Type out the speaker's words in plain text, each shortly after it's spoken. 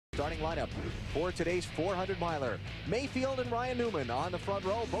starting lineup for today's 400-miler. Mayfield and Ryan Newman on the front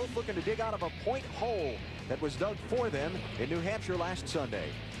row, both looking to dig out of a point hole that was dug for them in New Hampshire last Sunday.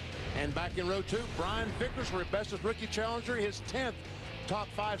 And back in row 2, Brian Vickers for bestest rookie challenger, his 10th top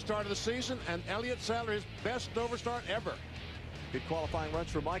 5 start of the season, and Elliott Sadler his best Dover start ever. Good qualifying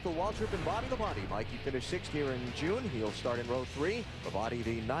runs for Michael Waltrip and Bobby Labonte. Mikey finished 6th here in June. He'll start in row 3. Labonte,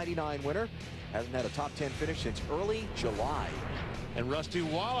 the 99 winner, hasn't had a top 10 finish since early July. And Rusty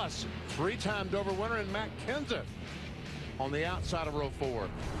Wallace, 3-time Dover winner, and Matt Kenseth on the outside of row 4.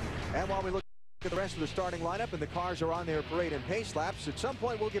 And while we look at the rest of the starting lineup and the cars are on their parade and pace laps, at some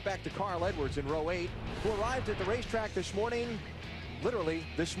point we'll get back to Carl Edwards in row 8, who arrived at the racetrack this morning, literally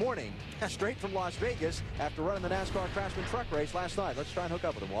this morning, straight from Las Vegas after running the NASCAR Craftsman truck race last night. Let's try and hook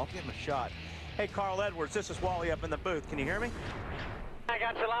up with him, Walt. Give him a shot. Hey, Carl Edwards, this is Wally up in the booth. Can you hear me? I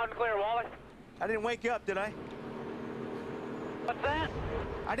got you loud and clear, Wally. I didn't wake you up, did I? What's that?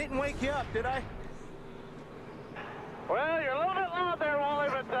 I didn't wake you up, did I? Well, you're a little bit loud there, Wally,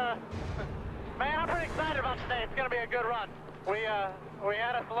 but man, I'm pretty excited about today. It's going to be a good run. We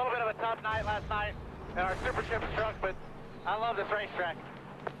had us a little bit of a tough night last night in our Super Chips truck, but I love this racetrack.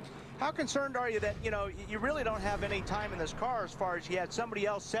 How concerned are you that, you know, you really don't have any time in this car as far as you had somebody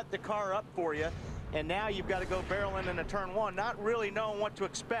else set the car up for you, and now you've got to go barreling into turn 1, not really knowing what to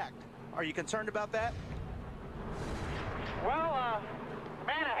expect. Are you concerned about that? Well,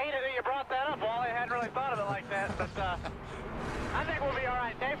 man, I hated that you brought that up, Wally. I hadn't really thought of it like that, but I think we'll be all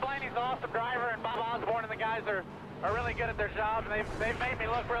right. Dave Blaney's an awesome driver, and Bob Osborne and the guys are really good at their job. They've made me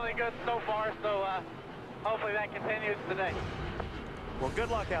look really good so far, so hopefully that continues today. Well,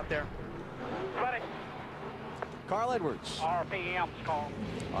 good luck out there. Buddy. Carl Edwards. RPM's call.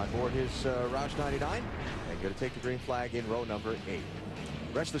 On board his Roush 99 and going to take the green flag in row number 8.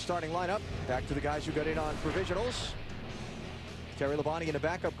 Rest of the starting lineup, back to the guys who got in on provisionals. Terry Labonte in a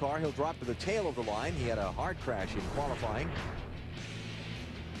backup car. He'll drop to the tail of the line. He had a hard crash in qualifying.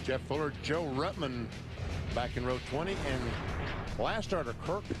 Jeff Fuller, Joe Ruttman back in row 20, and last starter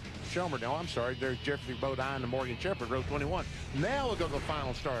Kirk Shelmer. No, I'm sorry, there's Jeffrey Bodine and Morgan Shepherd, row 21. Now we'll go to the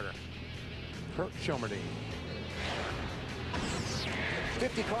final starter, Kirk Shelmerdine.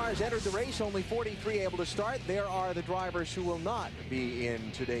 50 cars entered the race, only 43 able to start. There are the drivers who will not be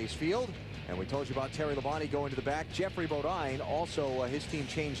in today's field. And we told you about Terry Labonte going to the back. Jeffrey Bodine, also his team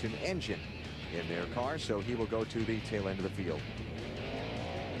changed an engine in their car, so he will go to the tail end of the field.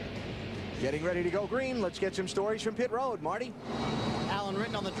 Getting ready to go green. Let's get some stories from pit road. Marty. Alan,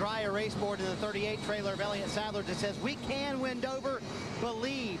 written on the dry erase board in the 38 trailer of Elliott Sadler, that says, "We can win Dover.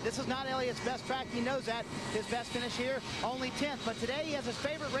 Believe." This is not Elliott's best track. He knows that. His best finish here, only 10th. But today he has his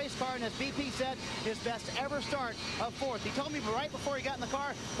favorite race car, and as BP said, his best ever start of 4th. He told me right before he got in the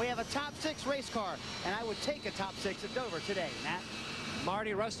car, we have a top 6 race car, and I would take a top 6 at Dover today. Matt?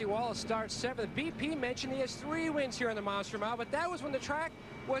 Marty, Rusty Wallace starts 7th. BP mentioned he has 3 wins here on the Monster Mile, but that was when the track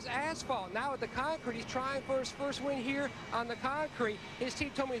was asphalt. Now with the concrete, he's trying for his first win here on the concrete. His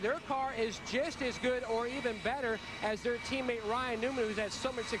team told me their car is just as good or even better as their teammate Ryan Newman, who's had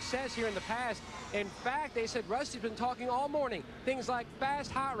so much success here in the past. In fact, they said Rusty's been talking all morning. Things like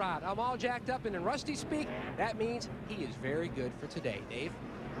fast hot rod. I'm all jacked up, and in Rusty speak, that means he is very good for today. Dave?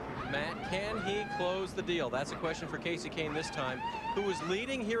 Matt, can he close the deal? That's a question for Casey Kane this time, who was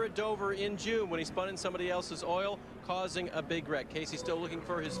leading here at Dover in June when he spun in somebody else's oil, causing a big wreck. Casey still looking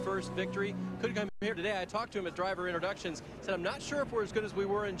for his first victory. Could come here today. I talked to him at driver introductions. Said, I'm not sure if we're as good as we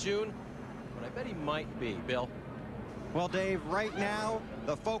were in June, but I bet he might be. Bill? Well, Dave, right now,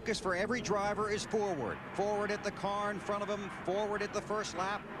 the focus for every driver is forward. Forward at the car in front of him, forward at the first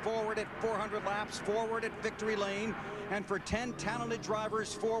lap, forward at 400 laps, forward at victory lane, and for 10 talented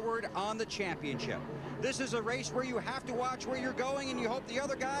drivers forward on the championship. This is a race where you have to watch where you're going, and you hope the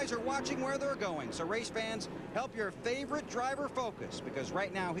other guys are watching where they're going. So race fans, help your favorite driver focus, because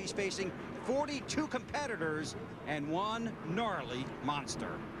right now he's facing 42 competitors and one gnarly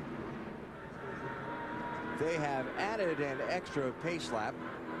monster. They have added an extra pace lap.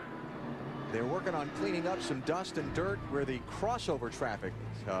 They're working on cleaning up some dust and dirt where the crossover traffic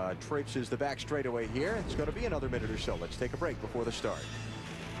traipses the back straightaway here. It's going to be another minute or so. Let's take a break before the start.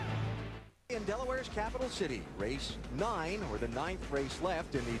 In Delaware's capital city, race 9, or the 9th race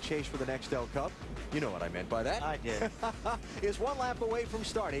left in the chase for the Nextel Cup. You know what I meant by that. I did. Is 1 lap away from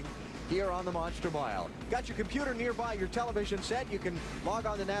starting here on the Monster Mile. Got your computer nearby your television set? You can log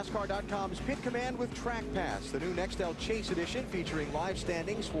on to NASCAR.com's Pit Command with Track Pass, the new Nextel Chase Edition featuring live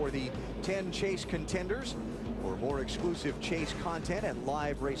standings for the 10 chase contenders. For more exclusive chase content and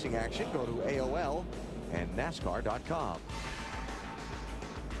live racing action, go to AOL and NASCAR.com.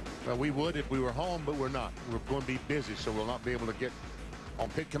 Well, we would if we were home, but we're not. We're going to be busy, so we'll not be able to get on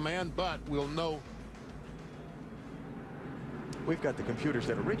pit command, but we'll know. We've got the computers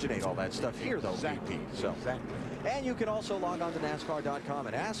that originate all that stuff here, though. Exactly. So. Exactly. And you can also log on to NASCAR.com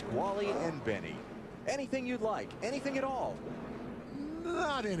and ask Wally and Benny anything you'd like, anything at all.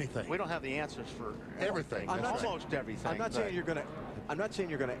 Not anything. We don't have the answers for everything. Almost everything. I'm not saying you're going to. I'm not saying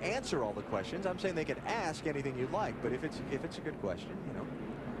you're going to answer all the questions. I'm saying they can ask anything you'd like. But if it's a good question, you know,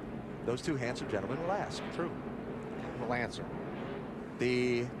 those two handsome gentlemen will ask. True. We'll answer.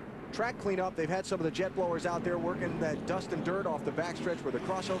 The track cleanup. They've had some of the jet blowers out there working that dust and dirt off the backstretch where the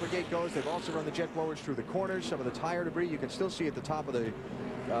crossover gate goes. They've also run the jet blowers through the corners. Some of the tire debris you can still see at the top of the.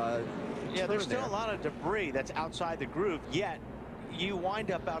 Yeah, there's still a lot of debris that's outside the groove. Yet you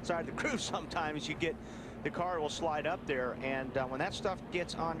wind up outside the groove sometimes. You get. The car will slide up there, and when that stuff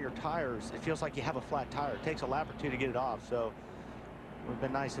gets on your tires, it feels like you have a flat tire. It takes a lap or two to get it off, so it would have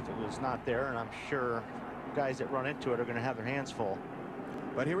been nice if it was not there, and I'm sure guys that run into it are going to have their hands full.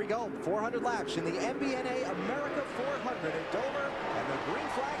 But here we go, 400 laps in the MBNA America 400 at Dover, and the green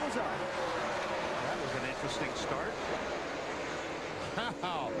flag is up. That was an interesting start.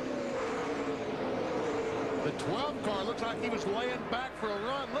 Wow. The 12 car looks like he was laying back for a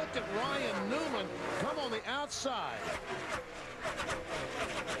run. Look at Ryan Newman come on the outside.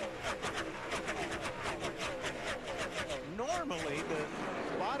 Normally, the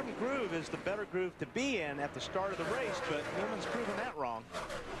bottom groove is the better groove to be in at the start of the race, but Newman's proven that wrong.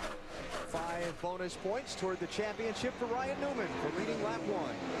 5 bonus points toward the championship for Ryan Newman for leading lap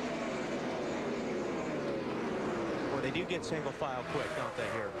 1. Well, they do get single file quick, don't they,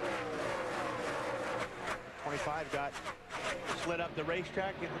 here? 25 got slid up the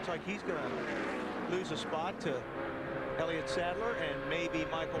racetrack. It looks like he's going to lose a spot to Elliott Sadler and maybe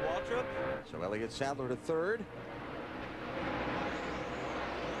Michael Waltrip. So Elliott Sadler to 3rd.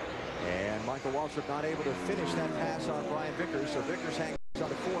 And Michael Waltrip not able to finish that pass on Brian Vickers, so Vickers hangs on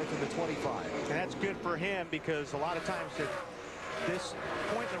the 4th in the 25. And that's good for him because a lot of times at this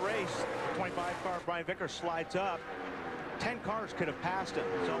point in the race, the 25 car Brian Vickers slides up. 10 cars could have passed him.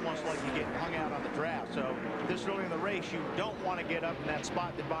 It's almost like you get hung out on the draft. So this early in the race, you don't want to get up in that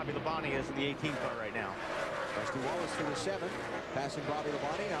spot that Bobby Labonte is in the 18 car right now. Rusty Wallace to the 7th, passing Bobby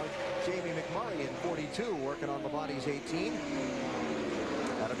Labonte. Now Jamie McMurray in 42, working on Labonte's 18.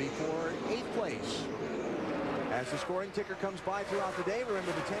 That'll be for 8th place. As the scoring ticker comes by throughout the day,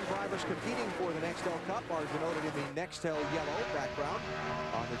 remember the 10 drivers competing for the Nextel Cup are denoted in the Nextel yellow background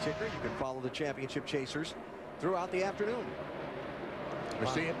on the ticker. You can follow the championship chasers throughout the afternoon. We're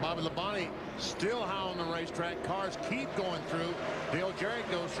seeing Bobby Labonte still high on the racetrack. Cars keep going through. Dale Jarrett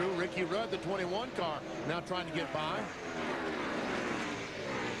goes through. Ricky Rudd, the 21 car, now trying to get by.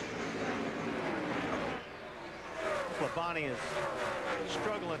 Labonte is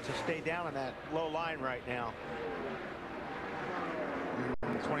struggling to stay down in that low line right now.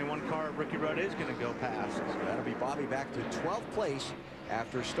 The 21 car Ricky Rudd is going to go past. So that'll be Bobby back to 12th place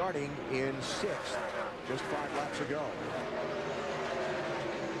after starting in 6th just 5 laps ago.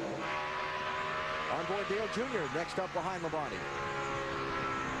 Onboard Dale Jr. next up behind Labonte.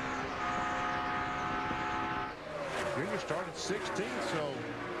 Junior started 16th, so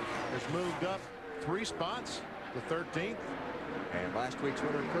has moved up 3 spots to 13th. And last week's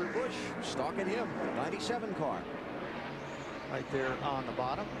winner, Kurt Busch, stalking him, 97 car. Right there on the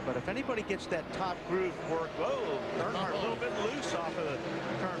bottom. But if anybody gets that top groove work, whoa, Earnhardt a little bit loose off of the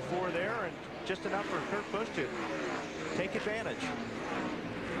turn 4 there, and just enough for Kurt Busch to take advantage.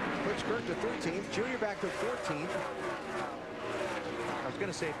 Puts Kurt to 13th, Junior back to 14th. I was going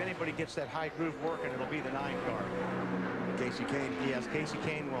to say, if anybody gets that high groove working, it'll be the 9 car. Kasey Kahne. Yes, Kasey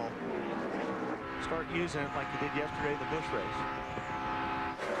Kahne will start using it like he did yesterday in the Busch race.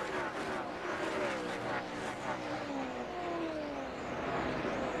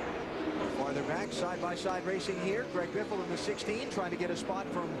 Farther back, side-by-side racing here. Greg Biffle in the 16, trying to get a spot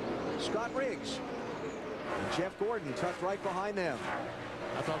from Scott Riggs. And Jeff Gordon tucked right behind them.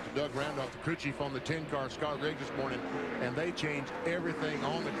 I talked to Doug Randolph, the crew chief on the 10 car, Scott Riggs, this morning, and they changed everything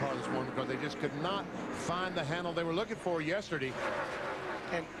on the car this morning because they just could not find the handle they were looking for yesterday.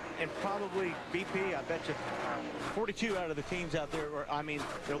 And probably BP, I bet you 42 out of the teams out there, I mean,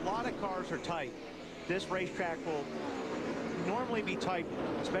 a lot of cars are tight. This racetrack will normally be tight,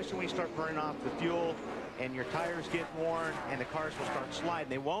 especially when you start burning off the fuel and your tires get worn and the cars will start sliding.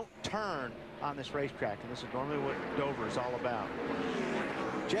 They won't turn on this racetrack, and this is normally what Dover is all about.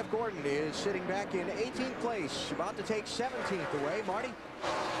 Jeff Gordon is sitting back in 18th place, about to take 17th away. Marty?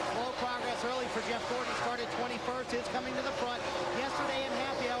 Slow progress early for Jeff Gordon. Started 21st. Is coming to the front. Yesterday in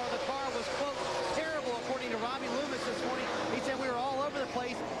happy hour, the car was, quote, terrible, according to Robbie Loomis this morning. He said we were all over the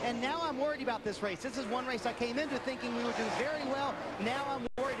place, and now I'm worried about this race. This is one race I came into thinking we would do very well. Now I'm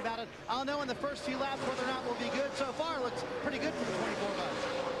worried about it. I'll know in the first few laps whether or not we'll be good. So far, it looks pretty good for the 24 Bucks.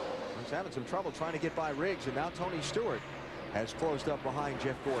 He's having some trouble trying to get by Riggs, and now Tony Stewart has closed up behind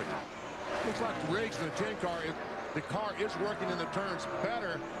Jeff Gordon. Looks like Riggs in the 10 car, the car is working in the turns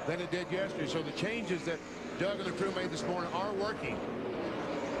better than it did yesterday. So the changes that Doug and the crew made this morning are working.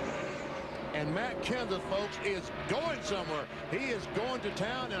 And Matt Kenseth, folks, is going somewhere. He is going to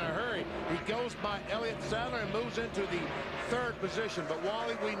town in a hurry. He goes by Elliott Sadler and moves into the 3rd position. But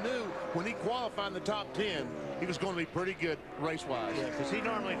Wally, we knew when he qualified in the top 10, he was going to be pretty good race-wise. Yeah, because he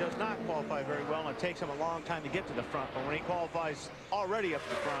normally does not qualify very well, and it takes him a long time to get to the front. But when he qualifies already up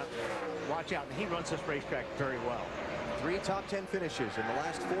the front, watch out. And he runs this racetrack very well. 3 top 10 finishes in the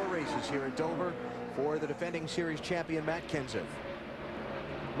last 4 races here at Dover for the defending series champion Matt Kenseth.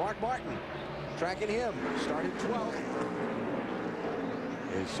 Mark Martin tracking him, started 12th.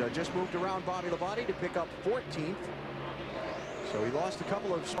 Has just moved around Bobby Labonte to pick up 14th. So he lost a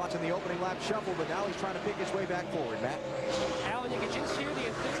couple of spots in the opening lap shuffle, but now he's trying to pick his way back forward. Matt? Alan, you can just hear the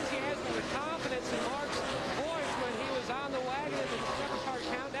enthusiasm and the confidence in Mark's voice when he was on the wagon in the second part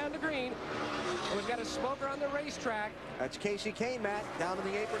countdown to green. And we've got a smoker on the racetrack. That's Kasey Kahne, Matt, down in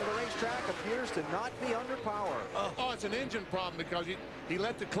the apron of the racetrack, appears to not be under power. Oh, it's an engine problem because he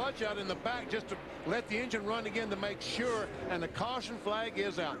let the clutch out in the back just to let the engine run again to make sure, and the caution flag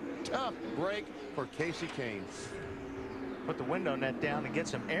is out. Tough break for Kasey Kahne. Put the window net down and get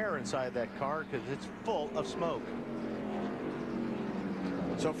some air inside that car because it's full of smoke.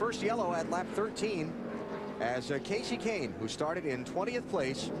 So first yellow at lap 13 as Kasey Kahne, who started in 20th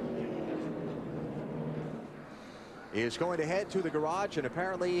place, is going to head to the garage and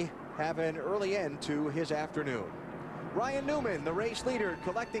apparently have an early end to his afternoon. Ryan Newman, the race leader,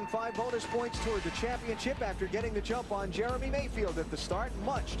 collecting 5 bonus points toward the championship after getting the jump on Jeremy Mayfield at the start,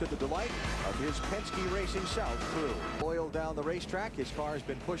 much to the delight of his Penske Racing South crew. Oiled down the racetrack, his car has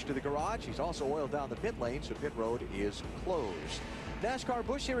been pushed to the garage. He's also oiled down the pit lane, so pit road is closed. NASCAR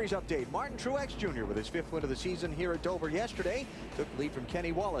Busch Series update. Martin Truex Jr. with his 5th win of the season here at Dover yesterday. Took the lead from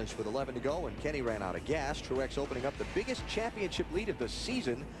Kenny Wallace with 11 to go, and Kenny ran out of gas. Truex opening up the biggest championship lead of the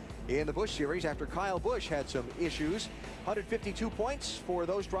season in the Busch Series after Kyle Busch had some issues. 152 points for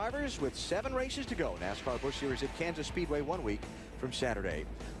those drivers with 7 races to go. NASCAR Busch Series at Kansas Speedway 1 week from Saturday.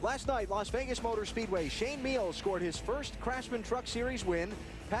 Last night, Las Vegas Motor Speedway, Shane Meals scored his first Craftsman Truck Series win,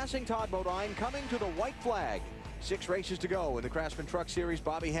 passing Todd Bodine, coming to the white flag. 6 races to go in the Craftsman Truck Series.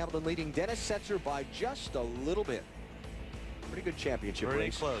 Bobby Hamilton leading Dennis Setzer by just a little bit. Pretty good championship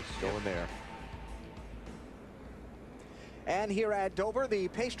race close going there. And here at Dover, the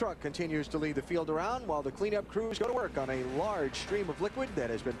pace truck continues to lead the field around while the cleanup crews go to work on a large stream of liquid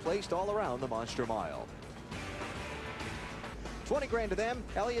that has been placed all around the Monster Mile. 20 grand to them.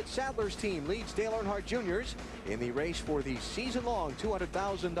 Elliott Sadler's team leads Dale Earnhardt Jr.'s in the race for the season-long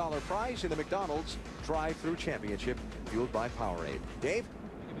 $200,000 prize in the McDonald's Drive-Thru Championship, fueled by Powerade. Dave?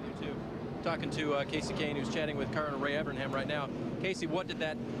 Talking to Kasey Kahne, who's chatting with Colonel Ray Evernham right now. Kasey, what did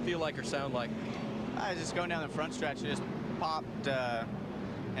that feel like or sound like? I was just going down the front stretch, it just popped,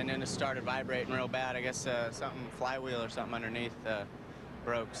 and then it started vibrating real bad. I guess something, flywheel or something underneath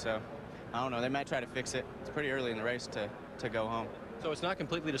broke, so I don't know. They might try to fix it. It's pretty early in the race to go home. So it's not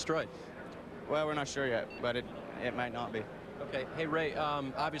completely destroyed? Well, we're not sure yet, but it might not be. Okay. Hey, Ray,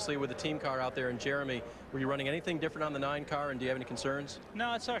 obviously with the team car out there and Jeremy, were you running anything different on the 9 car, and do you have any concerns?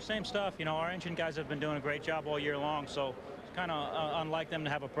 No, it's our same stuff. You know, our engine guys have been doing a great job all year long, so it's kind of unlike them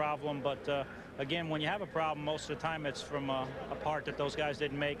to have a problem. But again, when you have a problem, most of the time it's from a part that those guys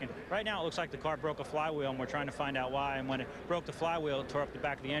didn't make. And right now it looks like the car broke a flywheel, and we're trying to find out why. And when it broke the flywheel, it tore up the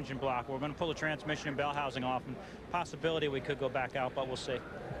back of the engine block. We're going to pull the transmission and bell housing off, and possibility we could go back out, but we'll see.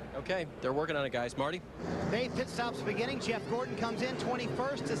 Okay, they're working on it, guys. Marty? 8 pit stops beginning. Jeff Gordon comes in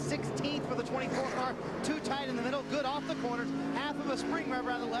 21st to 16th for the 24 car. Too tight in the middle, good off the corners. Half of a spring rev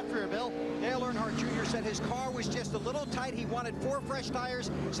out of the left rear, Bill. Dale Earnhardt Jr. said his car was just a little tight. He wanted 4 fresh tires.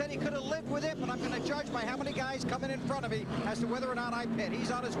 Said he could have lived with it, but I'm going to judge by how many guys coming in front of me as to whether or not I pit.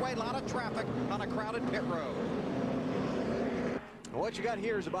 He's on his way. A lot of traffic on a crowded pit road. What you got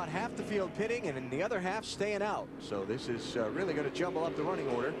here is about half the field pitting and the other half staying out. So this is really going to jumble up the running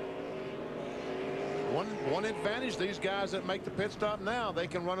order. One advantage, these guys that make the pit stop now, they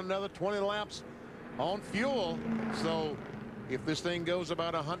can run another 20 laps on fuel. So if this thing goes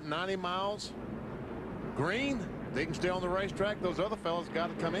about 190 miles green, they can stay on the racetrack. Those other fellas got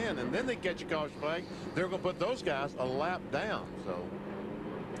to come in, and then they catch a caution flag. They're going to put those guys a lap down. So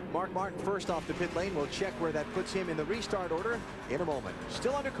Mark Martin first off the pit lane. We'll check where that puts him in the restart order in a moment.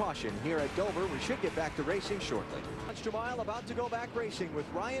 Still under caution here at Dover. We should get back to racing shortly. Extra mile about to go back racing with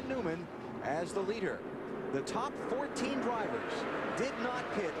Ryan Newman as the leader. The top 14 drivers did not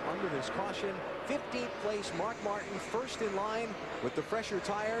pit under this caution. 15th place Mark Martin first in line with the fresher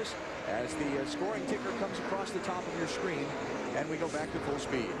tires as the scoring ticker comes across the top of your screen and we go back to full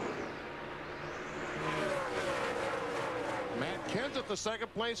speed. Matt Kenseth, the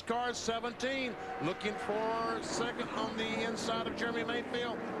second place car, 17, looking for second on the inside of Jeremy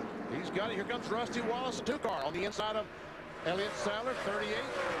Mayfield. He's got it. Here comes Rusty Wallace, 2 car on the inside of Elliott Sadler, 38.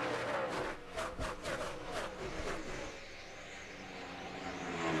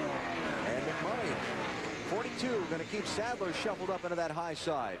 And McMurray, 42, going to keep Sadler shuffled up into that high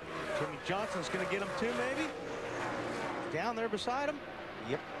side. Jimmy Johnson's going to get him too, maybe? Down there beside him?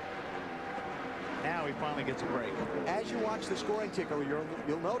 Yep. Now he finally gets a break. As you watch the scoring ticker,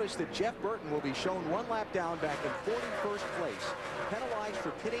 you'll notice that Jeff Burton will be shown 1 lap down back in 41st place. Penalized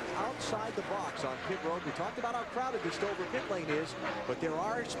for pitting outside the box on pit road. We talked about how crowded this Dover pit lane is, but there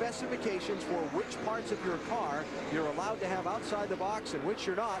are specifications for which parts of your car you're allowed to have outside the box and which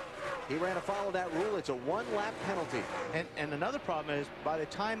you're not. He ran afoul of that rule. It's a 1-lap penalty. And another problem is by the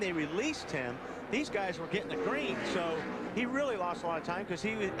time they released him, these guys were getting the green, so he really lost a lot of time because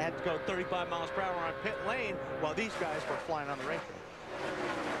he had to go 35 miles per hour on pit lane while these guys were flying on the racetrack.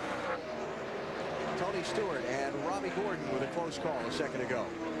 Tony Stewart and Robbie Gordon with a close call a second ago.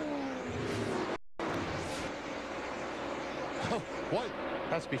 What?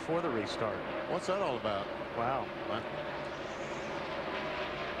 That's before the restart. What's that all about? Wow. What?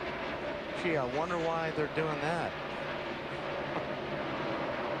 Gee, I wonder why they're doing that.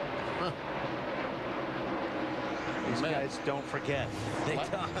 These guys don't forget. They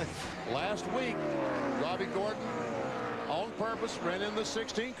don't. Last week, Robbie Gordon, on purpose, ran in the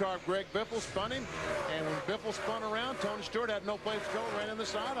 16 car. Greg Biffle spun him, and when Biffle spun around, Tony Stewart had no place to go, ran in the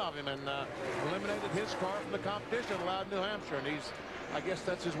side of him, and eliminated his car from the competition, allowed New Hampshire. And I guess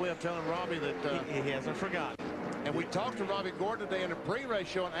that's his way of telling Robbie that he hasn't forgotten. And we talked to Robbie Gordon today in a pre-race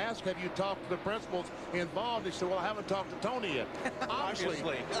show and asked, have you talked to the principals involved? He said, well, I haven't talked to Tony yet.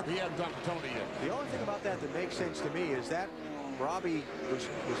 Obviously, he hasn't talked to Tony yet. The only thing about that makes sense to me is that Robbie was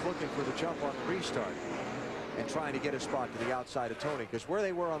looking for the jump on the restart and trying to get a spot to the outside of Tony, because where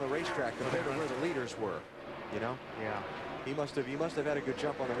they were on the racetrack compared to where the leaders were, you know? Yeah. He must have had a good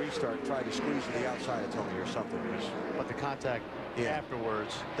jump on the restart and tried to squeeze to the outside of Tony or something. But the contact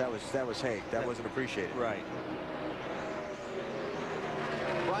afterwards, that was hate. That wasn't appreciated. Right.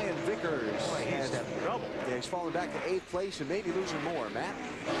 Brian Vickers has trouble. Yeah, he's fallen back to 8th place and maybe losing more. Matt?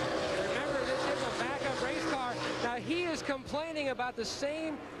 Remember, this is a backup race car. Now, he is complaining about the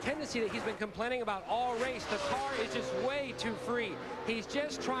same tendency that he's been complaining about all race. The car is just way too free. He's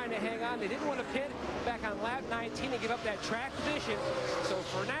just trying to hang on. They didn't want to pit back on lap 19 and give up that track position. So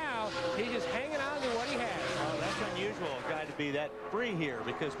for now, he's just hanging on to what he has. Oh, that's unusual, a guy to be that free here,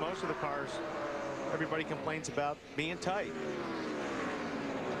 because most of the cars, everybody complains about being tight.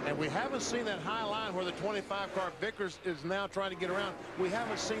 And we haven't seen that high line where the 25 car Vickers is now trying to get around. We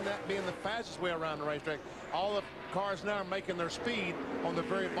haven't seen that being the fastest way around the racetrack. All the cars now are making their speed on the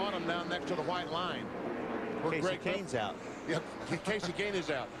very bottom down next to the white line. Casey Kane's out. Yep, Casey Kane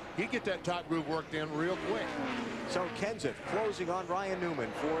is out. He get that top groove worked in real quick. So Kenseth closing on Ryan Newman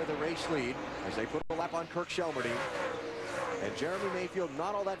for the race lead as they put a lap on Kirk Shelmerdine. And Jeremy Mayfield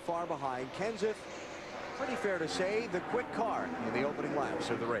not all that far behind. Kenseth, pretty fair to say, the quick car in the opening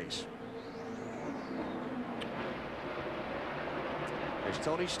laps of the race. There's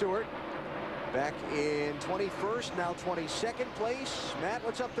Tony Stewart back in 21st, now 22nd place. Matt,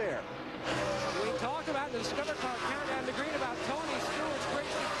 what's up there? We talked about in the Discover Car Countdown to Green about Tony Stewart's great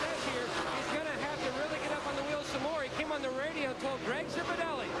success here. He's going to have to really get up on the wheels some more. He came on the radio and told Greg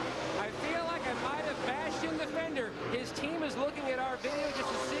Zipadelli, I feel like I might have bashed in the fender. His team is looking at our video just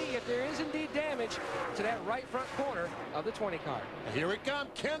to see if there is indeed damage to that right front corner of the 20 car. Here we come,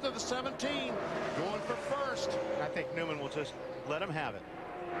 Kenseth, the 17, going for first. I think Newman will just let him have it,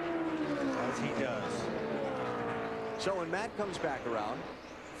 as he does. So when Matt comes back around,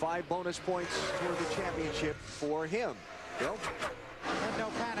 5 bonus points toward the championship for him. Bill? And no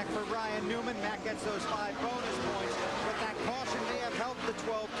panic for Ryan Newman. Matt gets those 5 bonus points. But that caution may have helped the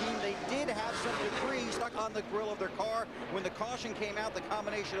 12 team. They did have some debris stuck on the grill of their car. When the caution came out, the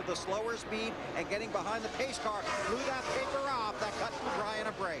combination of the slower speed and getting behind the pace car blew that paper off. That cut Ryan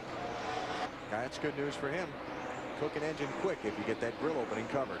a break. That's good news for him. Cook an engine quick if you get that grill opening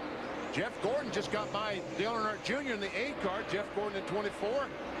covered. Jeff Gordon just got by Dale Earnhardt Jr. in the 8 car. Jeff Gordon in 24.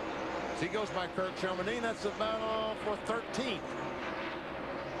 As he goes by Kirk Shelmerdine, that's about for 13th.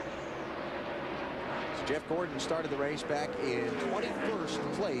 Jeff Gordon started the race back in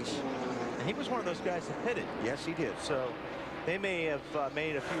 21st place. And he was one of those guys that hit it. Yes, he did. So they may have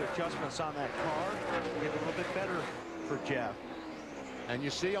made a few adjustments on that car to get a little bit better for Jeff. And you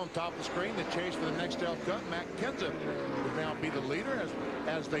see on top of the screen the chase for the Nextel Cup. Matt Kenseth will now be the leader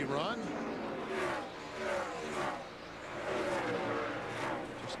as they run.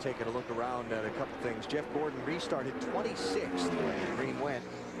 Just taking a look around at a couple things. Jeff Gordon restarted 26th when Green went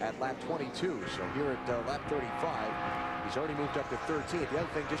at lap 22. So here at lap 35, he's already moved up to 13th. The other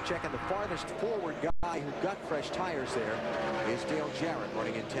thing, just checking, the farthest forward guy who got fresh tires there is Dale Jarrett,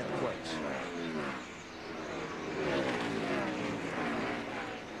 running in 10th place.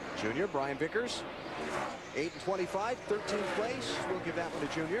 Junior, Brian Vickers, 8 and 25, 13th place. We'll give that one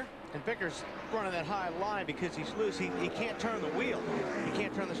to Junior. And Vickers running that high line because he's loose. He can't turn the wheel. He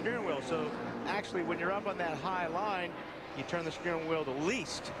can't turn the steering wheel. So actually, when you're up on that high line, you turn the steering wheel the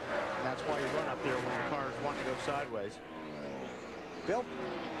least. And that's why you run up there when your car is wanting to go sideways. Bill?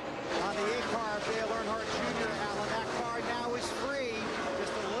 On the 8 car of Dale Earnhardt Jr., Alan, that car now is free.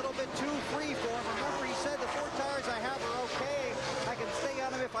 Just a little bit too free for him. Remember, he said the 4 tires I have are okay. I can stay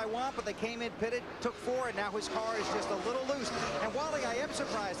on them if I want, but they came in pitted, took 4, and now his car is just a little loose. And Wally, I am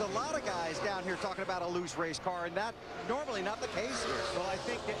surprised. A lot of guys down here talking about a loose race car, and that normally not the case here. Well, I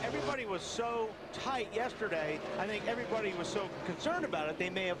think that everybody was so tight yesterday. I think everybody was so concerned about it, they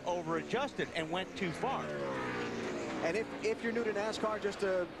may have over-adjusted and went too far. And if you're new to NASCAR, just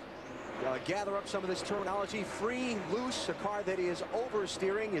to gather up some of this terminology, free, loose, a car that is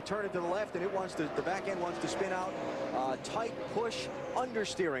oversteering, you turn it to the left and it wants to, the back end wants to spin out. Tight push,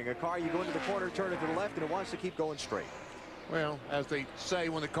 understeering, a car you go into the corner, turn it to the left, and it wants to keep going straight. Well, as they say,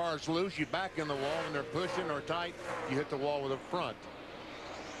 when the car's loose, you back in the wall. When they're pushing or tight, you hit the wall with the front.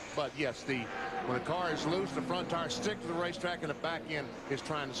 But yes, when the car is loose, the front tire sticks to the racetrack and the back end is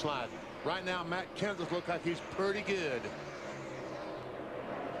trying to slide. Right now, Matt Kenseth looks like he's pretty good.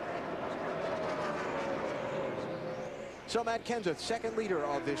 So Matt Kenseth, second leader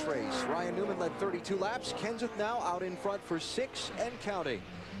of this race. Ryan Newman led 32 laps. Kenseth now out in front for 6 and counting.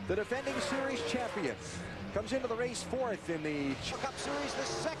 The defending series champion comes into the race 4th in the Cup Series, the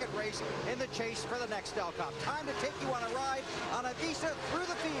second race in the chase for the Nextel Cup. Time to take you on a ride on a Visa through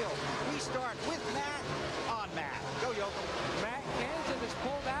the field. We start with Matt on Matt. Go, Yokel. Matt Kenseth has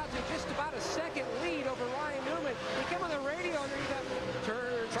pulled out to just about a second lead over Ryan Newman. He came on the radio underneath that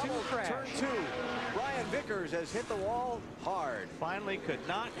turn 2 crash. Turn 2. Brian Vickers has hit the wall hard. Finally could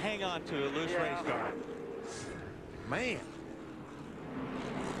not hang on to a loose race car. Man.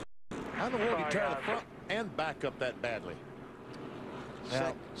 I don't know if you tear the front and back up that badly.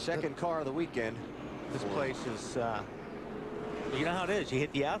 Second car of the weekend. This place is, you know how it is. You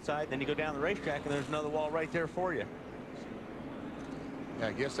hit the outside, then you go down the racetrack, and there's another wall right there for you. Yeah,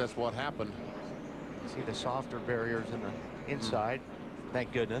 I guess that's what happened. See the softer barriers in the inside.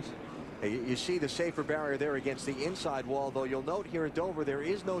 Thank goodness. You see the safer barrier there against the inside wall, though you'll note here at Dover there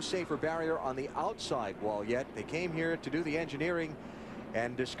is no safer barrier on the outside wall yet. They came here to do the engineering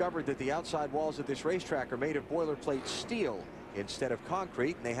and discovered that the outside walls at this racetrack are made of boilerplate steel instead of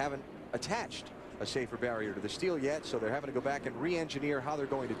concrete, and they haven't attached a safer barrier to the steel yet, so they're having to go back and re-engineer how they're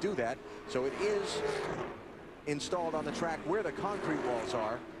going to do that. So it is installed on the track where the concrete walls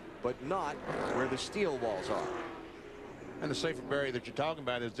are, but not where the steel walls are. And the safer barrier that you're talking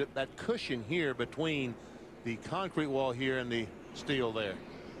about is that cushion here between the concrete wall here and the steel there.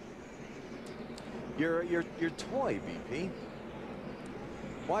 Your toy, BP.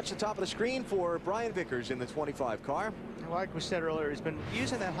 Watch the top of the screen for Brian Vickers in the 25 car. Like we said earlier, he's been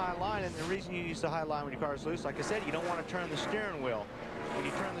using that high line, and the reason you use the high line when your car is loose, like I said, you don't want to turn the steering wheel. When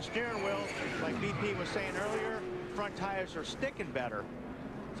you turn the steering wheel, like BP was saying earlier, front tires are sticking better.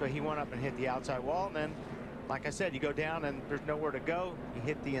 So he went up and hit the outside wall, and then, like I said, you go down and there's nowhere to go, you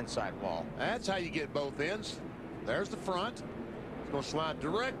hit the inside wall. That's how you get both ends. There's the front. It's going to slide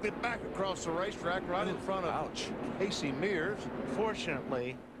directly back across the racetrack right in front of Casey Mears.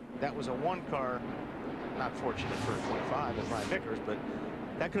 Fortunately, that was a 1 car. Not fortunate for 25 as Brian Vickers, but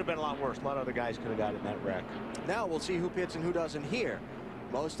that could have been a lot worse. A lot of other guys could have got in that wreck. Now we'll see who pits and who doesn't here.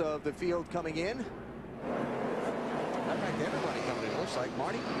 Most of the field coming in. In fact, everybody coming in, looks like.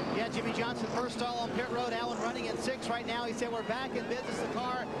 Marty? Yeah, Jimmy Johnson first stall on pit road. Allen running in 6th right now. He said we're back in business. The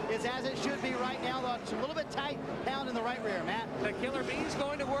car is as it should be right now. Though it's a little bit tight, pound in the right rear, Matt. The Killer Bee's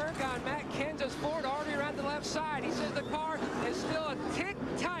going to work on Matt Kenseth's Ford already around the left side. He says the car is still a tick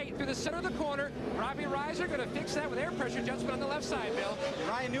tight through the center of the corner. Robbie Reiser going to fix that with air pressure adjustment on the left side, Bill.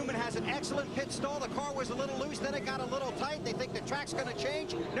 Ryan Newman has an excellent pit stall. The car was a little loose, then it got a little tight. They think the track's going to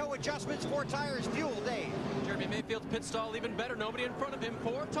change. No adjustments, 4 tires, fuel, Dave. Jeremy Mayfield's pit stall even better. Nobody in front of him.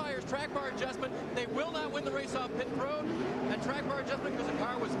 4 tires, track bar adjustment. They will not saw pit road and track bar adjustment because the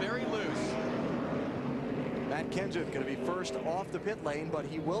car was very loose. Matt Kenseth going to be first off the pit lane, but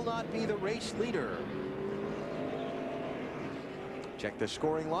he will not be the race leader. Check the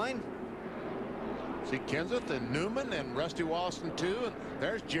scoring line. See Kenseth and Newman and Rusty Wallace in 2, and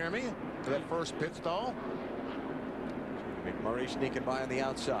there's Jeremy for that first pit stall. McMurray sneaking by on the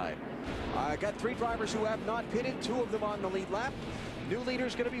outside. I got 3 drivers who have not pitted, 2 of them on the lead lap. New leader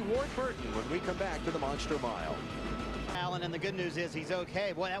is going to be Ward Burton when we come back to the Monster Mile. Allen, and the good news is he's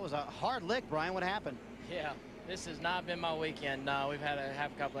okay. Boy, that was a hard lick, Brian. What happened? Yeah, this has not been my weekend. We've had to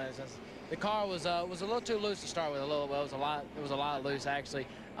have a couple of instances. The car was a little too loose to start with. It was a lot loose actually,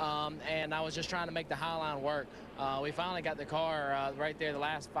 and I was just trying to make the high line work. We finally got the car right there. The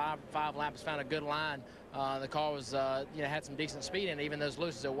last five laps, found a good line. The car was had some decent speed in it, even as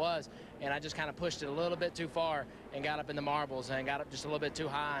loose as it was, and I just kind of pushed it a little bit too far and got up in the marbles and got up just a little bit too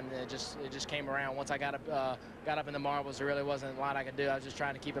high, and it just came around. Once I got up in the marbles, there really wasn't a lot I could do. I was just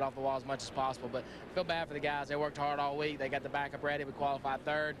trying to keep it off the wall as much as possible. But I feel bad for the guys. They worked hard all week. They got the backup ready. We qualified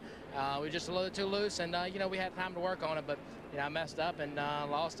 3rd. We were just a little too loose, and we had time to work on it. But I messed up and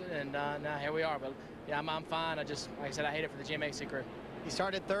lost it, and now here we are. But I'm fine. Like I said, I hate it for the GMAC crew. He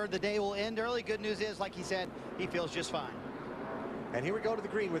started 3rd. The day will end early. Good news is, like he said, he feels just fine. And here we go to the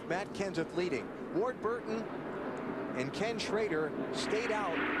green with Matt Kenseth leading. Ward Burton and Ken Schrader stayed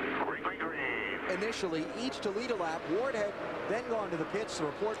out initially, each to lead a lap. Ward had then gone to the pits. The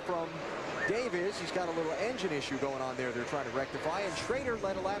report from Dave is he's got a little engine issue going on there they're trying to rectify, and Schrader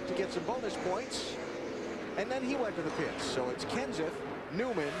led a lap to get some bonus points, and then he went to the pits. So it's Kenseth,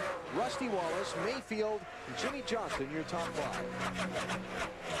 Newman, Rusty Wallace, Mayfield, and Jimmy Johnson, your top 5.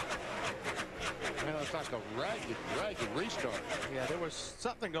 Man, it's like a ragged restart. Yeah, there was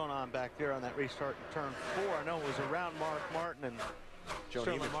something going on back there on that restart in turn 4. I know it was around Mark Martin and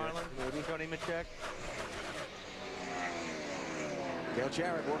Sterling Marlin. Joe Nemechek. Dale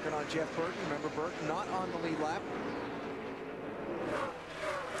Jarrett working on Jeff Burton. Remember, Burton not on the lead lap.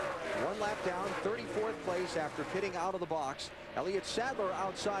 1 lap down, 34th place after pitting out of the box. Elliott Sadler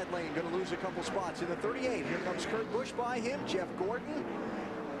outside lane, going to lose a couple spots in the 38. Here comes Kurt Busch by him, Jeff Gordon,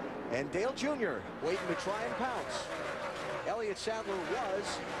 and Dale Jr. waiting to try and pounce. Elliott Sadler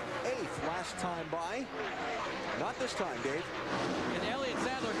was 8th last time by. Not this time, Dave. And Elliott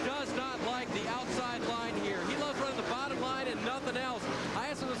Sadler does not like the outside line here. He loves running the bottom line and nothing else. I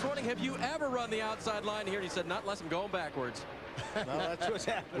asked him this morning, have you ever run the outside line here? And he said, not unless I'm going backwards. Well, that's what's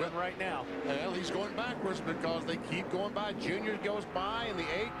happening right now. Well, he's going backwards because they keep going by. Junior goes by in the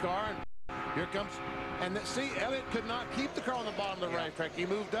 8 car, and here comes. And see, Elliott could not keep the car on the bottom of the racetrack. He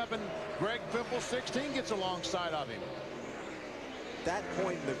moved up, and Greg Biffle, 16, gets alongside of him. That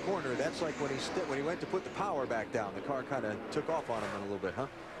point in the corner, that's like when he went to put the power back down. The car kind of took off on him in a little bit, huh?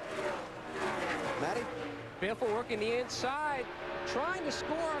 Matty? Biffle working the inside, trying to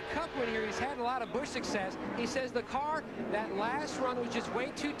score a cup win here. He's had a lot of Busch success. He says the car, that last run was just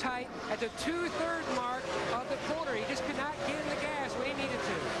way too tight at the 2/3 mark of the corner. He just could not get in the gas when he needed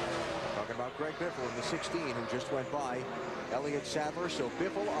to. Talking about Greg Biffle in the 16 who just went by Elliott Sadler. So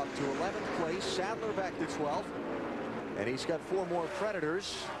Biffle up to 11th place, Sadler back to 12th. And he's got 4 more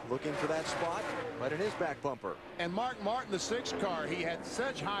Predators looking for that spot right in his back bumper. And Mark Martin, the 6 car, he had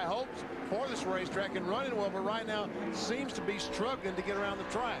such high hopes for this racetrack and running well, but right now seems to be struggling to get around the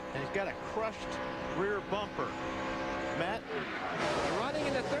track. And he's got a crushed rear bumper. Matt? Running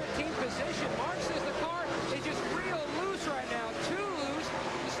in the 13th position. Mark says the car is just real loose right now. Too loose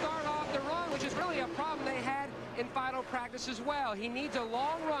to start off the run, which is really a problem they had in final practice as well. He needs a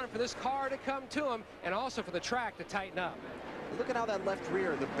long run for this car to come to him and also for the track to tighten up. Look at how that left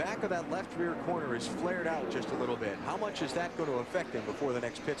rear, the back of that left rear corner is flared out just a little bit. How much is that going to affect him before the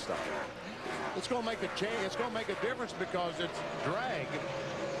next pit stop? It's going to make a change. It's going to make a difference because it's drag.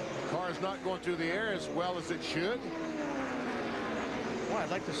 The car is not going through the air as well as it should. Well, I'd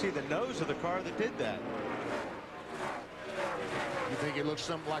like to see the nose of the car that did that. You think it looks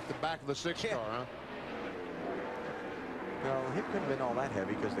something like the back of the 6 car, huh? No, it couldn't have been all that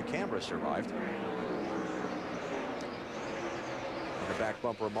heavy because the camera survived. And the back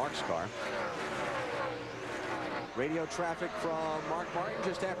bumper of Mark's car. Radio traffic from Mark Martin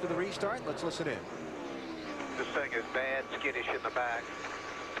just after the restart. Let's listen in. This thing is bad, skittish in the back,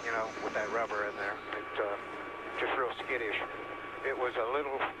 you know, with that rubber in there. It's just real skittish. It was a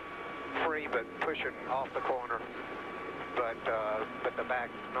little free, but pushing off the corner. But the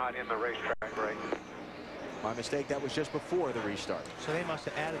back not in the racetrack right. My mistake, that was just before the restart. So they must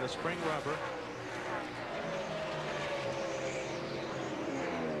have added a spring rubber.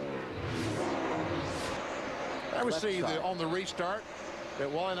 I would see on the restart that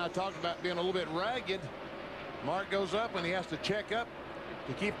Wally and I talked about being a little bit ragged. Mark goes up and he has to check up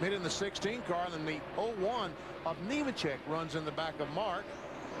to keep hitting the 16 car. And then the 01 of Nemechek runs in the back of Mark.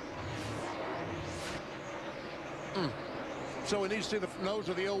 So we need to see the nose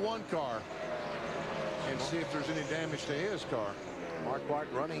of the 01 car and see if there's any damage to his car. Mark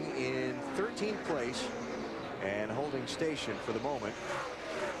Martin running in 13th place and holding station for the moment.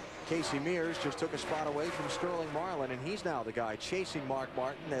 Casey Mears just took a spot away from Sterling Marlin, and he's now the guy chasing Mark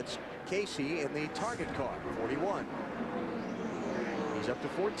Martin. That's Casey in the target car, 41. He's up to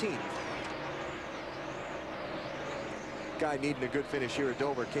 14th. Guy needing a good finish here at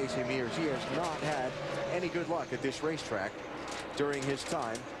Dover, Casey Mears. He has not had any good luck at this racetrack during his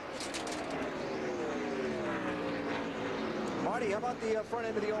time. Marty, how about the front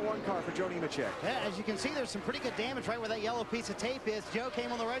end of the 01 car for Joe Nemechek? Yeah, as you can see, there's some pretty good damage right where that yellow piece of tape is. Joe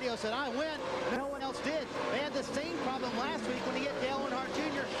came on the radio, said, I went. No one else did. They had the same problem last week when he hit Dale Earnhardt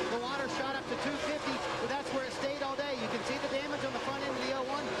Jr. The water shot up to 250, but that's where it stayed all day. You can see the damage on the front end of the 01.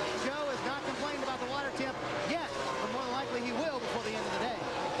 Joe has not complained about the water temp yet, but more than likely he will before the end of the day.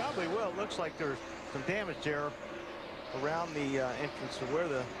 Probably will. It looks like there's some damage there around the entrance to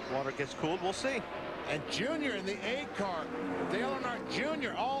where the water gets cooled. We'll see. And Junior in the 8 car, Dale Earnhardt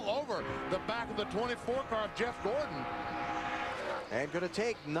Jr. all over the back of the 24 car of Jeff Gordon. And going to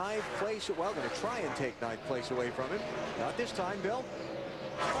take 9th place. Well, going to try and take 9th place away from him. Not this time, Bill.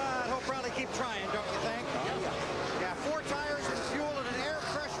 He'll probably keep trying, don't you think? Yeah, 4 tires and fuel and an air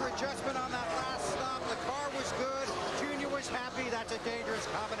pressure adjustment on that last stop. The car was good. Junior was happy. That's a dangerous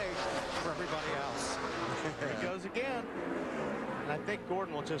combination for everybody else. There he goes again. And I think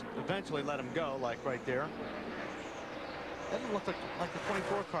Gordon will just eventually let him go, like right there. Doesn't look like the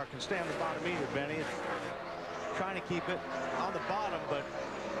 24 car can stay on the bottom either, Benny. It's trying to keep it on the bottom, but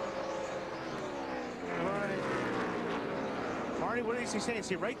Marty, what is he saying?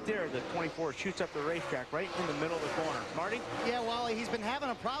 See, right there, the 24 shoots up the racetrack right in the middle of the corner. Marty? Yeah, Wally, he's been having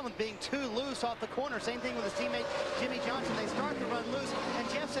a problem with being too loose off the corner. Same thing with his teammate Jimmy Johnson. They start to run loose, and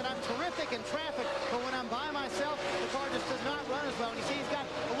Jeff said, I'm terrific in traffic, but when I'm by myself, the car just does not run as well. And you see he's got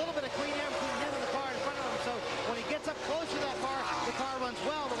a little bit of clean air between him and the car in front of him, so when he gets up close to that car, the car runs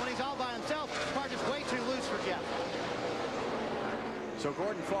well, but when he's all by himself, the car just way too loose for Jeff. So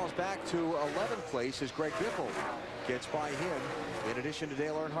Gordon falls back to 11th place as Greg Biffle gets by him, in addition to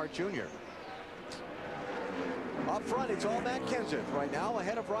Dale Earnhardt Jr. Up front, it's all Matt Kenseth right now,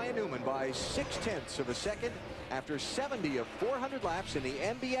 ahead of Ryan Newman by 0.6 of a second after 70 of 400 laps in the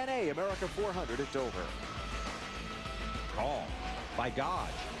MBNA America 400 at Dover. Call by Dodge.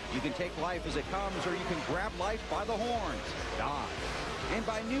 You can take life as it comes, or you can grab life by the horns. Dodge. And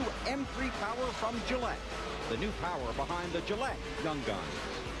by new M3 power from Gillette. The new power behind the Gillette Young Gun.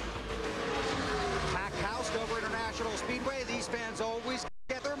 Packed house Dover International Speedway. These fans always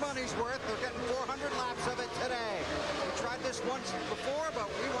get their money's worth. They're getting 400 laps of it today. We tried this once before,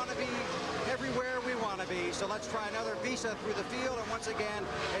 but we want to be everywhere we want to be. So let's try another Visa through the field. And once again,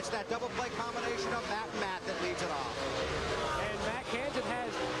 it's that double play combination of Matt and Matt that leads it off. And Matt Kenseth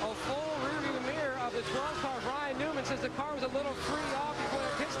has a full rearview mirror of the 12 car. Ryan Newman says the car was a little free off before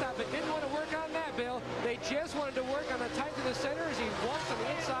the pit stop, but didn't want to work on that, Bill. They just wanted to work on the tight to the center as he walks on the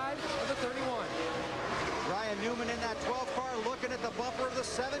inside of the 31. Ryan Newman in that 12 car looking at the bumper of the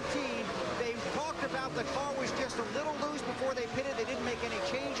 17. They talked about the car was just a little loose before they pitted. They didn't make any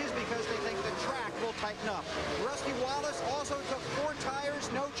changes because they think the track will tighten up. Rusty Wallace also took 4 tires,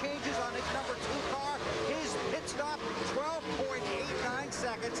 no changes on his number 2 car. His pit stop, 12.89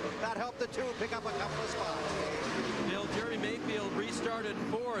 seconds. That helped the 2 pick up a couple of spots. Bill, Jerry Mayfield restarted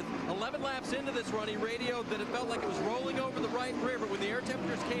 4th. 11 laps into this run, he radioed that it felt like it was rolling over the right rear, but when the air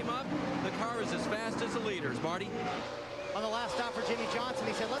temperatures came up, the car is as fast as the leaders. Marty? On the last stop for Jimmy Johnson,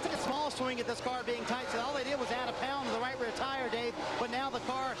 he said, let's take a small swing at this car being tight. So all they did was add a pound to the right rear tire, Dave. But now the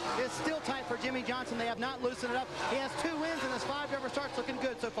car is still tight for Jimmy Johnson. They have not loosened it up. He has 2 wins, and his 5-driver start's looking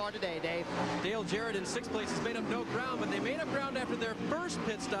good so far today, Dave. Dale Jarrett in 6th place has made up no ground, but they made up ground after their first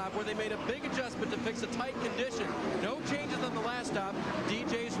pit stop where they made a big adjustment to fix a tight condition. No changes on the last stop.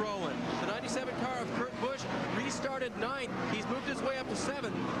 DJ's rolling. The 97 car of Kurt Busch restarted 9th. He's moved his way up to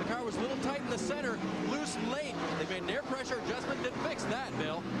 7th. The car was a little tight in the center, loose late. They made an air pressure adjustment that fixed that,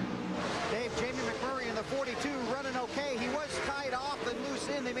 Bill. Dave, Jamie McMurray in the 42 running okay. He was tied off and loose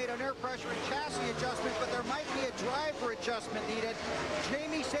in. They made an air pressure and chassis adjustment, but there might be a driver adjustment needed.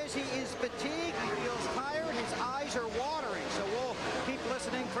 Jamie says he is fatigued. He feels tired. His eyes are watering, so we'll keep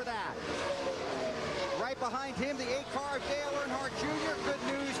listening for that. Right behind him, the 8 car of Dale Earnhardt Jr. Good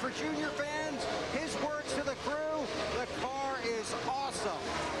news for Junior fans. His words to the crew, the car is awesome.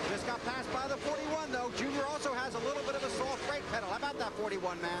 Just got passed by the 41, though. Junior also has a little bit of a soft brake pedal. How about that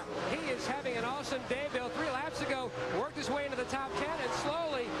 41, Matt? He is having an awesome day, Bill. 3 laps ago, worked his way into the top 10 and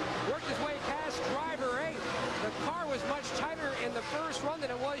slowly worked his way past driver 8. The car was much tighter in the first run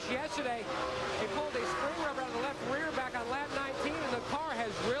than it was yesterday. They pulled a spring rubber out of the left rear back on lap 19, and the car has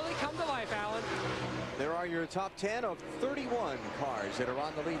really come to life, Alan. There are your top 10 of 31 cars that are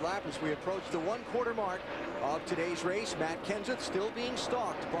on the lead lap as we approach the 1/4 mark of today's race. Matt Kenseth still being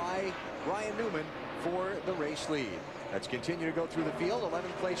stalked by Ryan Newman for the race lead. Let's continue to go through the field.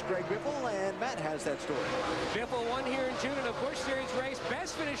 11th place Greg Biffle, and Matt has that story. Biffle won here in June in a Busch Series race.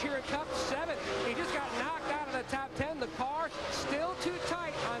 Best finish here in Cup 7. He just got knocked out of the top 10. The car still too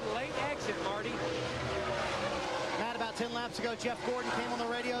tight on late exit, Marty. Matt, about 10 laps ago, Jeff Gordon came on the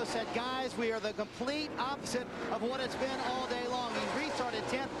radio, said, guys, we are the complete opposite of what it's been all day long. He restarted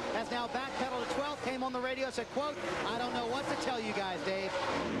 10th, has now backpedaled to 12th, came on the radio, said, quote, I don't know what to tell you guys, Dave.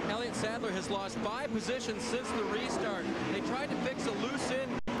 Elliott Sadler has lost 5 positions since the restart. They tried to fix a loose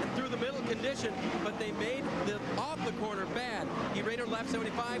end through the middle condition, but they made the off the corner bad. He rated lap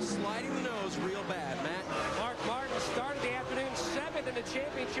 75, sliding the nose real bad. Matt? Mark Martin started the afternoon 7th in the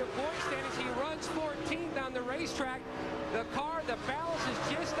championship point standings. He runs 14th on the racetrack. The car, the balance is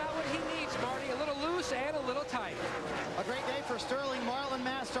just not what he needs, Marty. A little loose and a little tight. A great day for Sterling Marlin.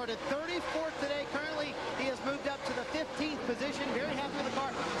 Matt started 34th today. Currently, he has moved up to the 15th position. Very happy with the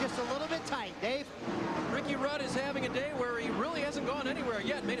car. Just a little bit tight. Dave? Ricky Rudd is having a day where he really hasn't gone anywhere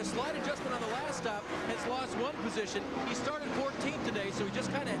yet. Made a slight adjustment on the last stop. Has lost 1 position. He started 14th today, so he's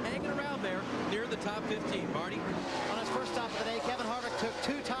just kind of hanging around there near the top 15. Marty? On his first stop of the day, Kevin Harvick took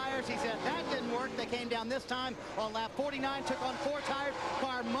 2 tires. He said that didn't work. They came down this time on lap 49, took on 4 tires.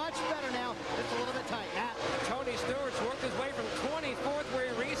 Car much better now. Just a little bit tight. Matt? Tony Stewart's worked his way from 24th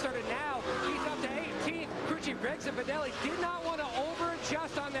where he restarted. Now he's up to 18th. Crew chief Greg Zipadelli did not want to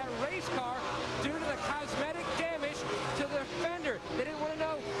over-adjust on that race car due to the cosmetic damage to the fender. They didn't want to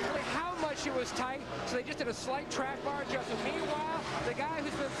know really how much it was tight, so they just did a slight track bar adjustment. Meanwhile, the guy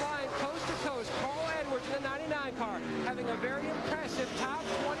who's been flying coast to coast, Carl Edwards in the 99 car, having a very impressive top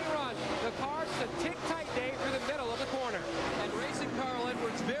 20 run. The car's a tick-tight day through the middle of the corner. And racing Carl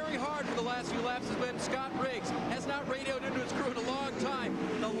Edwards very hard for the last few laps has been Scott Riggs. Has not radioed into his crew in a long time.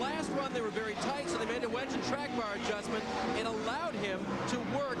 The last run they were very tight, so they made a wedge and track bar adjustment. It allowed him to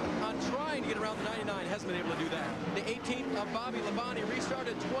work on trying to get around the 99. Hasn't been able to do that. The 18th of Bobby Labonte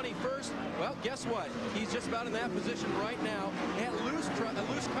restarted 21st. Well, guess what? He's just about in that position right now. They had a loose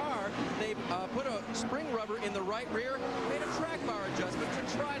car. They put a spring rubber in the right rear, made a track bar adjustment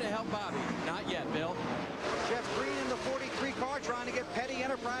to try to help Bobby. Not yet, Bill. Jeff Green in the 43 car trying to get Petty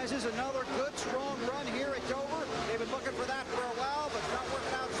Enterprises another good, strong run here at Dover. They've been looking for that for a while, but it's not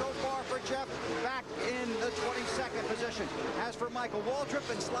working out so far for Jeff. Back in the 22nd position. As for Michael Waldrop,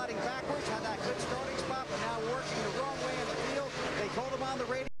 been sliding backwards, had that good starting spot, but now working the wrong way in the field. They told him on the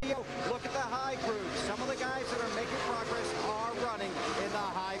radio, look at the high groove. Some of the guys that are making progress are running in the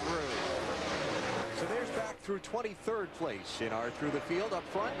high groove. So there's back through 23rd place in our through the field. Up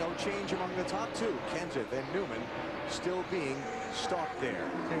front, no change among the top 2. Kenseth and Newman still being stalked there.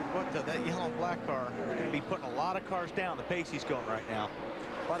 That yellow-black car, they're going to be putting a lot of cars down the pace he's going right now.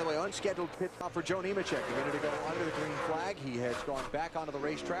 By the way, unscheduled pit stop for Joe Nemechek a minute ago under the green flag. He has gone back onto the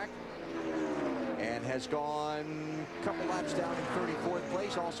racetrack and has gone a couple laps down in 34th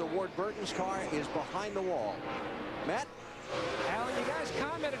place. Also, Ward Burton's car is behind the wall. Matt? Alan, you guys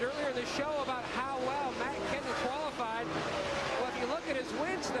commented earlier in the show about how well Matt Kenseth qualified. Well, if you look at his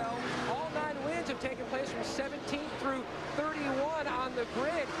wins, though, all 9 wins have taken place from 17th through 31 on the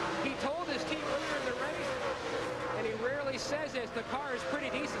grid. He told his team earlier in the race, and he rarely says this, the car is pretty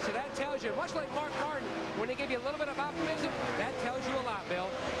decent, so that tells you, much like Mark Martin, when they give you a little bit of optimism, that tells you a lot, Bill.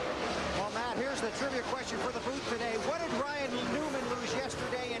 Well, Matt, here's the trivia question for the booth today. What did Ryan Newman lose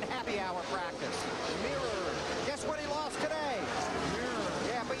yesterday in happy hour practice? Mirror. Guess what he lost today? Mirror.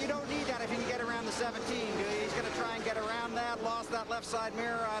 Yeah, but you don't need that if you can get around the 17. He's going to try and get around that. Lost that left side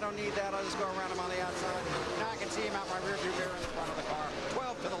mirror. I don't need that. I'll just go around him on the outside. Now I can see him out my rearview mirror in the front of the car.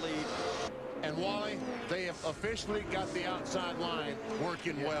 12 to the lead. And Wally, they have officially got the outside line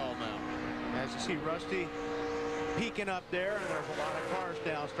working well now. As you see Rusty peeking up there, and there's a lot of cars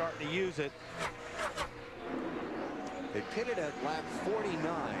now starting to use it. They pitted at lap 49,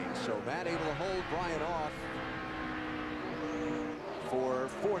 so Matt able to hold Brian off for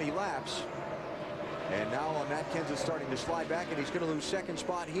 40 laps. And now Matt Kenseth starting to slide back, and he's going to lose second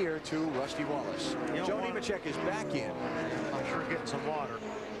spot here to Rusty Wallace. Joe Nemechek is back in. I'm sure getting some water.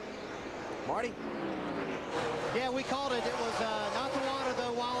 Marty? Yeah, we called it. It was not the water,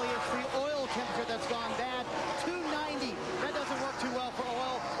 though, Wally. It's the oil temperature that's gone bad. 290. That doesn't work too well for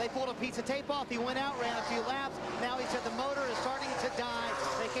oil. They pulled a piece of tape off. He went out, ran a few laps. Now he said the motor is starting to die.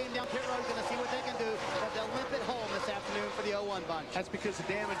 They came down pit road, going to see what they can do, but they'll limp it home this afternoon for the 01 bunch. That's because the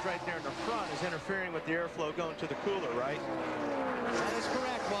damage right there in the front is interfering with the airflow going to the cooler, right? That is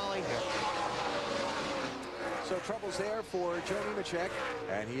correct, Wally. So troubles there for Joe Nemechek,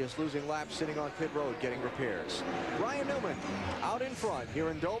 and he is losing laps sitting on pit road getting repairs. Ryan Newman out in front here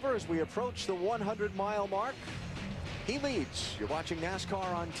in Dover as we approach the 100-mile mark. He leads. You're watching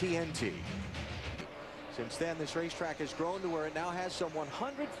NASCAR on TNT. Since then, this racetrack has grown to where it now has some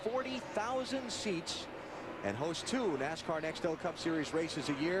 140,000 seats and hosts 2 NASCAR Nextel Cup Series races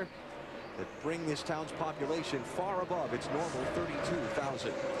a year that bring this town's population far above its normal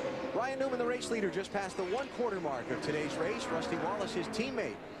 32,000. Ryan Newman, the race leader, just past the 1/4 mark of today's race. Rusty Wallace, his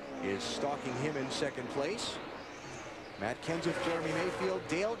teammate, is stalking him in second place. Matt Kenseth, Jeremy Mayfield,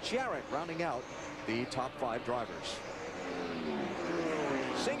 Dale Jarrett rounding out the top 5 drivers.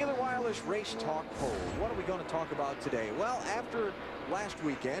 Singular Wireless Race Talk poll. What are we going to talk about today? Well, after last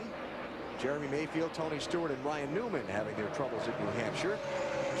weekend, Jeremy Mayfield, Tony Stewart, and Ryan Newman having their troubles at New Hampshire,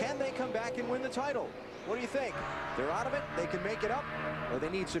 can they come back and win the title? What do you think? They're out of it, they can make it up, or they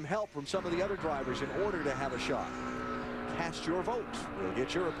need some help from some of the other drivers in order to have a shot? Cast your vote. We'll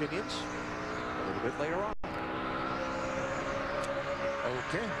get your opinions a little bit later on.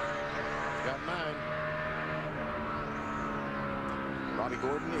 Okay. Got mine. Robbie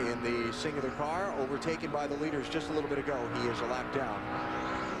Gordon in the singular car, overtaken by the leaders just a little bit ago. He is a lap down.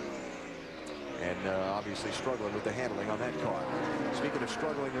 And obviously struggling with the handling on that car. Speaking of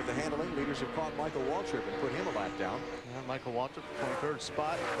struggling with the handling, leaders have caught Michael Waltrip and put him a lap down. Yeah, Michael Waltrip, 23rd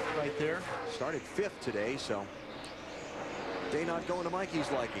spot right there. Started 5th today, so day not going to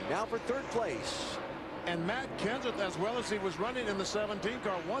Mikey's liking. Now for 3rd place. And Matt Kenseth, as well as he was running in the 17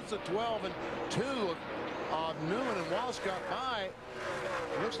 car, once at 12 and 2 of Newman and Wallace got by.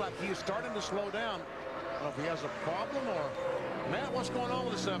 It looks like he is starting to slow down. I don't know if he has a problem or... Matt, what's going on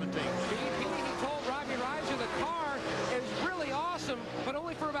with the 17? He told Robbie Reiser the car is really awesome, but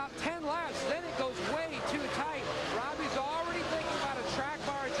only for about 10 laps. Then it goes way too tight. Robbie's already thinking about a track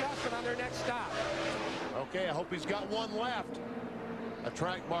bar adjustment on their next stop. Okay, I hope he's got one left. A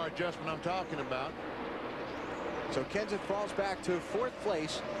track bar adjustment I'm talking about. So Kenseth falls back to 4th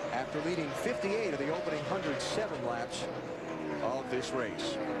place after leading 58 of the opening 107 laps of this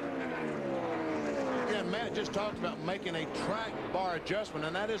race. Again, Matt just talked about making a track bar adjustment,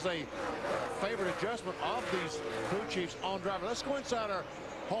 and that is a favorite adjustment of these crew chiefs on driver. Let's go inside our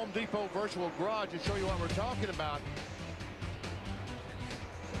Home Depot virtual garage and show you what we're talking about.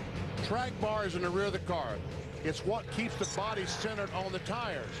 Track bar is in the rear of the car. It's what keeps the body centered on the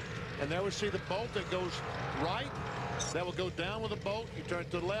tires. And there we see the bolt that goes right. That will go down with the bolt. You turn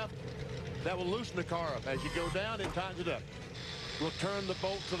it to the left. That will loosen the car up. As you go down, it tightens it up. We'll turn the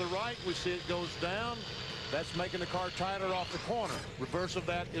bolt to the right. We see it goes down. That's making the car tighter off the corner. Reverse of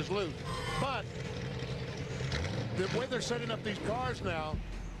that is loose. But the way they're setting up these cars now,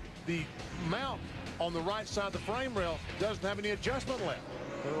 the mount on the right side of the frame rail doesn't have any adjustment left.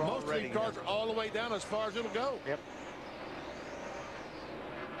 Most of these cars are all the way down as far as it'll go. Yep.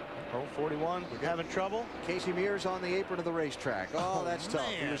 41, we're having trouble. Casey Mears on the apron of the racetrack. Oh, that's tough.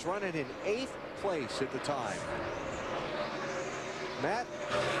 Man. He was running in 8th place at the time. Matt?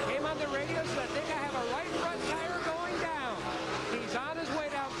 Came on the radio, said, I think I have a right front tire going down. He's on his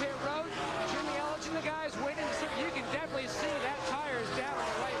way down pit road. Jimmy Ellis and the guys waiting to see. You can definitely see that tire is down on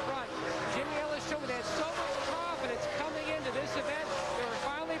the right front. Jimmy Ellis showed me they had so much confidence coming into this event. They were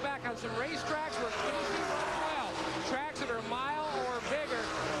finally back on some racetracks where Casey runs well. Tracks that are a mile or bigger.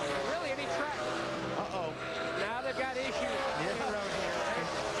 Really any track. Uh-oh. Now they've got issues. Yeah.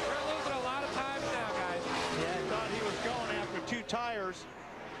 They're losing a lot of time now, guys. Yeah, I thought he was going after 2 tires,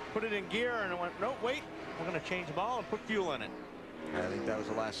 put it in gear, and it went, no, wait, we're going to change them all and put fuel in it. I think that was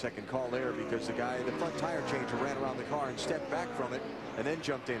a last-second call there because the guy, the front tire changer, ran around the car and stepped back from it and then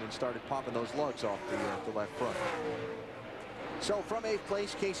jumped in and started popping those lugs off the left front. So from 8th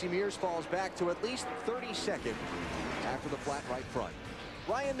place, Casey Mears falls back to at least 32nd after the flat right front.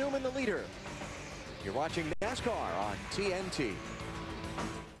 Ryan Newman, the leader. You're watching NASCAR on TNT.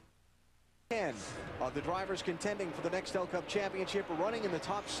 10 of the drivers contending for the Nextel Cup Championship are running in the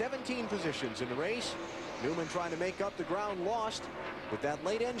top 17 positions in the race. Newman trying to make up the ground lost with that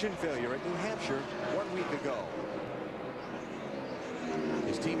late engine failure at New Hampshire 1 week ago.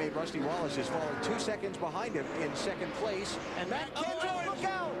 His teammate Rusty Wallace is falling 2 seconds behind him in 2nd place. And Matt Kenseth, look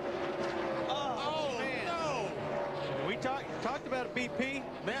out! Oh, man. No! We talked about a BP.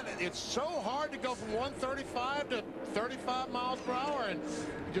 Man, it's so hard to go from 135 to 35 miles per hour, and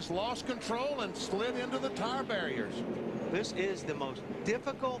just lost control and slid into the tire barriers. This is the most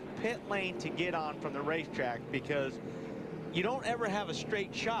difficult pit lane to get on from the racetrack because you don't ever have a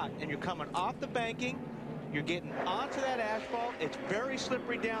straight shot, and you're coming off the banking, you're getting onto that asphalt. It's very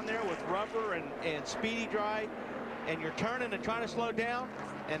slippery down there with rubber and speedy dry, and you're turning and trying to slow down,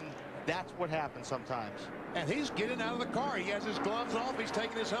 and that's what happens sometimes. And he's getting out of the car. He has his gloves off. He's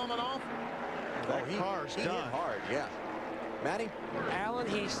taking his helmet off. That car's he done. hit hard, yeah. Matty? Alan,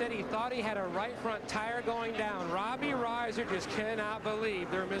 he said he thought he had a right front tire going down. Robbie Reiser just cannot believe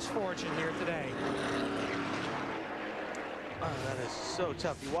their misfortune here today. Oh, that is so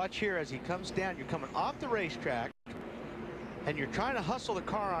tough. You watch here as he comes down. You're coming off the racetrack, and you're trying to hustle the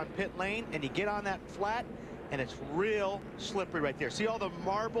car on pit lane, and you get on that flat, and it's real slippery right there. See all the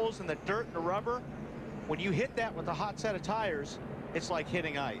marbles and the dirt and the rubber? When you hit that with a hot set of tires, it's like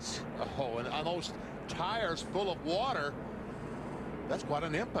hitting ice. Oh, and on those tires full of water, that's quite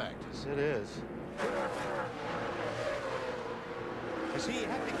an impact. Yes, it is. You see, you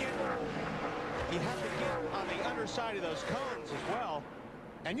have to get on the underside of those cones as well.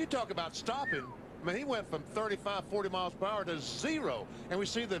 And you talk about stopping. I mean, he went from 35, 40 miles per hour to 0. And we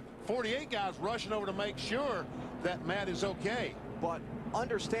see the 48 guys rushing over to make sure that Matt is okay. But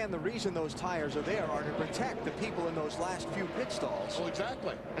understand the reason those tires are there are to protect the people in those last few pit stalls. Well,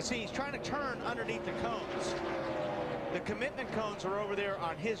 exactly. And see, he's trying to turn underneath the cones. The commitment cones are over there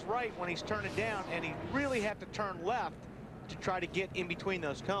on his right when he's turning down, and he really had to turn left to try to get in between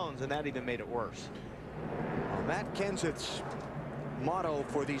those cones, and that even made it worse. Matt Kenseth's motto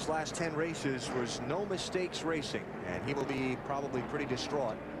for these last 10 races was no mistakes racing, and he will be probably pretty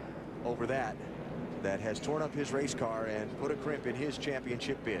distraught over that. That has torn up his race car and put a crimp in his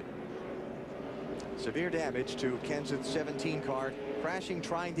championship bid. Severe damage to Kenseth's 17 car, crashing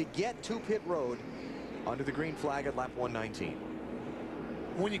trying to get to pit road under the green flag at lap 119.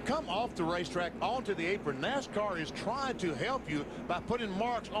 When you come off the racetrack onto the apron, NASCAR is trying to help you by putting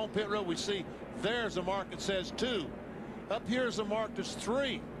marks on pit road. We see there's a mark that says 2. Up here is a mark that's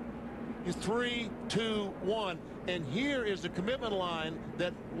 3. It's 3, 2, 1. And here is the commitment line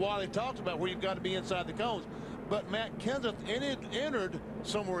that Wally talks about, where you've got to be inside the cones. But Matt Kenseth entered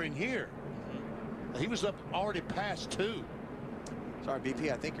somewhere in here. He was up already past 2. Sorry,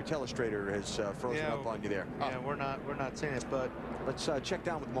 BP, I think your telestrator has frozen up on you there. Yeah, we're not seeing it, but let's check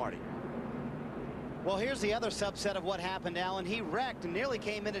down with Marty. Well, here's the other subset of what happened, Alan. He wrecked and nearly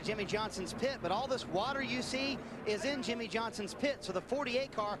came into Jimmy Johnson's pit, but all this water you see is in Jimmy Johnson's pit, so the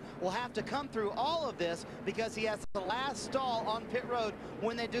 48 car will have to come through all of this because he has the last stall on pit road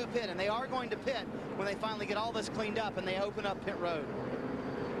when they do pit, and they are going to pit when they finally get all this cleaned up and they open up pit road.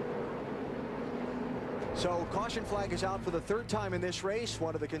 So caution flag is out for the 3rd time in this race.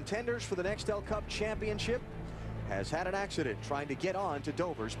 One of the contenders for the Nextel Cup Championship has had an accident trying to get on to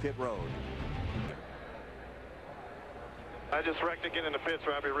Dover's pit road. I just wrecked again in the pits,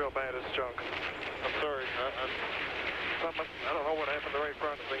 Robbie, real bad as junk. I'm sorry. I don't know what happened to the right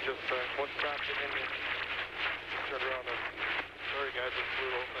front. The thing just what dropped it in me. Turned around. Sorry, guys. It's a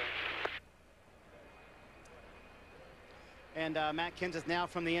brutal thing. And Matt Kenseth now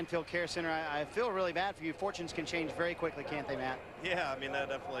from the Infield Care Center. I feel really bad for you. Fortunes can change very quickly, can't they, Matt? Yeah, I mean, that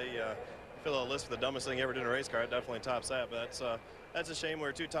definitely, I feel a list for the dumbest thing ever did in a race car. It definitely tops that, but that's a shame. We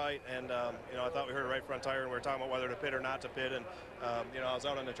were too tight, and you know, I thought we heard a right front tire, and we were talking about whether to pit or not to pit, and you know, I was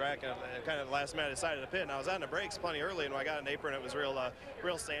out on the track, and kind of the last minute I decided to pit, and I was on the brakes plenty early, and when I got an apron, it was real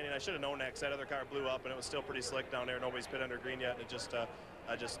sandy, and I should have known that because that other car blew up, and it was still pretty slick down there. Nobody's pit under green yet, and it just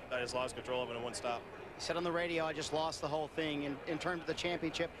I just lost control of it and it wouldn't stop. He said on the radio, I just lost the whole thing. In terms of the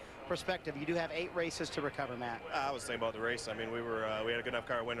championship perspective, you do have 8 races to recover, Matt. I was thinking about the race. I mean, we had a good enough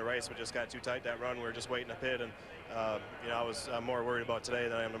car to win the race. We just got too tight that run. We were just waiting to pit, and you know, I'm more worried about today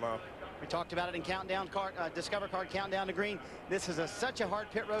than I am tomorrow. We talked about it in countdown card, Discover Card Countdown to Green. This is such a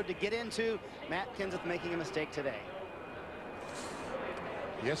hard pit road to get into. Matt Kenseth making a mistake today.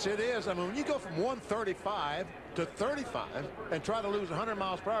 Yes, it is. I mean, when you go from 135 to 35 and try to lose 100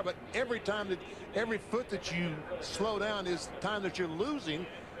 miles per hour, but every foot that you slow down is time that you're losing.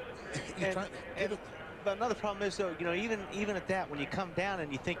 But another problem is, though, you know, even at that, when you come down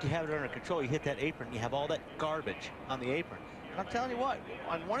and you think you have it under control, you hit that apron, you have all that garbage on the apron. And I'm telling you what,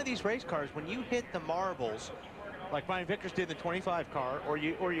 on one of these race cars, when you hit the marbles, like Brian Vickers did in the 25 car, or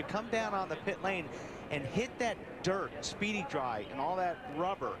you come down on the pit lane and hit that dirt, speedy dry, and all that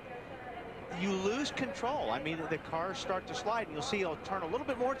rubber, you lose control. I mean, the cars start to slide, and you'll see it'll turn a little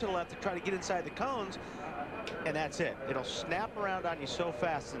bit more to the left to try to get inside the cones. and that's it. It'll snap around on you so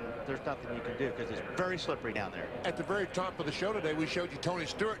fast, and there's nothing you can do because it's very slippery down there. At the very top of the show today, we showed you Tony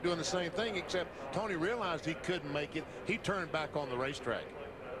Stewart doing the same thing, except Tony realized he couldn't make it. He turned back on the racetrack.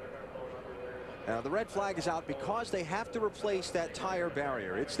 Now the red flag is out because they have to replace that tire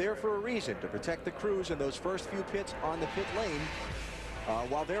barrier. It's there for a reason, to protect the crews in those first few pits on the pit lane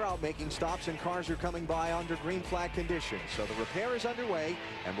while they're out making stops and cars are coming by under green flag conditions. So the repair is underway,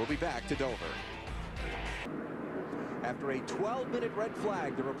 and we'll be back to Dover. After a 12-minute red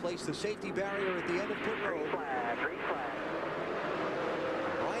flag to replace the safety barrier at the end of pit road,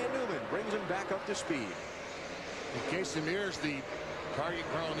 Ryan Newman brings him back up to speed. In case the mirrors, the target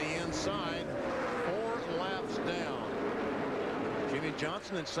car on the inside, 4 laps down. Jimmy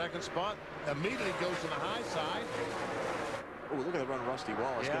Johnson in second spot immediately goes to the high side. Oh, look at the run Rusty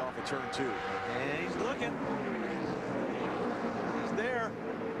Wallace get off at turn 2. And he's looking. He's there.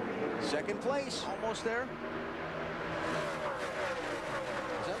 Second place. Almost there.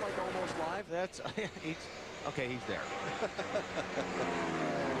 Is that like almost live? That's okay, he's there.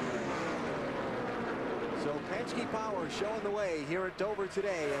 So Penske Power showing the way here at Dover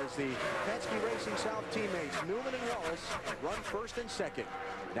today as the Penske Racing South teammates Newman and Wallace run first and second.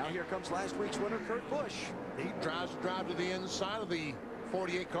 Now here comes last week's winner, Kurt Busch. He tries to drive to the inside of the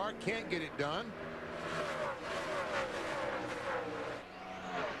 48 car, can't get it done.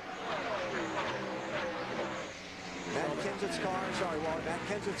 Matt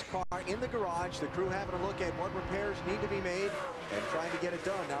Kenseth's car in the garage. The crew having a look at what repairs need to be made and trying to get it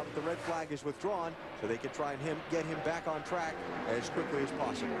done now that the red flag is withdrawn, so they can try and get him back on track as quickly as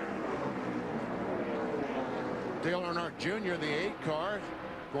possible. Dale Earnhardt Jr., the 8 car,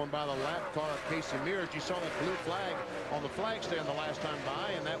 going by the lap car of Casey Mears. You saw that blue flag on the flag stand the last time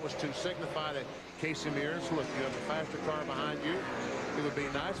by, and that was to signify that Casey Mears, look, you have a faster car behind you. It would be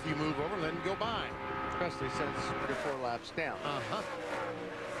nice if you move over and let him go by. Especially since you're 4 laps down.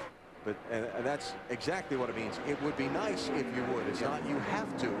 But that's exactly what it means. It would be nice if you would. It's not you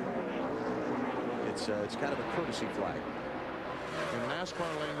have to. It's kind of a courtesy flag. In NASCAR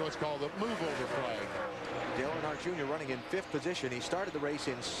lingo, it's called the move over flag. Dale Earnhardt Jr. running in 5th position. He started the race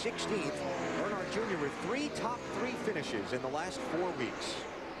in 16th. Earnhardt Jr. with 3 top 3 finishes in the last 4 weeks.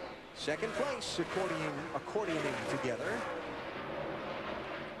 Second place, accordioning together.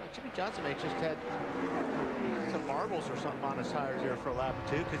 Jimmy Johnson may just had some marbles or something on his tires here for a lap or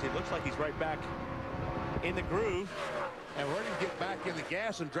two, because he looks like he's right back in the groove. And we're going to get back in the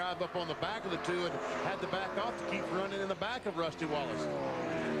gas and drive up on the back of the two, and had to back off to keep running in the back of Rusty Wallace.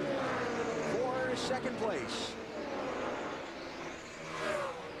 For second place.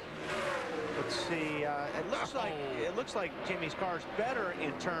 Let's see. It looks like Jimmy's car's better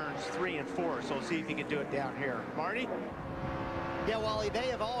in turns 3 and 4. So we'll see if he can do it down here. Marty. Yeah, Wally, they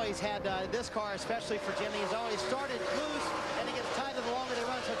have always had this car, especially for Jimmy, has always started loose, and it gets tighter the longer they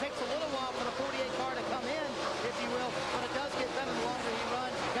run. So it takes a little while for the 48 car to come in, if you will, but it does get better the longer he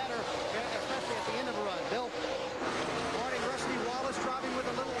runs, better, especially at the end of a run. Bill? Morning, Rusty Wallace driving with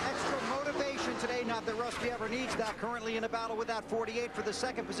a little extra motivation today. Not that Rusty ever needs that. Currently in a battle with that 48 for the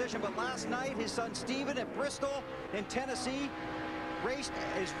second position, but last night his son Steven at Bristol in Tennessee raced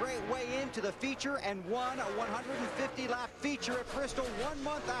his way into the feature and won a 150-lap feature at Bristol 1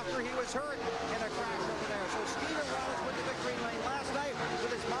 month after he was hurt in a crash over there. So Steven Wallace went to victory lane last night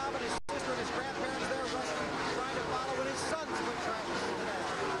with his mom and his sister and his grandparents there. Rusty trying to follow in his son's footsteps today.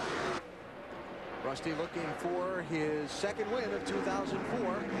 Rusty looking for his second win of 2004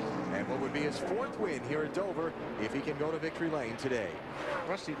 and what would be his 4th win here at Dover if he can go to victory lane today.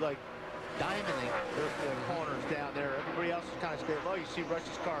 Rusty like diamonding the corners down there. Everybody else is kind of stayed low. You see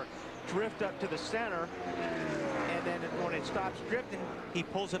Rusty's car drift up to the center, and then when it stops drifting, he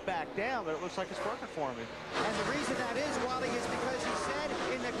pulls it back down, but it looks like it's working for him. And the reason that is, Wally, is because he said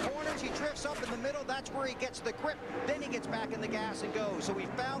in the corners he drifts up in the middle. That's where he gets the grip. Then he gets back in the gas and goes. So we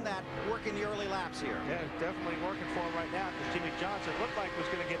found that working the early laps here. Yeah, it's definitely working for him right now, because Jimmy Johnson looked like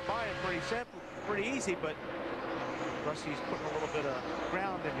was going to get by him pretty easy, but Rusty's putting a little bit of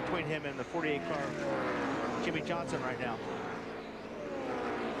ground in between him and the 48 car Jimmy Johnson right now.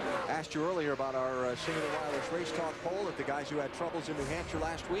 Asked you earlier about our Singular Wireless Race Talk poll if the guys who had troubles in New Hampshire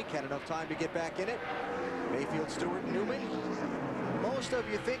last week had enough time to get back in it. Mayfield, Stewart, and Newman. Most of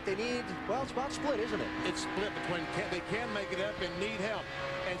you think they need, well, it's about split, isn't it? It's split between they can make it up and need help.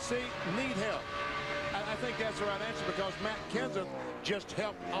 And see, need help. I think that's the right answer, because Matt Kenseth just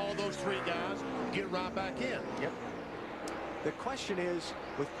helped all those 3 guys get right back in. Yep. The question is,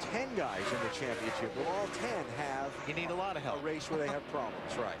 with 10 guys in the championship, will all 10 have you need a lot of help. A race where they have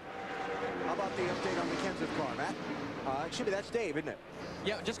problems, right? How about the update on the Kenseth car, Matt? Excuse me, that's Dave, isn't it?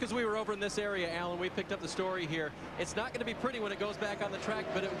 Yeah, just because we were over in this area, Alan, we picked up the story here. It's not going to be pretty when it goes back on the track,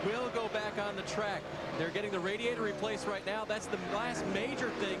 but it will go back on the track. They're getting the radiator replaced right now. That's the last major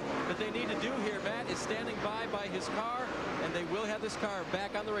thing that they need to do here. Matt is standing by his car, and they will have this car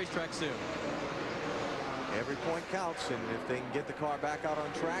back on the racetrack soon. Every point counts, and if they can get the car back out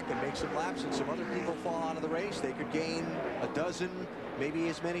on track and make some laps and some other people fall out of the race, they could gain a dozen, maybe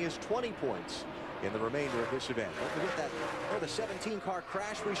as many as 20 points in the remainder of this event. Don't forget that the 17-car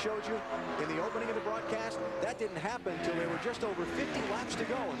crash we showed you in the opening of the broadcast. That didn't happen until there were just over 50 laps to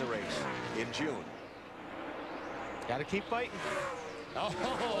go in the race in June. Got to keep fighting. Oh,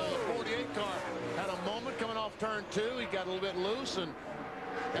 the 48 car had a moment coming off turn 2. He got a little bit loose, and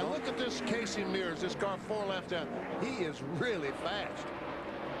look at this Casey Mears, this car 4 laps down. He is really fast.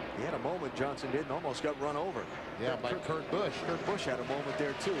 He had a moment, Johnson did, and almost got run over. Yeah, by Kurt Busch. Kurt Busch had a moment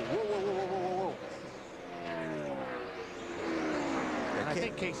there, too. Whoa, whoa, whoa, whoa, whoa, whoa. And I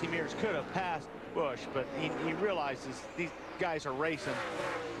think Casey Mears could have passed Busch, but he realizes these guys are racing.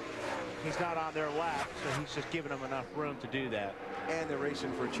 He's not on their lap, so he's just giving them enough room to do that. And they're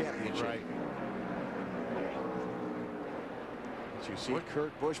racing for a championship. Right. You see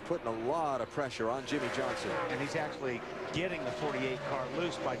Kurt Busch putting a lot of pressure on Jimmy Johnson. And he's actually getting the 48 car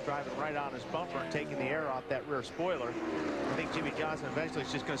loose by driving right on his bumper and taking the air off that rear spoiler. I think Jimmy Johnson eventually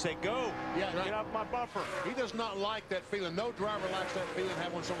is just going to say, go, yeah, get off my bumper. He does not like that feeling. No driver likes that feeling,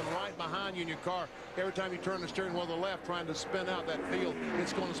 having someone right behind you in your car. Every time you turn the steering wheel to the left, trying to spin out that field,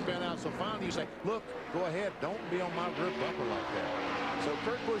 it's going to spin out. So finally you say, look, go ahead, don't be on my rear bumper like that. So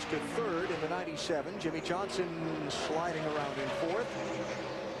Kurt Busch to third in the 97. Jimmy Johnson sliding around in fourth.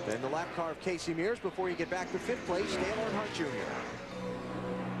 Then the lap car of Casey Mears before you get back to fifth place, Dale Earnhardt Jr.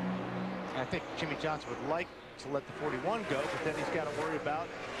 I think Jimmy Johnson would like to let the 41 go, but then he's got to worry about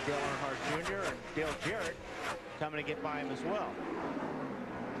Dale Earnhardt Jr. and Dale Jarrett coming to get by him as well.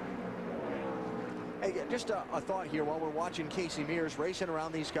 Hey, just a thought here while we're watching Casey Mears racing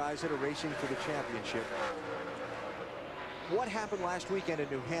around these guys that are racing for the championship. What happened last weekend in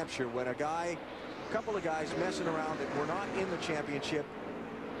New Hampshire when a couple of guys messing around that were not in the championship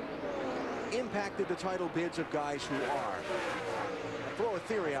impacted the title bids of guys who are? I'll throw a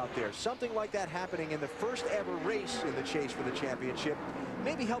theory out there. Something like that happening in the first ever race in the chase for the championship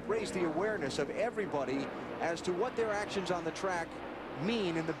maybe help raise the awareness of everybody as to what their actions on the track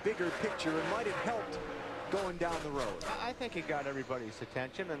mean in the bigger picture, and might have helped going down the road. I think it got everybody's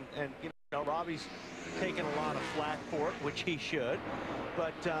attention, and you know, Robbie's taken a lot of flack for it, which he should,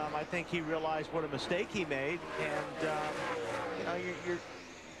 but I think he realized what a mistake he made, and you know,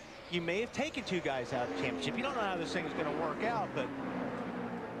 you may have taken 2 guys out of the championship. You don't know how this thing is going to work out, but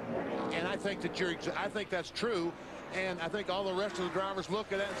and I think that I think that's true. And I think all the rest of the drivers look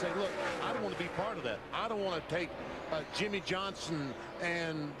at that and say, look, I don't want to be part of that. I don't want to take Jimmy Johnson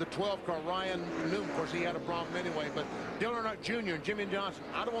and the 12 car Ryan Newman. Of course, he had a problem anyway. But Dale Earnhardt Jr. and Jimmy Johnson,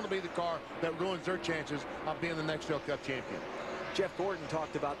 I don't want to be the car that ruins their chances of being the Nextel Cup champion. Jeff Gordon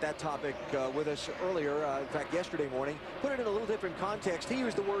talked about that topic with us earlier, in fact, yesterday morning. Put it in a little different context. He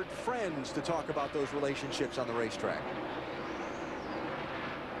used the word friends to talk about those relationships on the racetrack.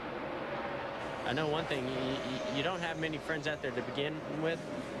 I know one thing, you don't have many friends out there to begin with,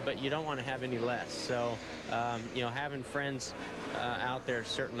 but you don't want to have any less. So, you know, having friends out there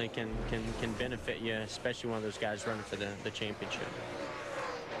certainly can benefit you, especially one of those guys running for the championship.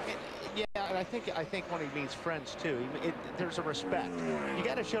 Yeah, and I think when he means friends too, there's a respect. You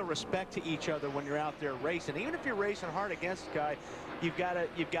got to show respect to each other when you're out there racing. Even if you're racing hard against a guy, you've got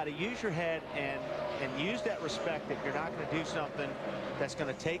to use your head and use that respect that you're not going to do something that's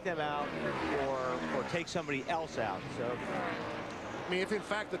going to take them out or take somebody else out. So, I mean, if in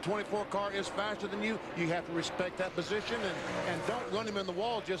fact the 24 car is faster than you, you have to respect that position and don't run him in the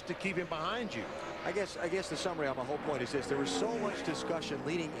wall just to keep him behind you. I guess the summary on my whole point is this: there was so much discussion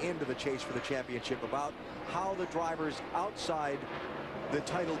leading into the chase for the championship about how the drivers outside the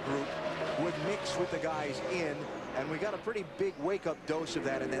title group would mix with the guys in, and we got a pretty big wake-up dose of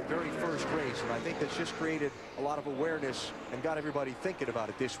that in that very first race, and I think that's just created a lot of awareness and got everybody thinking about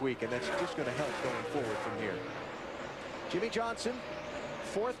it this week, and that's just going to help going forward from here. Jimmy Johnson,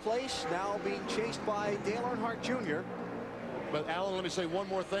 4th place, now being chased by Dale Earnhardt Jr. But, Alan, let me say one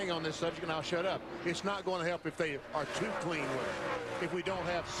more thing on this subject, and I'll shut up. It's not going to help if they are too clean with it. If we don't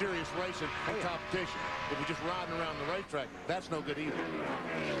have serious racing and competition. If we're just riding around the racetrack, that's no good either.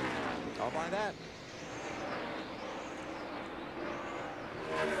 I'll buy that.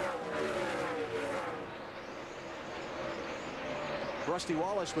 Rusty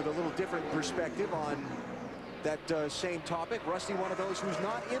Wallace with a little different perspective on that same topic. Rusty, one of those who's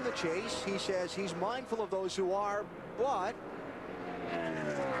not in the chase. He says he's mindful of those who are, but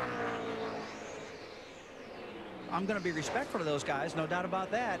I'm going to be respectful of those guys, no doubt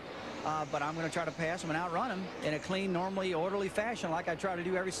about that. But I'm going to try to pass them and outrun them in a clean, normally orderly fashion like I try to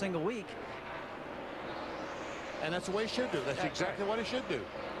do every single week. And that's the way he should do. That's exactly what he should do.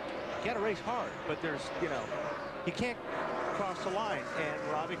 You got to race hard, but there's, you know, you can't cross the line,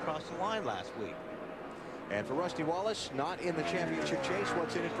 and Robbie crossed the line last week. And for Rusty Wallace, not in the championship chase.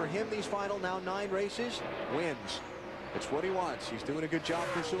 What's in it for him these final now 9 races? Wins. It's what he wants. He's doing a good job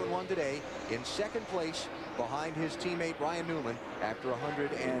pursuing one today. In second place behind his teammate Ryan Newman after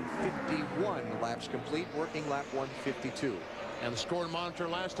 151 laps complete, working lap 152. And the score monitor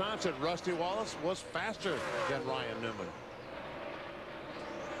last time said Rusty Wallace was faster than Ryan Newman.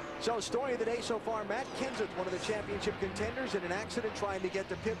 So, story of the day so far, Matt Kenseth, one of the championship contenders, in an accident trying to get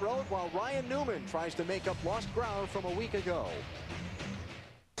to pit road, while Ryan Newman tries to make up lost ground from a week ago.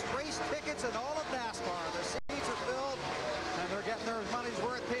 Race tickets and all of NASCAR. The seats are filled, and they're getting their money's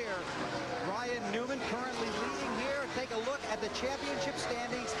worth here. Ryan Newman currently leading here. Take a look at the championship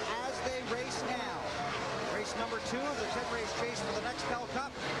standings as they race now. Race number 2 of the 10-race chase for the Nextel Cup.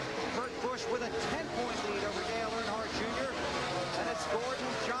 Kurt Busch with a 10-point lead over Dale Earnhardt Jr. And it's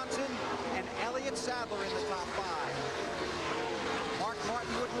Gordon Johnson and Elliott Sadler in the top 5. Mark Martin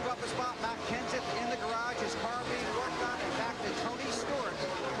would move up a spot. Matt Kenseth in the garage. His car being worked on. And back to Tony Stewart,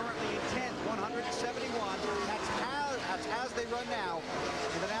 currently in 10th, 171. That's as they run now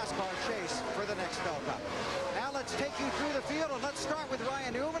in the NASCAR chase for the Nextel Cup. Now let's take you through the field, and let's start with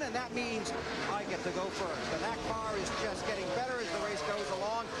Ryan Newman, and that means I get to go first. And that car is just getting better as the race goes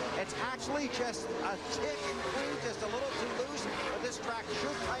along. It's actually just a tick and clean, just a little too loose, but this track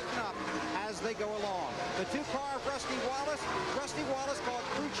should tighten up as they go along. The 2-car of Rusty Wallace called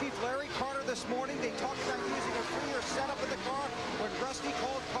crew chief Larry Carter this morning. They talked about using a freer setup in the car. When Rusty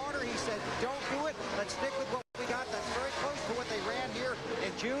called Carter, he said, don't do it. Let's stick with what we got. That's very close to what they ran here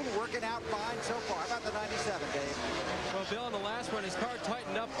in June, working out fine so far. How about the 97, Dave? Well, Bill, in the last one, his car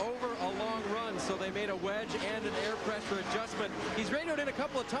tightened up over a long run, so they made a wedge and an air pressure adjustment. He's radioed in a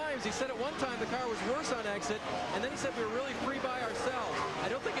couple of times. He said at one time the car was worse on exit, and then he said we were really free by ourselves. I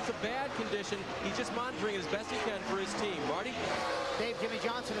don't think it's a bad condition. He's just monitoring it as best he can for his team. Marty? Dave, Jimmy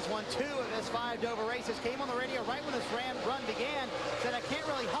Johnson has won 2 of his 5 Dover races. Came on the radio right when this run began. Said, I can't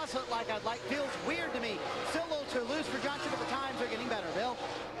really hustle it like I'd like. Feels weird to me. Still a little too loose for Johnson, but the times are getting better, Bill.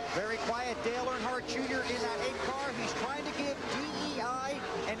 Very quiet Dale Earnhardt Jr. in that 8 car. He's trying to give DEI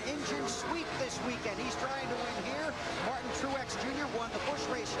an engine sweep this weekend. He's trying to win here. Martin Truex Jr. won the Busch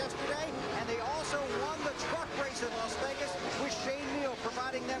race yesterday, and they also won the truck race in Las Vegas with Shane Neal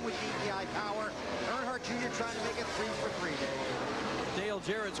providing them with DEI power. Earnhardt Jr. trying to make it 3 for 3, Dave. Dale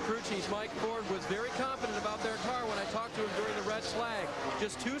Jarrett's crew chief Mike Ford was very confident about their car when I talked to him during the red flag.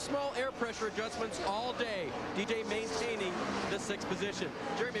 Just 2 small air pressure adjustments all day. DJ maintaining the 6th position.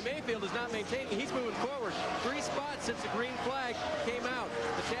 Jeremy Mayfield is not maintaining. He's moving forward. 3 spots since the green flag came out.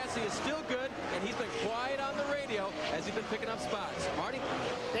 The chassis is still good, and he's been quiet on the radio as he's been picking up spots. Marty?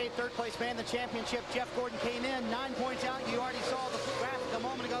 Dave, 3rd place man in the championship. Jeff Gordon came in 9 points out. You already saw the graphic a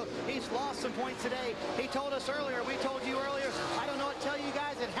moment ago. He's lost some points today. He told us earlier, we told you earlier, I don't know what to tell you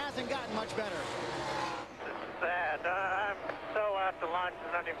guys, it hasn't gotten much better. It's sad. I'm so after lunch,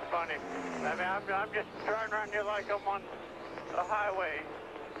 it's not even funny. I mean, I'm just driving around here like I'm on a highway.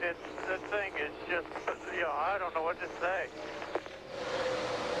 The thing is just, you know, I don't know what to say.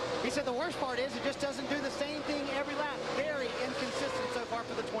 He said the worst part is it just doesn't do the same thing every lap. Very inconsistent so far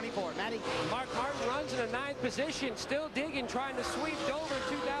for the 24. Matty? Mark Martin runs in the 9th position, still digging, trying to sweep Dover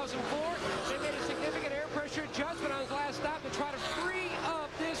in 2004. They made a significant air pressure adjustment on his last stop to try to free up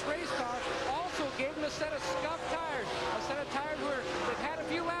this race car. Also gave him a set of scuffed tires, a set of tires where they've had a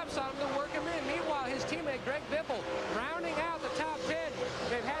few laps on them to work him in. Meanwhile, his teammate Greg Biffle rounding out the top 10.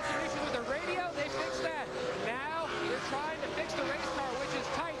 They've had some issues with the radio. They fixed that. Now they're trying to fix the race car, which is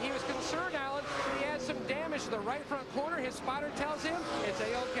tight. He was concerned, Alan, that he had some damage to the right front corner. His spotter tells him it's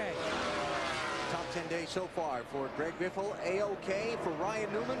A-OK. Top 10 day so far for Greg Biffle. A-OK for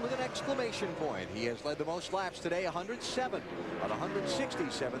Ryan Newman with an exclamation point. He has led the most laps today, 107 on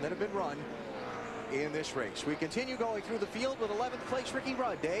 167 that have been run in this race. We continue going through the field with 11th place Ricky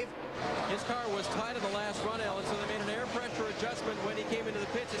Rudd. Dave? His car was tight in the last run, Alan, so they made an air pressure adjustment when he came into the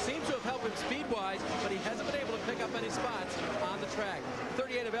pits. It seems to have helped him speed-wise, but he hasn't been able to pick up any spots on the track.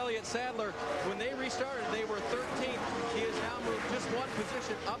 38 of Elliott Sadler, when they restarted, they were 13th. He has now moved just 1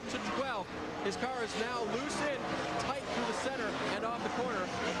 position up to 12th. His car is now loose in, tight through the center and off the corner,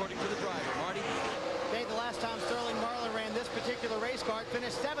 according to the driver. Marty? Dave, the last time Sterling Marlin ran this particular race car,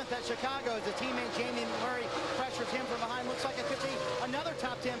 finished 7th at Chicago as the teammate Jamie McMurray pressures him from behind. Looks like it could be another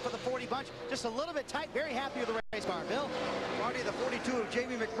top 10 for the 40 bunch. Just a little bit tight. Very happy with the race car. Bill? Marty, the 42 of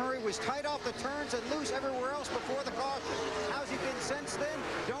Jamie McMurray was tight off the turns and loose everywhere else before the caution. How's he been since then?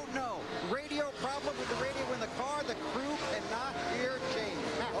 Don't know. Radio problem with the radio in the car. The crew cannot hear Jamie.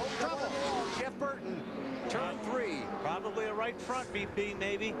 Oh, trouble. Jeff Burton, turn 3. Probably a right front BP,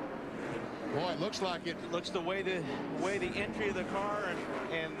 maybe. Boy, it looks like it. Looks the way the entry of the car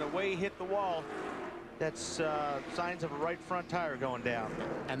and the way he hit the wall. That's signs of a right front tire going down.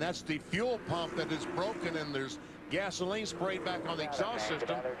 And that's the fuel pump that is broken, and there's gasoline sprayed back on the exhaust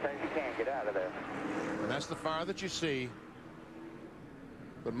system. You can't get out of there. And that's the fire that you see.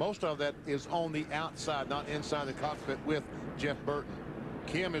 But most of that is on the outside, not inside the cockpit with Jeff Burton.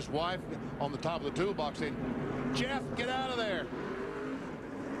 Kim, his wife, on the top of the toolbox saying, Jeff, get out of there.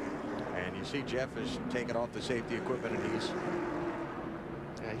 And you see Jeff is taking off the safety equipment, and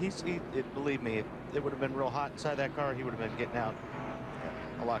believe me, if it would have been real hot inside that car, he would have been getting out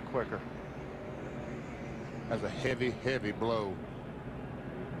a lot quicker. That's a heavy, heavy blow.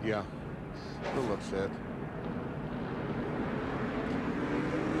 Yeah, a little upset.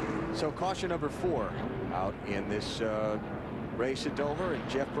 So caution number 4 out in this race at Dover, and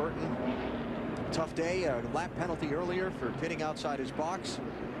Jeff Burton, tough day, a lap penalty earlier for pitting outside his box,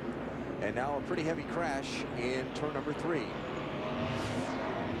 and now a pretty heavy crash in turn number 3.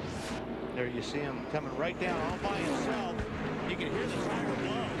 There you see him coming right down all by himself. You can hear the tire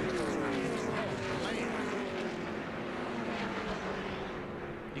blow.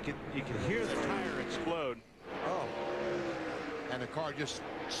 You can hear the tire explode. Oh. And the car just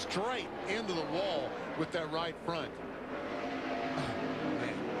straight into the wall with that right front. Oh,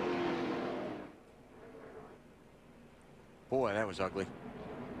 man. Boy, that was ugly.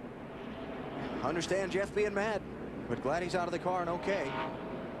 Understand Jeff being mad, but glad he's out of the car and okay.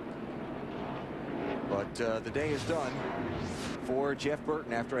 But the day is done for Jeff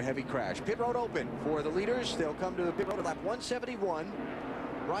Burton after a heavy crash. Pit road open for the leaders. They'll come to the pit road at lap 171.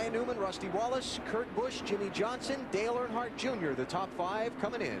 Ryan Newman, Rusty Wallace, Kurt Busch, Jimmy Johnson, Dale Earnhardt Jr. The top 5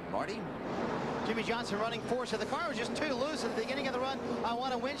 coming in. Marty? Jimmy Johnson running 4, so the car was just too loose at the beginning of the run. I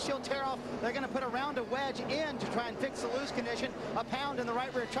want a windshield tear off. They're going to put a rounded wedge in to try and fix the loose condition. A pound in the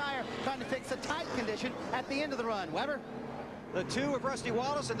right rear tire, trying to fix the tight condition at the end of the run. Weber? The 2 of Rusty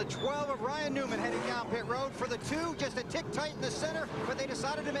Wallace and the 12 of Ryan Newman heading down pit road. For the 2, just a tick tight in the center, but they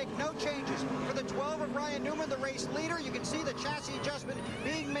decided to make no changes. For the 12 of Ryan Newman, the race leader, you can see the chassis adjustment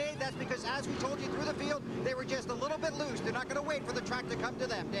being made. That's because, as we told you through the field, they were just a little bit loose. They're not going to wait for the track to come to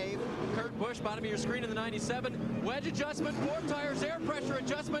them, Dave. Kurt Busch, bottom of your screen in the 97. Wedge adjustment, 4 tires, air pressure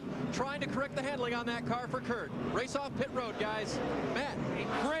adjustment, trying to correct the handling on that car for Kurt. Race off pit road, guys. Matt.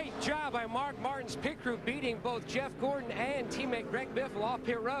 A great job by Mark Martin's pit crew, beating both Jeff Gordon and teammate Greg Biffle off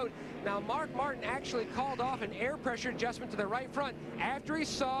pit road. Now, Mark Martin actually called off an air pressure adjustment to the right front after he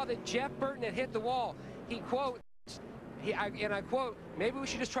saw that Jeff Burton had hit the wall. He quotes, and I quote, maybe we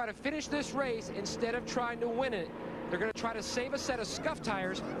should just try to finish this race instead of trying to win it. They're going to try to save a set of scuff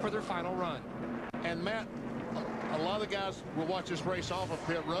tires for their final run. And Matt, a lot of the guys will watch this race off of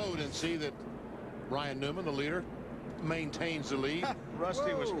pit road and see that Ryan Newman, the leader, maintains the lead.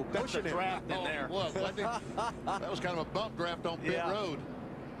 Rusty was pushing a draft in there. That was kind of a bump draft on pit road.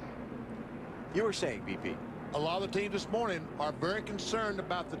 You were saying, BP? A lot of the teams this morning are very concerned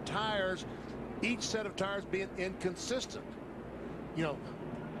about the tires, each set of tires being inconsistent. You know,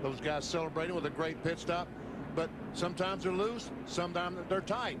 those guys celebrating with a great pit stop, but sometimes they're loose, sometimes they're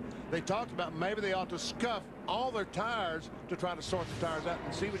tight. They talked about maybe they ought to scuff all their tires to try to sort the tires out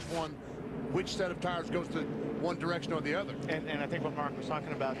and see which set of tires goes to one direction or the other. And I think what Mark was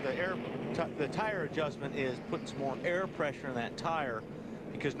talking about, the tire adjustment is putting some more air pressure in that tire,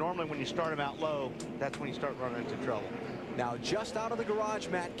 because normally when you start them out low, that's when you start running into trouble. Now, just out of the garage,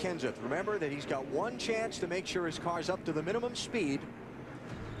 Matt Kenseth. Remember that he's got one chance to make sure his car's up to the minimum speed,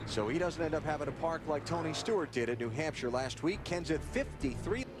 so he doesn't end up having to park like Tony Stewart did at New Hampshire last week. Kenseth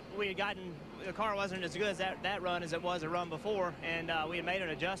 53. We had gotten, the car wasn't as good as that run as it was a run before, and we had made an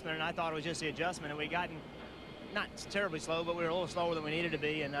adjustment, and I thought it was just the adjustment, and we'd gotten not terribly slow, but we were a little slower than we needed to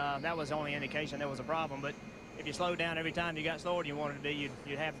be, and that was the only indication there was a problem. But if you slowed down every time you got slower than you wanted to be,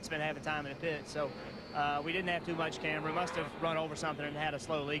 you'd have to spend half the time in the pit. So we didn't have too much camber. We must have run over something and had a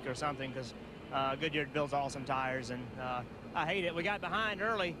slow leak or something, because Goodyear builds awesome tires, and I hate it. We got behind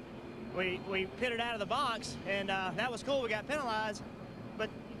early. We pitted out of the box, and that was cool. We got penalized, but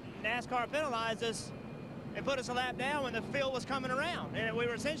NASCAR penalized us and put us a lap down when the field was coming around, and we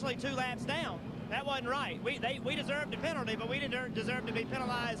were essentially 2 laps down. That wasn't right. We deserved a penalty, but we didn't deserve to be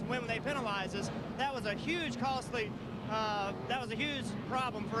penalized when they penalized us. That was a huge costly, that was a huge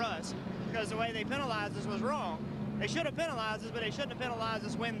problem for us because the way they penalized us was wrong. They should have penalized us, but they shouldn't have penalized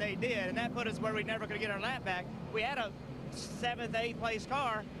us when they did, and that put us where we never could get our lap back. We had a 7th, 8th place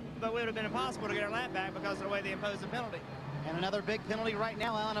car, but it would have been impossible to get our lap back because of the way they imposed the penalty. And another big penalty right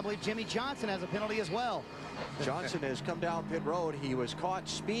now, Alan. I believe Jimmy Johnson has a penalty as well. Johnson has come down pit road. He was caught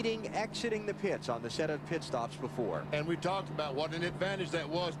speeding, exiting the pits on the set of pit stops before. And we talked about what an advantage that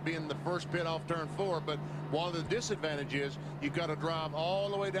was being the first pit off turn 4, but one of the disadvantages is you've got to drive all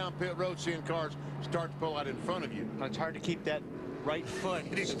the way down pit road seeing cars start to pull out in front of you. It's hard to keep that right foot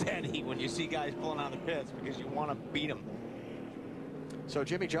steady when you see guys pulling out of the pits because you want to beat them. So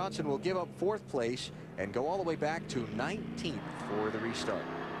Jimmy Johnson will give up 4th place and go all the way back to 19th for the restart.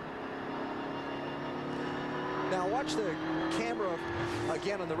 Now watch the camera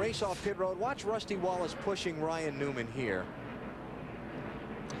again on the race off pit road. Watch Rusty Wallace pushing Ryan Newman here.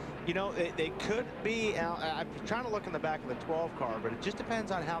 You know, they could be, I'm trying to look in the back of the 12 car, but it just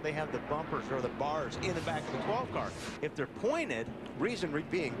depends on how they have the bumpers or the bars in the back of the 12 car. If they're pointed. Reason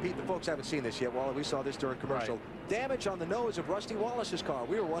being, Pete, the folks haven't seen this yet. Well, we saw this during commercial. Right. Damage on the nose of Rusty Wallace's car.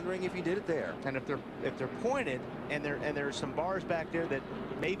 We were wondering if he did it there. And if they're pointed and there's some bars back there that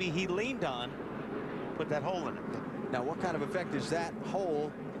maybe he leaned on, put that hole in it. Now, what kind of effect is that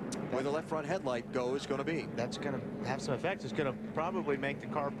hole where the left front headlight goes going to be? That's going to have some effect. It's going to probably make the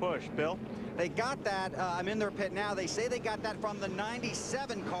car push. Bill? They got that. I'm in their pit now. They say they got that from the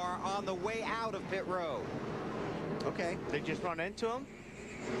 97 car on the way out of pit road. Okay. They just run into him?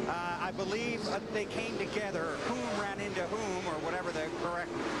 I believe they came together. Whom ran into whom, or whatever the correct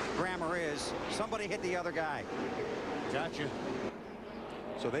grammar is. Somebody hit the other guy. Gotcha.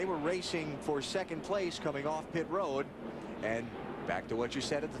 So they were racing for 2nd place coming off pit road. And back to what you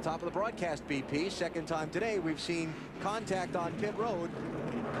said at the top of the broadcast, BP. 2nd time today we've seen contact on pit road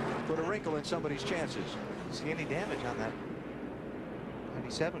put a wrinkle in somebody's chances. Don't see any damage on that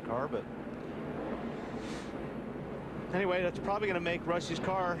 97 car, but anyway, that's probably going to make Rusty's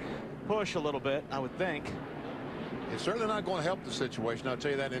car push a little bit, I would think. It's certainly not going to help the situation, I'll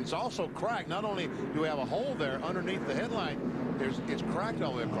tell you that. And it's also cracked. Not only do we have a hole there underneath the headlight, it's cracked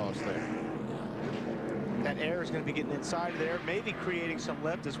all the way across there. That air is going to be getting inside there, maybe creating some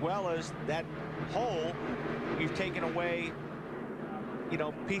lift, as well as that hole. You've taken away, you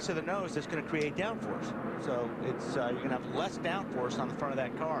know, piece of the nose that's going to create downforce. So it's you're going to have less downforce on the front of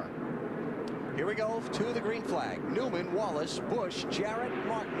that car. Here we go to the green flag. Newman, Wallace, Busch, Jarrett,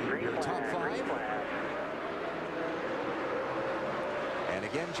 Martin. Your top 5. And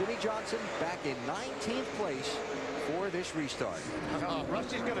again, Jimmy Johnson back in 19th place for this restart.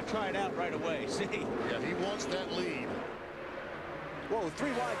 Rusty's going to try it out right away. See? Yeah, he wants that lead. Whoa,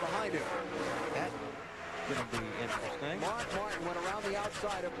 3 wide behind him. That's going to be interesting. Mark Martin went around the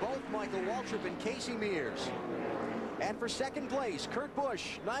outside of both Michael Waltrip and Casey Mears. And for 2nd place, Kurt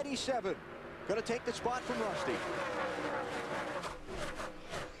Busch, 97. Going to take the spot from Rusty.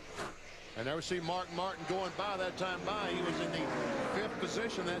 I never see Mark Martin going by that time by. He was in the 5th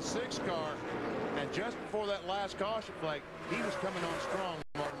position, that 6th car. And just before that last caution flag, he was coming on strong,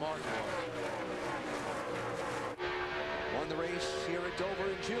 Mark Martin was. Won the race here at Dover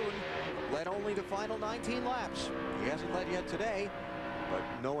in June. Led only the final 19 laps. He hasn't led yet today. But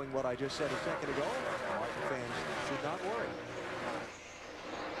knowing what I just said a second ago, Martin fans should not worry.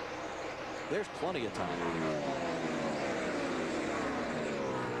 There's plenty of time.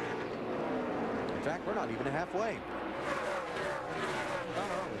 In fact, we're not even halfway.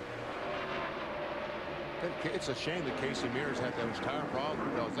 It's a shame that Casey Mears had those tire problems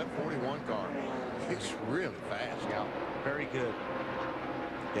because that 41 car, it's really fast. Yeah, very good.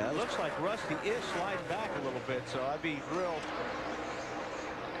 Yeah, it looks like Rusty is sliding back a little bit, so I'd be real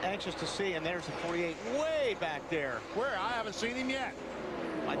anxious to see. And there's the 48 way back there. Where? I haven't seen him yet.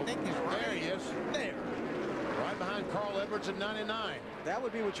 I think he's right. There he is. There. Right behind Carl Edwards at 99. That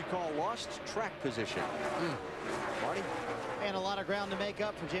would be what you call lost track position. Marty? And a lot of ground to make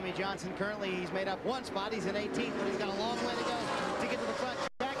up for Jimmy Johnson. Currently, he's made up 1 spot. He's in 18th, but he's got a long way to go to get to the front.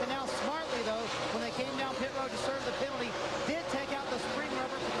 Jack, and now smartly, though, when they came down pit road to serve the penalty, did take out the spring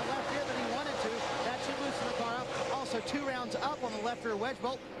rubber from the left rear that he wanted to. That should loosen the car up. Also, 2 rounds up on the left rear wedge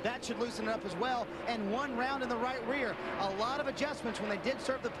bolt. That should loosen it up as well. And 1 round in the right rear. A lot of adjustments when they did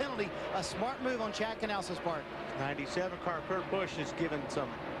serve the penalty. A smart move on Chad Canalsa's part. 97 car Kurt Busch is given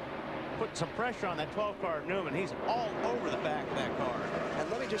put some pressure on that 12 car Newman. He's all over the back of that car. And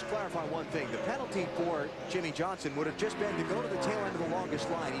let me just clarify one thing. The penalty for Jimmy Johnson would have just been to go to the tail end of the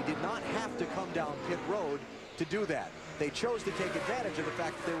longest line. He did not have to come down pit road to do that. They chose to take advantage of the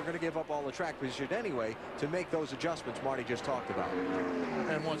fact that they were going to give up all the track position anyway to make those adjustments Marty just talked about.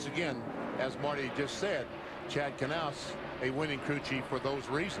 And once again, as Marty just said, Chad Knaus, a winning crew chief for those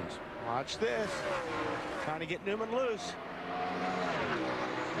reasons. Watch this. Trying to get Newman loose.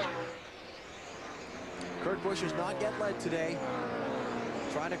 Kurt Busch has not yet led today.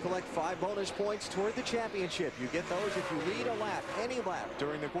 Trying to collect 5 bonus points toward the championship. You get those if you lead a lap, any lap,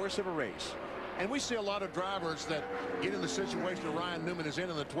 during the course of a race. And we see a lot of drivers that get in the situation that Ryan Newman is in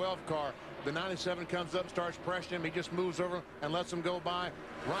the 12 car. The 97 comes up, starts pressuring him. He just moves over and lets him go by.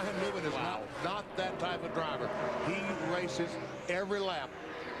 Ryan Newman is not that type of driver. He races every lap.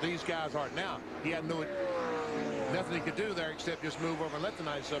 These guys are. Now, he had nothing he could do there except just move over and let the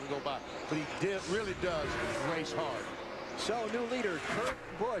 97 go by. But he really does race hard. So, new leader, Kurt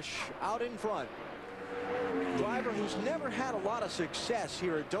Busch, out in front. Driver who's never had a lot of success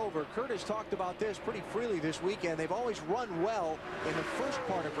here at Dover. Kurt has talked about this pretty freely this weekend. They've always run well in the first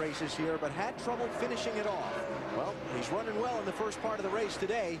part of races here, but had trouble finishing it off. Well, he's running well in the first part of the race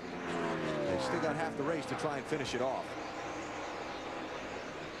today. They still got half the race to try and finish it off.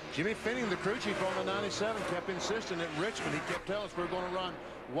 Jimmy Finning, the crew chief on the 97, kept insisting at Richmond. He kept telling us we're going to run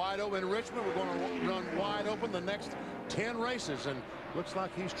wide open in Richmond. We're going to run wide open the next 10 races, and looks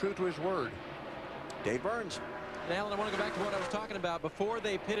like he's true to his word. Dave Burns. And Alan, I want to go back to what I was talking about before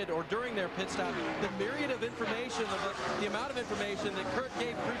they pitted or during their pit stop. The myriad of information, the amount of information that Kurt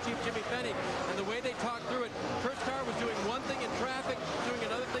gave crew chief Jimmy Finning, and the way they talked through it. Kurt's car was doing one thing in traffic, doing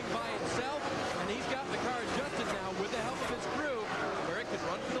another thing by itself, and he's got the car adjusted now with the help of his crew, where it could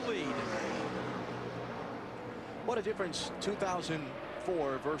run for the lead. What a difference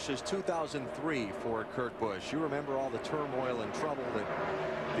 2004 versus 2003 for Kurt Busch. You remember all the turmoil and trouble that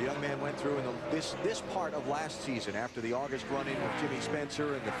the young man went through in this part of last season after the August run-in with Jimmy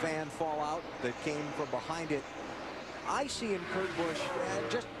Spencer and the fan fallout that came from behind it. I see in Kurt Busch,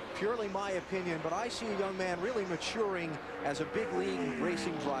 just purely my opinion, but I see a young man really maturing as a big league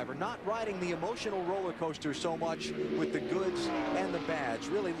racing driver, not riding the emotional roller coaster so much with the goods and the bads,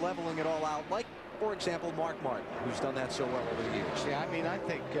 really leveling it all out, like, for example, Mark Martin, who's done that so well over the years. Yeah, I mean, I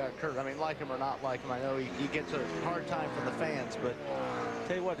think Kurt, I mean, like him or not like him, I know he gets a hard time from the fans, but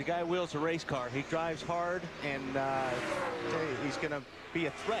tell you what, the guy wheels a race car. He drives hard, and he's going to be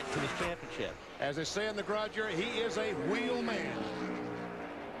a threat to this championship. As they say in the garage area, he is a wheel man.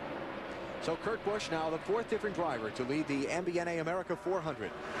 So Kurt Busch now the 4th different driver to lead the MBNA America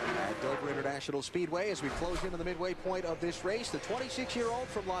 400 at Dover International Speedway as we close into the midway point of this race. The 26-year-old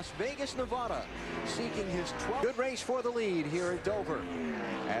from Las Vegas, Nevada, seeking his 12th. Good race for the lead here at Dover.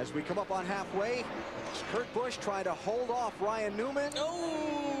 As we come up on halfway, Kurt Busch trying to hold off Ryan Newman.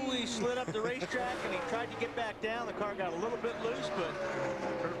 Oh, he slid up the racetrack and he tried to get back down. The car got a little bit loose, but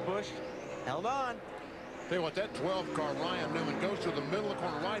Kurt Busch held on. Tell you what, that 12 car, Ryan Newman, goes to the middle of the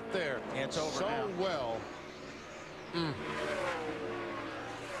corner right there. Yeah, it's over so now. Well.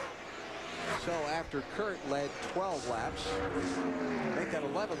 So after Kurt led 12 laps, make that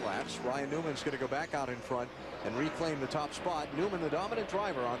 11 laps, Ryan Newman's going to go back out in front and reclaim the top spot. Newman, the dominant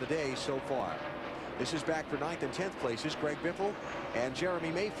driver on the day so far. This is back for 9th and 10th places. Greg Biffle and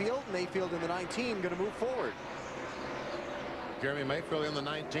Jeremy Mayfield. Mayfield in the 19 going to move forward. Jeremy Mayfield in the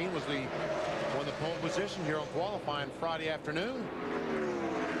 19 was won the pole position here on qualifying Friday afternoon.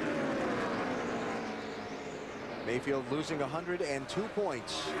 Mayfield losing 102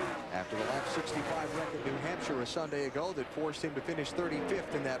 points after the lap 65 wreck at New Hampshire a Sunday ago that forced him to finish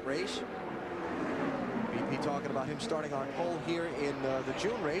 35th in that race. BP talking about him starting on pole here in the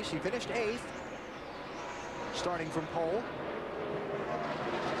June race. He finished 8th, starting from pole.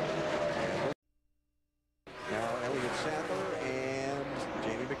 Now Elliott Sadler and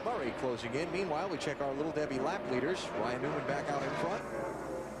Jamie McMurray closing in. Meanwhile, we check our Little Debbie lap leaders. Ryan Newman back out in front.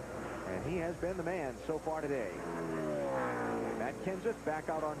 And he has been the man so far today. Matt Kenseth back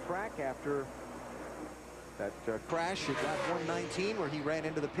out on track after that crash at lap 119 where he ran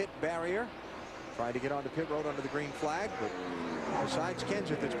into the pit barrier. Tried to get onto pit road under the green flag, but besides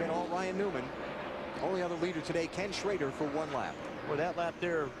Kenseth, it's been all Ryan Newman. Only other leader today, Ken Schrader, for 1 lap. Well, that lap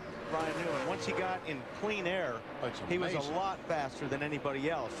there, Ryan Newman, once he got in clean air, he was a lot faster than anybody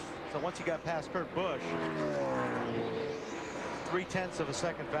else. So once he got past Kurt Busch, 0.3 of a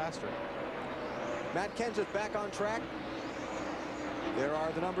second faster. Matt Kenseth back on track. There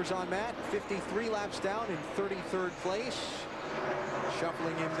are the numbers on Matt. 53 laps down in 33rd place.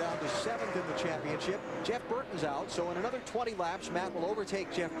 Shuffling him down to 7th in the championship. Jeff Burton's out, so in another 20 laps, Matt will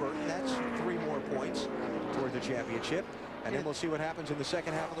overtake Jeff Burton. That's 3 more points toward the championship. And then we'll see what happens in the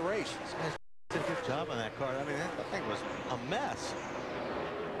second half of the race. Did a good job on that car. I mean, that thing was a mess.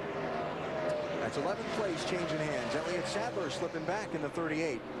 That's 11th place changing hands. Elliott Sadler slipping back in the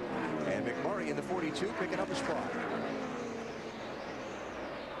 38. And McMurray in the 42 picking up a spot.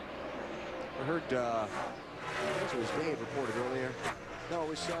 I heard, I guess it was Dave reported earlier. No, it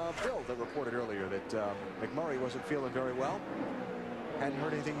was Bill that reported earlier that McMurray wasn't feeling very well. Hadn't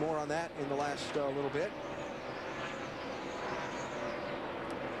heard anything more on that in the last little bit.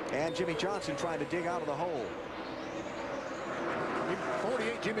 And Jimmy Johnson trying to dig out of the hole.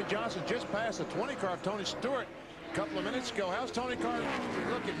 48, Jimmy Johnson just passed the 20 car of Tony Stewart a couple of minutes ago. How's Tony Car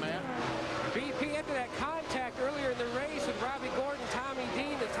looking, Matt? BP, after that contact earlier in the race with Robbie Gordon, Tommy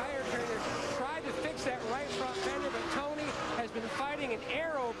Dean, the tire trainer, tried to fix that right front fender, but Tony has been fighting an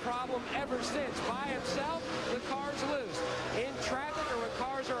aero problem ever since. By himself, the car's loose. In traffic or when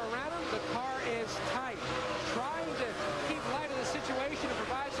cars are around him, the car is tight. Trying to keep light of the situation and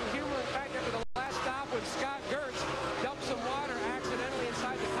provide some humor. In fact, after the last stop when Scott Gertz dumped some water accidentally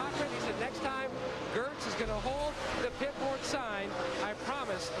inside the cockpit, he said next time Gertz is going to hold the pit board sign, I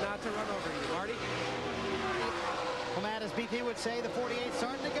promise not to run over you, Marty. Well, Matt, as BP would say, the 48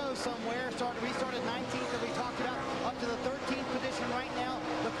 starting to go somewhere. We started 19th that we talked about up to the 13th position right now.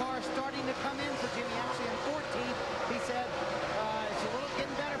 The car is starting to come in for Jimmy, actually in 14th. He said it's a little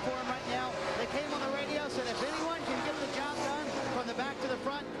getting better for him right now. They came on the radio, said if anyone can get the job done from the back to the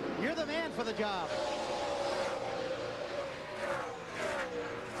front, you're the man for the job.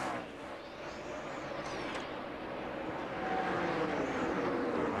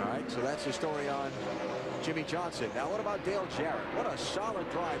 All right, so that's the story on Jimmy Johnson. Now, what about Dale Jarrett? What a solid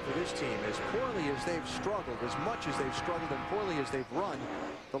drive for this team. As poorly as they've struggled, as much as they've struggled and poorly as they've run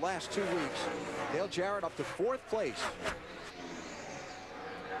the last 2 weeks, Dale Jarrett up to 4th place.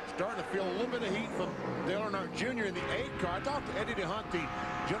 Starting to feel a little bit of heat from Dale Earnhardt Jr. in the 8 car. I talked to Eddie DeHunt, the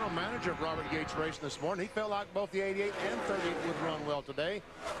general manager of Robert Yates Racing this morning. He felt like both the 88 and 38 would run well today,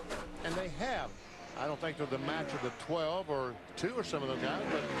 and they have. I don't think they're the match of the 12 or 2 or some of those guys,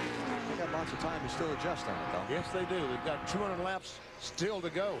 but they got lots of time to still adjust on it, though. Yes, they do. They've got 200 laps still to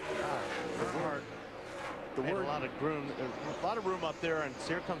go. The word, a lot of room up there, and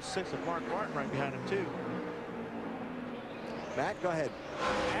here comes 6 of Mark Martin right behind him too. Matt, go ahead.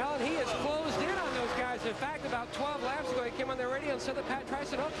 Alan, he has closed in on those guys. In fact, about 12 laps ago, he came on the radio and said to Pat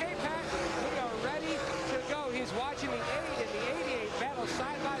Trice, okay, Pat, we are ready to go. He's watching the 8 and the 88 battle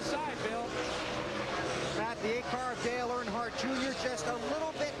side by side, Bill. Matt, the 8 car of Dale Earnhardt Jr. just a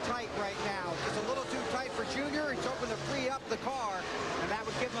little bit tight right now. Just a little too tight for Jr. He's hoping to free up the car, and that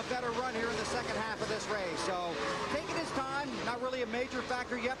would give him a better run here in the second half of this race. So taking his time, not really a major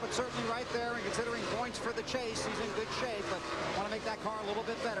factor yet, but certainly right there. And considering points for the chase, he's in good shape, but want to make that car a little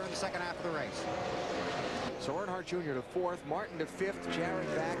bit better in the second half of the race. So Earnhardt Jr. to 4th, Martin to 5th,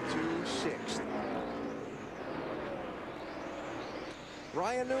 Jarrett back to 6th.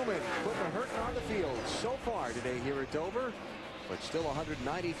 Ryan Newman putting a hurting on the field so far today here at Dover, but still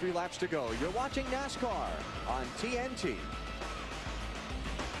 193 laps to go. You're watching NASCAR on TNT.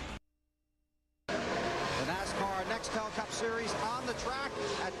 The NASCAR Nextel Cup Series on the track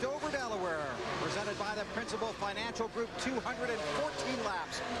at Dover, Delaware, presented by the Principal Financial Group. 214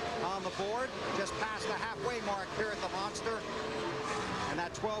 laps on the board, just past the halfway mark here at the Monster. And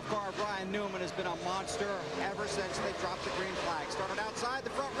that 12 car of Ryan Newman has been a monster ever since they dropped the green flag. Started outside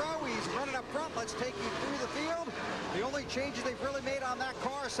the front row. He's running up front. Let's take you through the field. The only changes they've really made on that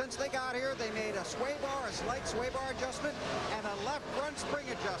car since they got here, they made a sway bar, a slight sway bar adjustment, and a left front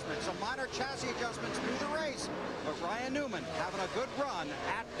spring adjustment. Some minor chassis adjustments through the race. But Ryan Newman having a good run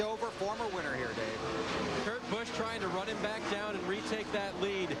at Dover, former winner here, Dave. Kurt Busch trying to run him back down and retake that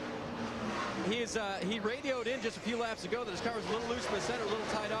lead. He radioed in just a few laps ago that his car was a little loose in the center, a little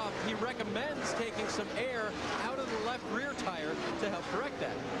tied off. He recommends taking some air out of the left rear tire to help correct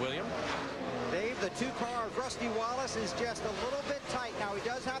that. William? Dave, the 2 car of Rusty Wallace is just a little bit tight. Now, he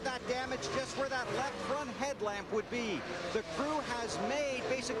does have that damage just where that left front headlamp would be. The crew has made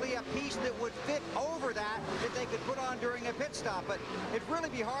basically a piece that would fit over that they could put on during a pit stop. But it'd really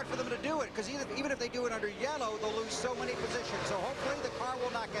be hard for them to do it, because even if they do it under yellow, they'll lose so many positions. So hopefully the car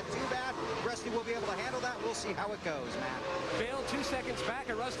will not get too bad. Rusty will be able to handle that. We'll see how it goes, Matt. Bill, 2 seconds back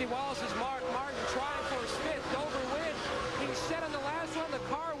at Rusty Wallace's Mark Martin trying for his 5th Dover win. He said on the last one the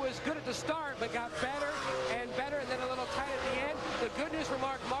car was good at the start, but got better and better, and then a little tight at the end. The good news for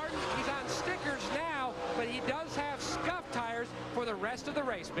Mark Martin, he's on stickers now, but he does have scuffed tires for the rest of the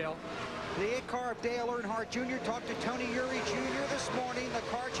race, Bill. The 8 car of Dale Earnhardt Jr. talked to Tony Uri Jr. this morning, the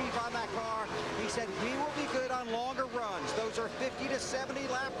car chief on that car. He said we will be good on longer runs. Those are 50 to 70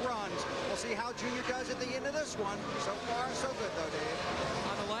 lap runs. We'll see how Jr. does at the end of this one. So far, so good, though, Dave.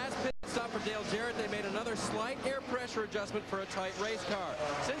 On the last pit stop for Dale Jarrett. They made another slight air pressure adjustment for a tight race car.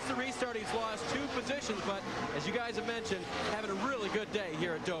 Since the restart, he's lost 2 positions, but as you guys have mentioned, having a really good day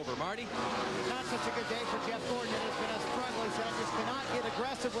here at Dover. Marty? Not such a good day for Jeff Gordon. It has been a struggle. He said, I just cannot get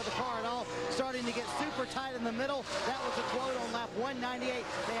aggressive with the car at all. Starting to get super tight in the middle. That was a quote on lap 198.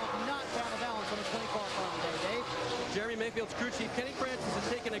 They have not found a balance on the 20-car car today, Dave. Jeremy Mayfield's crew chief, Kenny Francis, has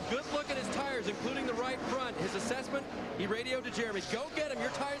taken a good look at his tires, including the right front. His assessment, he radioed to Jeremy, go get him.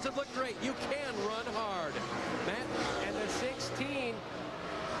 Your tires have looked great. You can run hard. Matt? And the 16,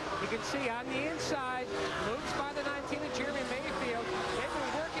 you can see on the inside, moves by the 19 of Jeremy Mayfield. They've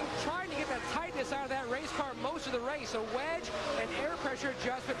been working, trying to get that tightness out of that race car most of the race. A wedge and air pressure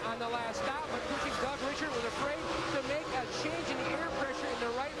adjustment on the last stop. But crew chief Doug Richard was afraid to make a change in the air pressure in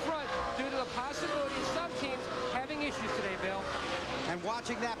the right front due to the possibility of some teams having issues today, Bill. And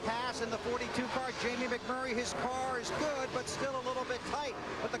watching that pass in the 42 car, Jamie McMurray, his car is good, but still a little bit tight.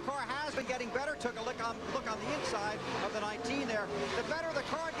 But the car has been getting better. Took a look on the inside of the 19 there. The better the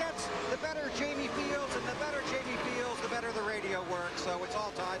car gets, the better Jamie feels, and the better Jamie feels, the better the radio works. So it's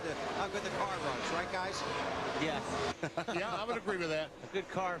all tied to how good the car runs, right, guys? Yeah. Yeah, I would agree with that. A good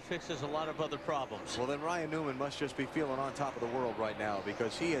car fixes a lot of other problems. Well, then Ryan Newman must just be feeling on top of the world right now,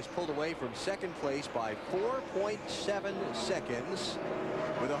 because he has pulled away from second place by 4.7 seconds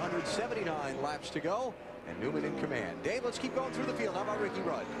with 179 laps to go. And Newman in command. Dave, let's keep going through the field. How about Ricky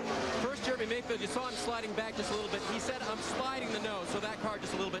Rudd? First, Jeremy Mayfield, you saw him sliding back just a little bit. He said, I'm sliding the nose, so that car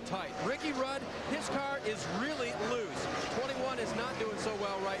just a little bit tight. Ricky Rudd, his car is really loose. 21 is not doing so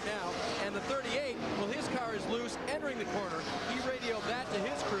well right now. And the 38, well, his car is loose entering the corner. He radioed that to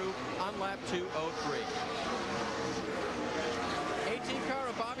his crew on lap 203. 18 car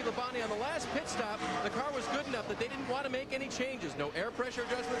of Bobby Labonte on the last pit stop. The car was good enough that they didn't want to make any changes. No air pressure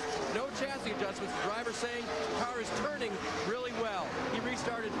adjustments, no chassis adjustments. The driver saying the car is turning really well. He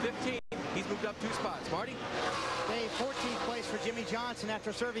restarted 15. He's moved up 2 spots. Marty? Dave, 14th place for Jimmy Johnson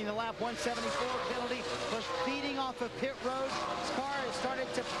after serving the lap 174 penalty for speeding off of pit road. His car has started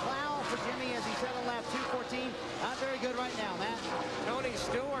to plow for Jimmy as he said on lap 214. Not very good right now, Matt. Tony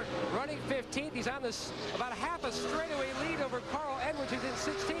Stewart running 15th. He's on this about a half a straightaway lead over Carl Edwards, who's in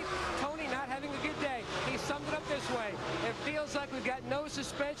 16th. Tony not having a good day. He summed it up this way. It feels like we've got no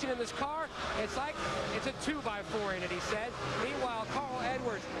suspension in this car. It's like it's a 2x4 in it, he said. Meanwhile, Carl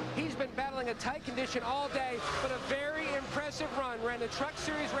Edwards, he's been battling a tight condition all day, but a very impressive run. Ran the Truck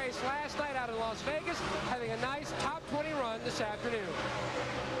Series race last night out in Las Vegas, having a nice top 20 run this afternoon.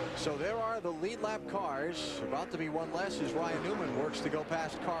 So there are the lead lap cars. About to be one less as Ryan Newman works to go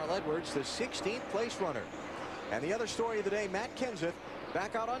past Carl Edwards, the 16th place runner. And the other story of the day, Matt Kenseth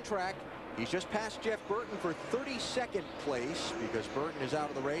back out on track. He's just passed Jeff Burton for 32nd place because Burton is out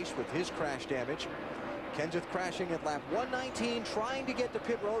of the race with his crash damage. Kenseth crashing at lap 119, trying to get to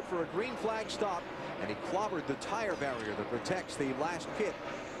pit road for a green flag stop, and he clobbered the tire barrier that protects the last pit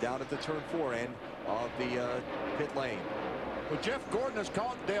down at the turn 4 end of the pit lane. Well, Jeff Gordon has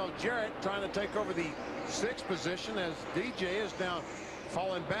caught Dale Jarrett trying to take over the 6th position as DJ is now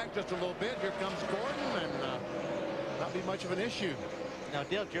falling back just a little bit. Here comes Gordon, and not be much of an issue. Now,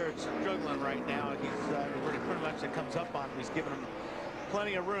 Dale Jarrett's struggling right now. He's pretty much that comes up on him. He's giving him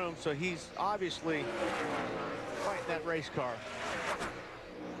plenty of room, so he's obviously fighting that race car.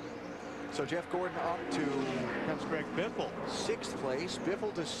 So Jeff Gordon up to comes Greg Biffle, 6th place,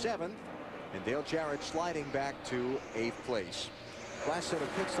 Biffle to 7th, and Dale Jarrett sliding back to 8th place. Last set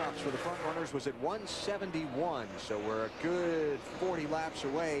of pit stops for the front runners was at 171, so we're a good 40 laps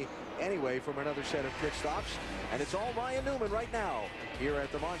away anyway from another set of pit stops. And it's all Ryan Newman right now here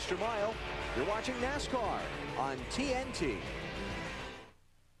at the Monster Mile. You're watching NASCAR on TNT.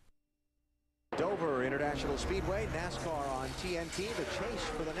 Dover International Speedway, NASCAR on TNT, the chase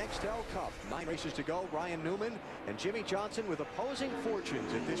for the Nextel Cup. 9 races to go. Ryan Newman and Jimmy Johnson with opposing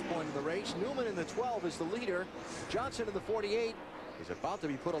fortunes at this point in the race. Newman in the 12 is the leader. Johnson in the 48 is about to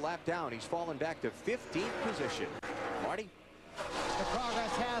be put a lap down. He's fallen back to 15th position. Marty? The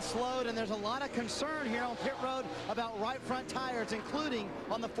progress has slowed, and there's a lot of concern here on pit road about right front tires, including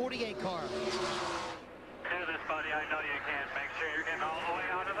on the 48 car. Do this, buddy. I know you can. Make sure you're getting all the way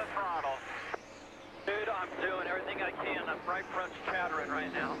out of the throttle. Dude, I'm doing everything I can. The right front's chattering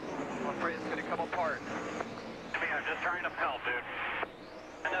right now. I'm afraid it's going to come apart. I mean, I'm just trying to pelt, dude.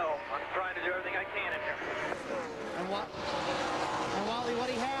 I know. I'm trying to do everything I can in here. And Wally, what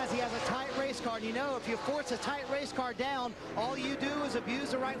he has a tight race car. And you know, if you force a tight race car down, all you do is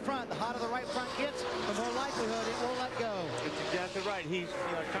abuse the right front. The hotter the right front gets, the more likelihood it will let go. It's exactly right. He's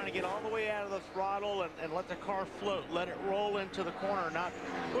trying to get all the way out of the throttle and let the car float. Let it roll into the corner, not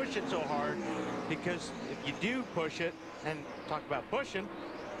push it so hard. Because if you do push it, and talk about pushing,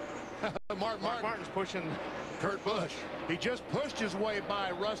 Mark Martin's pushing Kurt Busch. He just pushed his way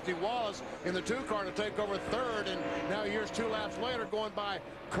by Rusty Wallace in the 2-car to take over third, and now here's 2 laps later going by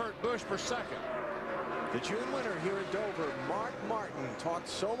Kurt Busch for second. The June winner here at Dover, Mark Martin, talked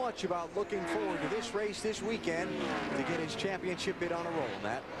so much about looking forward to this race this weekend to get his championship bid on a roll,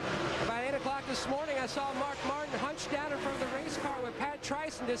 Matt. About 8 o'clock this morning, I saw Mark Martin hunched down in front of the race car with Pat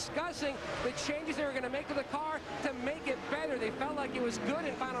Tryson discussing the changes they were going to make to the car to make it better. They felt like it was good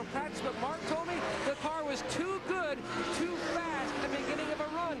in final practice, but Mark told me the car was too good, too fast at the beginning of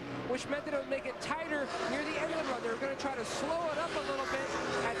a run, which meant that it would make it tighter near the end of the run. They were going to try to slow it up a little bit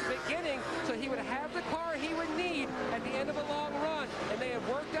at the beginning so he would have the car he would need at the end of a long run. And they have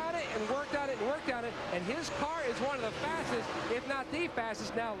worked on it and worked on it and worked on it, and his car is one of the fastest, if not the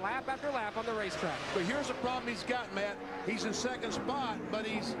fastest, now lap after lap on the racetrack. But here's the problem he's got, Matt. He's in second spot, but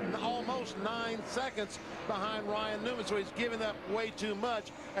he's almost 9 seconds behind Ryan Newman, so he's giving up way too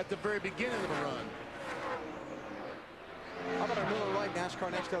much at the very beginning of the run. How about our Miller Lite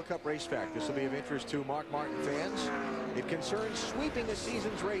NASCAR Nextel Cup race fact? This will be of interest to Mark Martin fans. It concerns sweeping a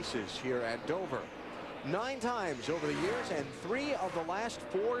season's races here at Dover. 9 times over the years and 3 of the last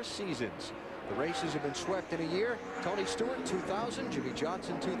 4 seasons. The races have been swept in a year. Tony Stewart, 2000. Jimmy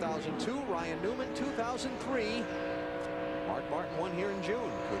Johnson, 2002. Ryan Newman, 2003. Mark Martin won here in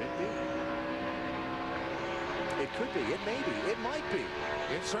June. Could it be? It could be. It may be. It might be.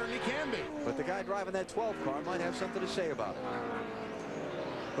 It certainly can be. But the guy driving that 12 car might have something to say about it.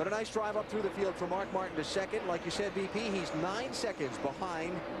 But a nice drive up through the field for Mark Martin to second. Like you said, BP, he's 9 seconds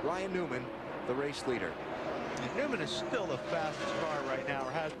behind Ryan Newman, the race leader. Newman is still the fastest car right now,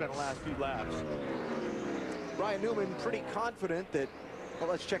 or has been the last few laps. Ryan Newman pretty confident that, well,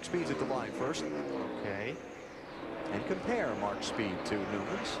 let's check speeds at the line first. Okay. And compare Mark's speed to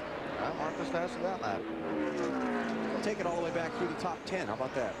Newman's. Mark was faster that lap. We'll take it all the way back through the top 10. How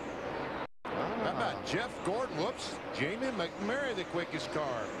about that? How about Jeff Gordon? Whoops. Jamie McMurray, the quickest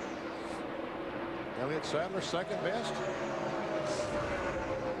car. Elliott Sadler, second best.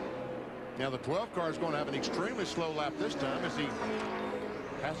 Now the 12 car is going to have an extremely slow lap this time as he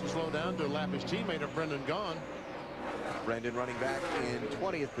has to slow down to lap his teammate of Brendan Gaughan. Brendan running back in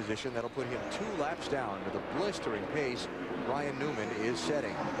 20th position. That'll put him 2 laps down to the blistering pace Ryan Newman is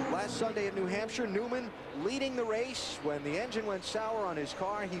setting. Last Sunday in New Hampshire, Newman leading the race. When the engine went sour on his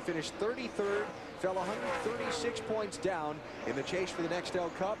car, he finished 33rd, fell 136 points down in the chase for the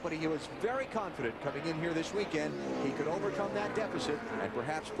Nextel Cup, but he was very confident coming in here this weekend he could overcome that deficit and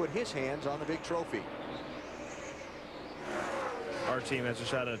perhaps put his hands on the big trophy. Our team has a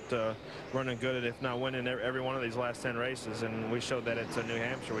shot at running good at, if not winning, every one of these last 10 races, and we showed that at New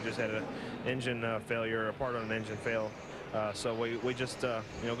Hampshire. We just had an engine failure, a part on an engine fail. So we just you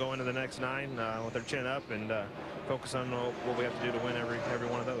know, go into the next 9 with our chin up and focus on what we have to do to win every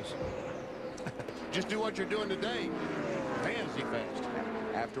one of those. Just do what you're doing today. Fantasy fast.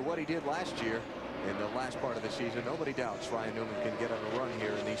 After what he did last year in the last part of the season, nobody doubts Ryan Newman can get on a run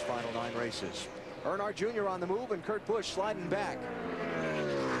here in these final 9 races. Earnhardt Jr. on the move and Kurt Busch sliding back.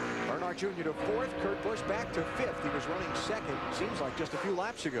 Earnhardt Jr. to 4th, Kurt Busch back to 5th. He was running 2nd, seems like just a few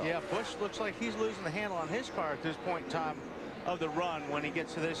laps ago. Yeah, Busch looks like he's losing the handle on his car at this point in time of the run when he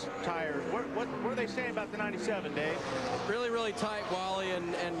gets to this tire. What are they saying about the 97, Dave? Really, really tight, Wally,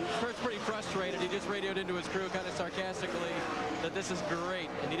 and Kurt's pretty frustrated. He just radioed into his crew kind of sarcastically that this is great,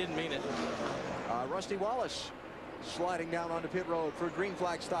 and he didn't mean it. Rusty Wallace sliding down onto pit road for a green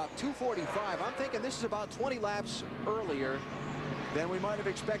flag stop. 2:45. I'm thinking this is about 20 laps earlier than we might have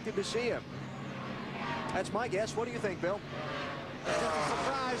expected to see him. That's my guess. What do you think, Bill? Just a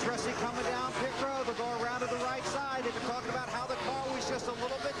surprise, Rusty coming down pit road. They'll go around to the right side. They've been talking about how the car was just a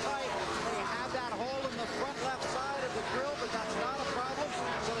little bit tight. They have that hole in the front left side of the grill, but that's not a problem.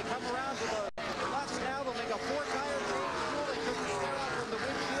 So they come around to the left now. They'll make a 4-tire change. They couldn't stare out from the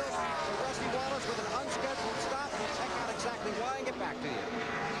windshield. So Rusty Wallace with an unscheduled stop. We'll check out exactly why and get back to you.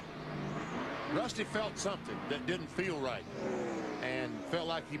 Rusty felt something that didn't feel right and felt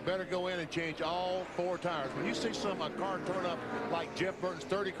like he better go in and change all 4 tires. When you see a car turn up like Jeff Burton's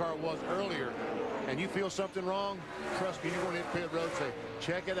 30 car was earlier and you feel something wrong, trust me, you're going to hit pit road and say,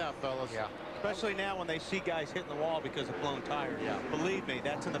 check it out, fellas. Yeah. Especially now when they see guys hitting the wall because of blown tires. Yeah. Believe me,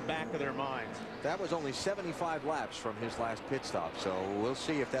 that's in the back of their minds. That was only 75 laps from his last pit stop, so we'll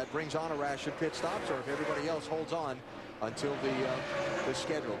see if that brings on a rash of pit stops or if everybody else holds on until the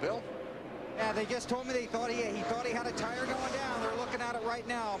schedule. Bill? Yeah, they just told me he thought he had a tire going down. They're looking at it right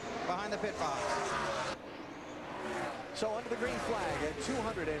now behind the pit box. So under the green flag at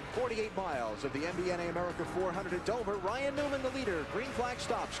 248 miles of the MBNA America 400 at Dover, Ryan Newman the leader. Green flag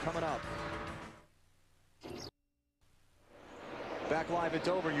stops coming up. Back live at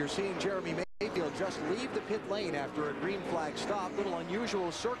Dover, you're seeing Jeremy Mayfield just leave the pit lane after a green flag stop. Little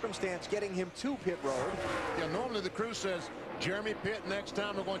unusual circumstance getting him to pit road. Yeah, normally the crew says, Jeremy, pit next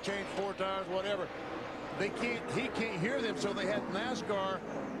time, we're going to change 4 tires, whatever. He can't hear them, so they had NASCAR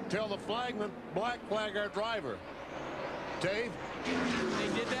tell the flagman, black flag our driver. Dave? They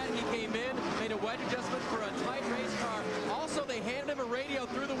did that. He came in, made a wedge adjustment for a tight race car. Also, they handed him a radio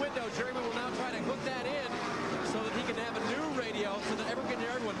through the window. Jeremy will now try to hook that in so that he can have a new radio so that everyone can hear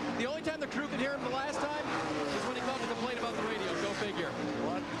everyone. The only time the crew could hear him the last time was when he called to complain about the radio. Go figure.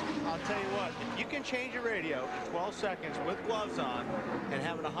 What? I'll tell you what, if you can change your radio in 12 seconds with gloves on and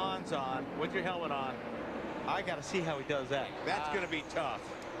having a Hans on with your helmet on, I got to see how he does that. That's going to be tough.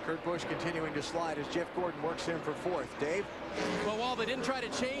 Kurt Busch continuing to slide as Jeff Gordon works in for 4th. Dave? Well, while they didn't try to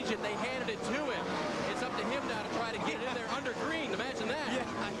change it, they handed it to him. It's up to him now to try to get it in there under green. Imagine that. Yeah,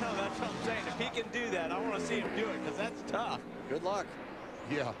 I know. That's what I'm saying. If he can do that, I want to see him do it because that's tough. Good luck.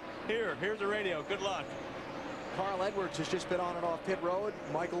 Yeah. Here's the radio. Good luck. Carl Edwards has just been on and off pit road.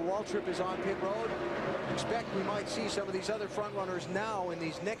 Michael Waltrip is on pit road. Expect we might see some of these other front runners now in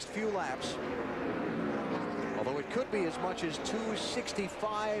these next few laps. Although it could be as much as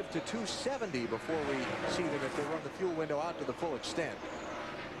 265 to 270 before we see them if they run the fuel window out to the full extent.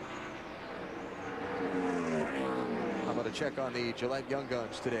 I'm going to check on the Gillette Young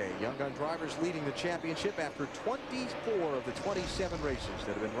Guns today. Young Gun drivers leading the championship after 24 of the 27 races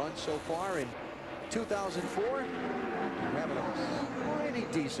that have been run so far in 2004. We're having a pretty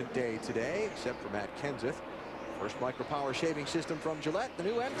decent day today, except for Matt Kenseth. First micro power shaving system from Gillette, the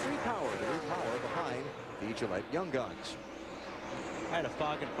new M3 Power, the new power behind the Gillette Young Guns. I had a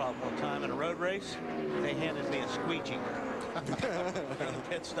fogging problem one time in a road race. They handed me a squeegee in the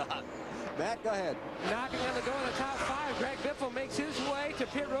pit stop. Matt, go ahead. Knocking on the door in the top 5. Greg Biffle makes his way to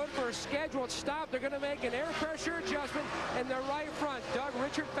pit road for a scheduled stop. They're going to make an air pressure adjustment in the right front. Doug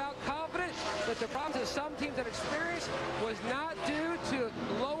Richard felt confident that the problems that some teams had experienced was not due to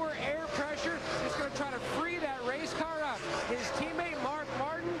lower air pressure. He's going to try to free that race car up. His teammate Mark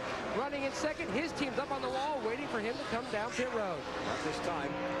Martin running in second. His team's up on the wall waiting for him to come down pit road. Not this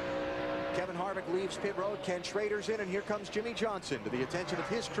time. Kevin Harvick leaves pit road. Ken Schrader's in, and here comes Jimmy Johnson to the attention of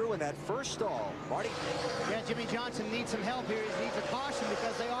his crew in that first stall. Marty? Yeah, Jimmy Johnson needs some help here. He needs a caution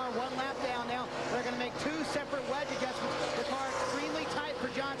because they are 1 lap down now. They're going to make 2 separate wedge adjustments. The car extremely tight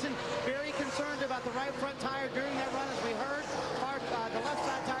for Johnson. Very concerned about the right front tire during that run, as we heard. The left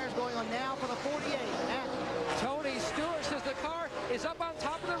side tire is going on now for the 48. Tony Stewart says the car is up on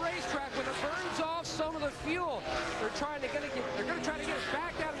top of the racetrack when it burns off some of the fuel. They're going to try to get it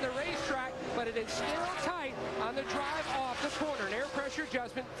back down to the racetrack, but it is still tight on the drive off the corner. An air pressure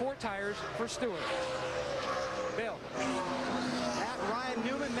adjustment, 4 tires for Stewart. Bill. Ryan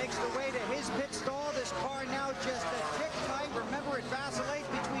Newman makes the way to his pit stall. This car now just a tick tight. Remember, it vacillates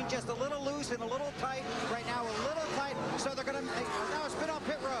between just a little loose and a little tight. Right now, a little tight, so they're going to now spin off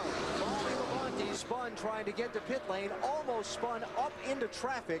pit road. He spun trying to get to pit lane, almost spun up into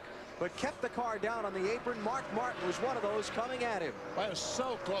traffic, but kept the car down on the apron. Mark Martin was one of those coming at him. That was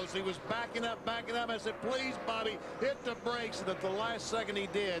so close. He was backing up. I said, please, Bobby, hit the brakes. And at the last second he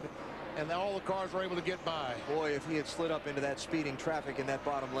did, and all the cars were able to get by. Boy, if he had slid up into that speeding traffic in that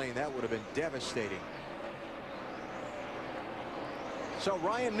bottom lane, that would have been devastating. So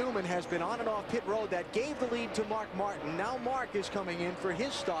Ryan Newman has been on and off pit road. That gave the lead to Mark Martin. Now Mark is coming in for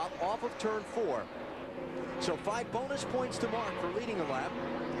his stop off of turn 4. So 5 bonus points to Mark for leading a lap.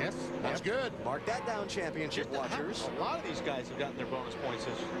 Yes, that's good. Mark that down, championship watchers. A lot of these guys have gotten their bonus points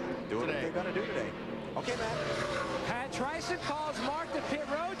doing what they're going to do today. Okay, Matt. Pat Tryson calls Mark to pit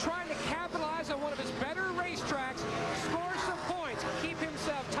road, trying to capitalize on one of his better racetracks, score some points, keep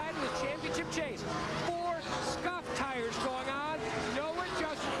himself tight in the championship chase. 4 scuff tires going on. No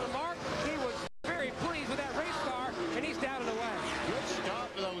adjustment for Mark. He was very pleased with that race car, and he's down and away. Good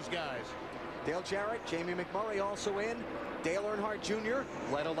stop for those guys. Dale Jarrett, Jamie McMurray also in. Dale Earnhardt Jr.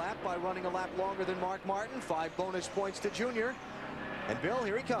 led a lap by running a lap longer than Mark Martin. 5 bonus points to Jr. And Bill,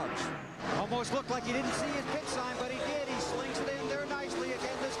 here he comes. Almost looked like he didn't see his pit sign, but he did. He slings it in there nicely.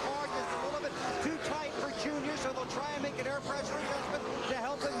 Again, this car is a little bit too tight for Junior, so they'll try and make an air pressure adjustment to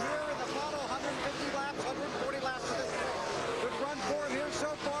help him here in the final 150 laps, 140 laps of this race. Good run for him here so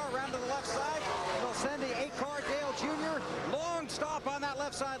far, around to the left side. They'll send the 8-car Dale Jr. Long stop on that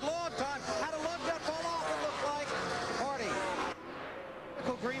left side, long time. Had a lug nut fall off, it looked like. Party.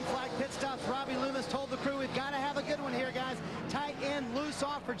 Green flag pit stops. Robbie Loomis told the crew, we've got to have a good one here, guys. Tight end, loose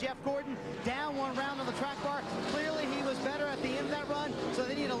off for Jeff Gordon. Down 1 round on the track bar. Clearly, he was better at the end of that run, so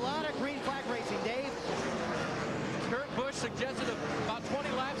they need a lot of green flag racing. Dave? Kurt Busch suggested about 20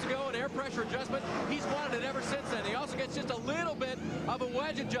 laps ago an air pressure adjustment. He's wanted it ever since then. He also gets just a little bit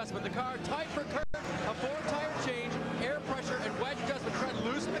adjustment. The car tight for Kurt. A 4-tire change, air pressure, and wedge adjustment. Trying to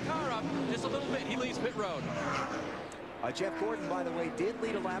loosen the car up just a little bit. He leaves pit road. Jeff Gordon, by the way, did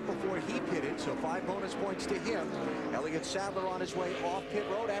lead a lap before he pitted, so 5 bonus points to him. Elliott Sadler on his way off pit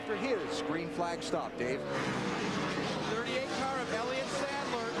road after his green flag stop, Dave. 38 car of Elliott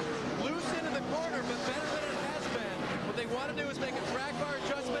Sadler, loose into the corner, but better than it has been. What they want to do is make a drag bar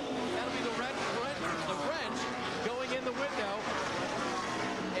adjustment. That'll be the wrench going in the window.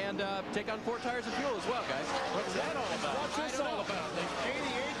 And take on 4 tires of fuel as well, guys. What's that all about? What's this all about? The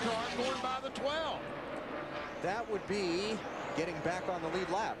 88 car going by the 12. That would be getting back on the lead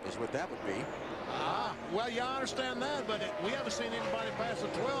lap, is what that would be. Well, you understand that, but we haven't seen anybody pass the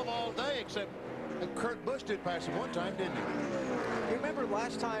 12 all day, except Kurt Busch did pass him one time, didn't he? You remember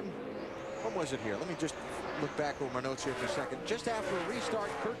last time, when was it here? Let me just look back over my notes here for a second. Just after a restart,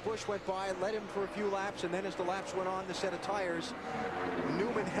 Kurt Busch went by, led him for a few laps, and then as the laps went on, the set of tires,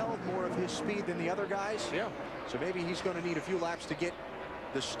 Newman held more of his speed than the other guys. Yeah. So maybe he's going to need a few laps to get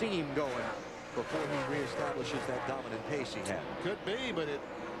the steam going before he reestablishes that dominant pace he had. Could be, but it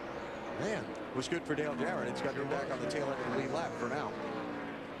was good for Dale Jarrett. It's got him back on the tail end of the lead lap for now.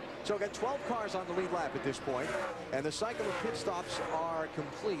 So we've got 12 cars on the lead lap at this point, and the cycle of pit stops are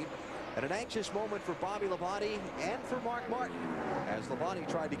complete. And an anxious moment for Bobby Labonte and for Mark Martin, as Labonte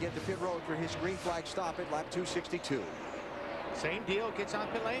tried to get to pit road for his green flag stop at lap 262. Same deal, gets on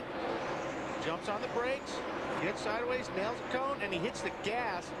pit lane, jumps on the brakes, gets sideways, nails a cone, and he hits the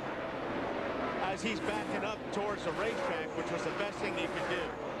gas as he's backing up towards the racetrack, which was the best thing he could do.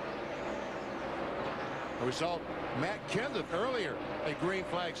 We saw Matt Kenseth earlier, a green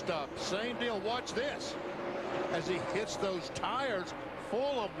flag stop. Same deal. Watch this as he hits those tires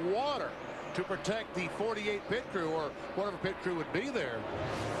full of water to protect the 48 pit crew, or whatever pit crew would be there.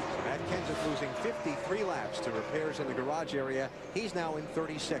 Matt Kenseth losing 53 laps to repairs in the garage area. He's now in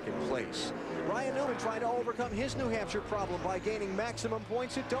 32nd place. Ryan Newman trying to overcome his New Hampshire problem by gaining maximum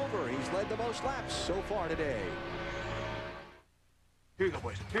points at Dover. He's led the most laps so far today. Here you go,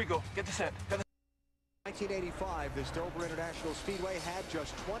 boys. Here you go. Get the set. 1985, this Dover International Speedway had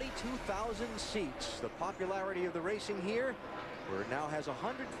just 22,000 seats. The popularity of the racing here, where it now has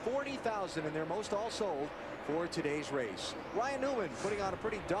 140,000 in their most all sold for today's race. Ryan Newman putting on a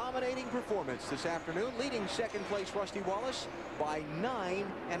pretty dominating performance this afternoon, leading second place Rusty Wallace by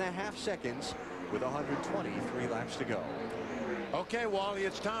 9.5 seconds with 123 laps to go. Okay, Wally,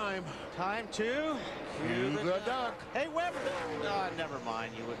 it's time. Time to cue the duck. Hey, Weber. Never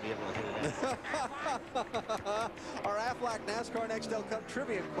mind. You wouldn't be able to hit it. Our Aflac NASCAR Nextel Cup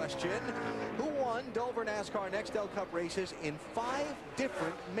trivia question. Who won Dover NASCAR Nextel Cup races in 5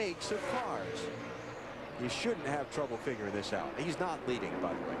 different makes of cars? You shouldn't have trouble figuring this out. He's not leading,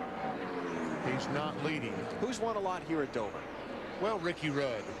 by the way. He's not leading. Who's won a lot here at Dover? Well, Ricky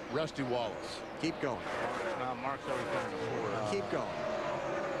Rudd, Rusty Wallace. Keep going. Mark's already done before. Keep going.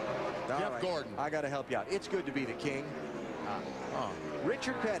 Jeff Gordon. I got to help you out. It's good to be the king.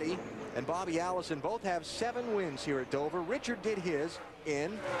 Richard Petty and Bobby Allison both have 7 wins here at Dover. Richard did his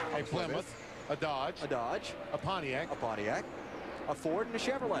in a Plymouth, a Dodge, a Pontiac, a Ford, and a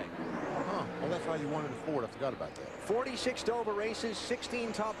Chevrolet. Well, that's why you wanted a Ford. I forgot about that. 46 Dover races,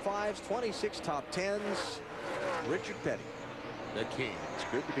 16 top 5s, 26 top 10s. Richard Petty, the king. It's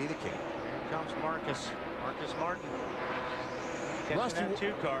good to be the king. Here comes Marcus Martin.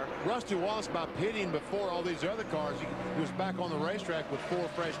 Rusty Wallace, by pitting before all these other cars, he was back on the racetrack with 4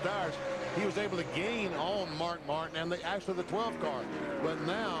 fresh tires. He was able to gain on Mark Martin and actually the 12 car. But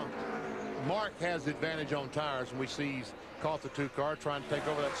now Mark has the advantage on tires, and we see he's caught the 2 car trying to take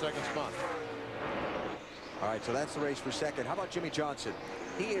over that second spot. All right, so that's the race for second. How about Jimmy Johnson?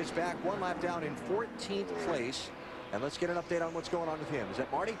 He is back 1 lap down in 14th place. And let's get an update on what's going on with him. Is that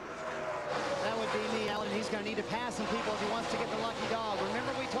Marty? That would be me, Alan. He's going to need to pass some people if he wants to get the lucky dog.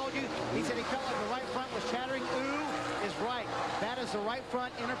 Remember we told you, he said he felt like the right front was chattering. Ooh is right. That is the right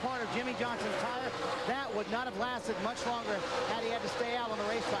front inner part of Jimmy Johnson's tire. That would not have lasted much longer had he had to stay out on the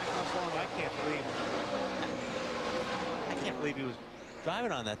racetrack much longer. I can't believe he was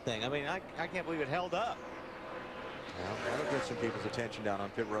driving on that thing. I mean, I can't believe it held up. Well, that'll get some people's attention down on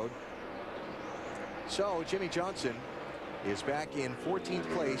pit road. So Jimmy Johnson is back in 14th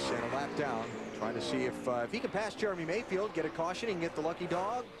place and a lap down, trying to see if he can pass Jeremy Mayfield, get a caution, he can get the lucky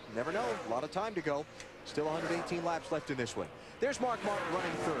dog. Never know. A lot of time to go. Still 118 laps left in this one. There's Mark Martin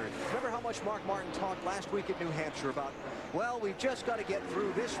running third. Remember how much Mark Martin talked last week at New Hampshire about, well, we've just got to get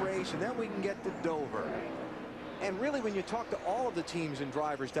through this race and then we can get to Dover. And really, when you talk to all of the teams and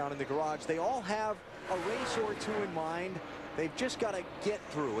drivers down in the garage, they all have a race or 2 in mind. They've just got to get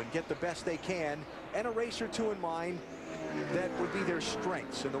through and get the best they can, and a race or 2 in mind that would be their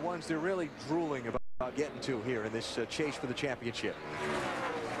strengths and the ones they're really drooling about getting to here in this chase for the championship.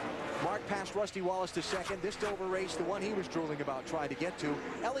 Mark passed Rusty Wallace to second. This Dover race, the one he was drooling about trying to get to.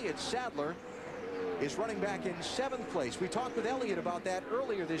 Elliott Sadler is running back in 7th place. We talked with Elliott about that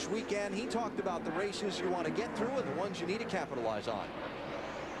earlier this weekend. He talked about the races you want to get through and the ones you need to capitalize on.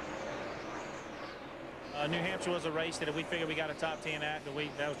 New Hampshire was a race that we figured we got a top 10 at.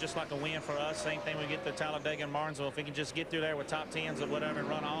 That was just like a win for us. Same thing we get to Talladega and Martinsville. If we can just get through there with top 10s or whatever and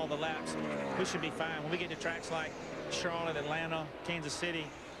run all the laps, we should be fine. When we get to tracks like Charlotte, Atlanta, Kansas City,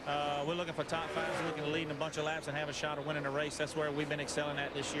 we're looking for top 5s. We're looking to lead in a bunch of laps and have a shot of winning a race. That's where we've been excelling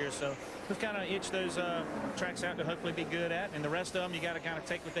at this year. So we've kind of itched those tracks out to hopefully be good at. And the rest of them, you got to kind of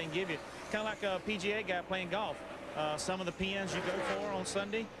take what they can give you. Kind of like a PGA guy playing golf. Some of the pins you go for on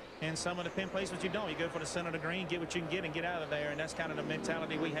Sunday, and some of the pin placements you don't. You go for the center of the green, get what you can get, and get out of there. And that's kind of the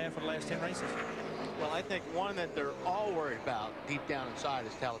mentality we have for the last 10 races. Well, I think one that they're all worried about deep down inside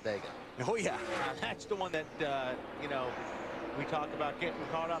is Talladega. Oh, yeah. That's the one that, you know, we talk about getting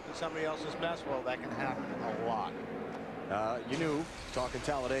caught up in somebody else's mess. Well, that can happen a lot. You knew, talking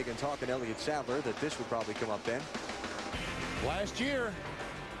Talladega and talking Elliott Sadler, that this would probably come up then. Last year,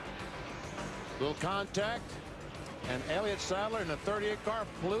 little contact, and Elliott Sadler in the 38 car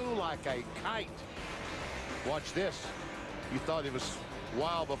flew like a kite. Watch this. You thought it was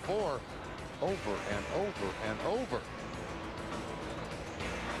wild before. Over and over and over.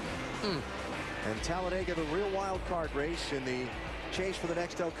 And Talladega, the real wild card race in the chase for the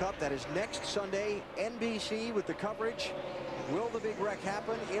Nextel Cup. That is next Sunday, NBC with the coverage. Will the big wreck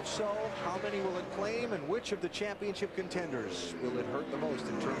happen? If so, how many will it claim? And which of the championship contenders will it hurt the most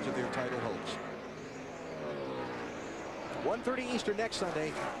in terms of their title hopes? 1:30 Eastern next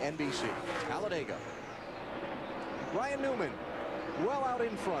Sunday, NBC. Talladega. Ryan Newman, well out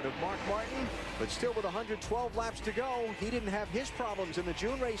in front of Mark Martin, but still with 112 laps to go. He didn't have his problems in the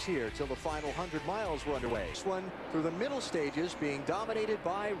June race here till the final 100 miles were underway. This one through the middle stages being dominated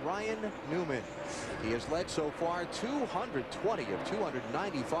by Ryan Newman. He has led so far 220 of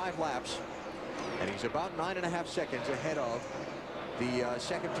 295 laps, and he's about 9.5 seconds ahead of the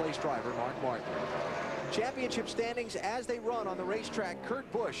second place driver, Mark Martin. Championship standings as they run on the racetrack.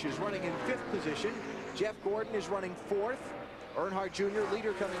 Kurt Busch is running in 5th position. Jeff Gordon is running 4th. Earnhardt Jr.,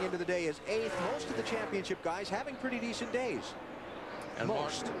 leader coming into the day, is 8th. Most of the championship guys having pretty decent days. And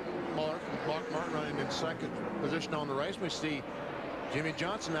Mark Martin running in 2nd position on the race. We see Jimmy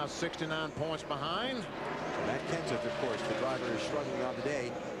Johnson now 69 points behind. Matt Kenseth, of course, the driver is struggling on the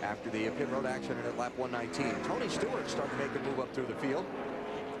day after the pit road accident at lap 119. Tony Stewart starting to make a move up through the field.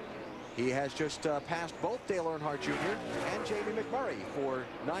 He has just passed both Dale Earnhardt Jr. and Jamie McMurray for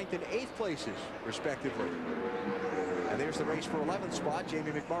 9th and 8th places, respectively. And there's the race for 11th spot.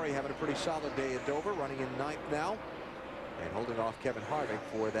 Jamie McMurray having a pretty solid day at Dover, running in 9th now, and holding off Kevin Harvick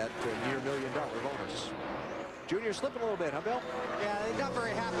for that near $1 million bonus. Junior slipping a little bit, huh, Bill? Yeah, they're not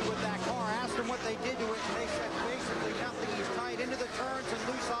very happy with that car. Asked them what they did to it, and they said basically nothing. He's tied into the turns and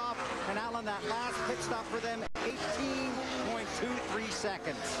loose off. And Alan, that last pit stop for them, 18.23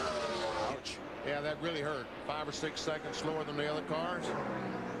 seconds. Ouch. Yeah, that really hurt. 5 or 6 seconds slower than the other cars.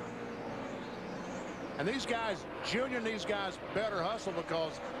 And these guys, Junior and these guys better hustle,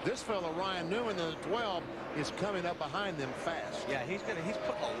 because this fellow, Ryan Newman, in the 12, is coming up behind them fast. Yeah, he's putting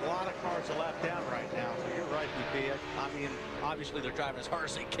a lot of cars a lap down right now. So you're right, BP. I mean, obviously they're driving as hard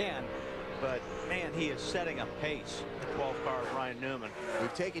as they can, but man, he is setting a pace. 12 car Ryan Newman.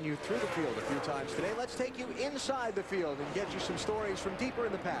 We've taken you through the field a few times today. Let's take you inside the field and get you some stories from deeper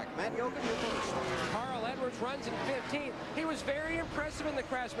in the pack. Matt Yoakum, you're first. Carl Edwards runs in 15th. He was very impressive in the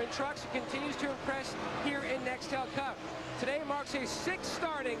Craftsman trucks and continues to impress here in Nextel Cup. Today marks his 6th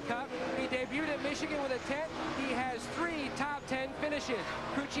start in Cup. He debuted at Michigan with a 10th. He has 3 top 10 finishes.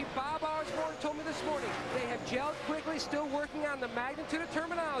 Crew Chief Bob Osborne told me this morning they have gelled quickly, still working on the magnitude of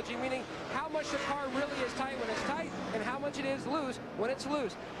terminology, meaning how much the car really is tight when it's tight and how much it is loose when it's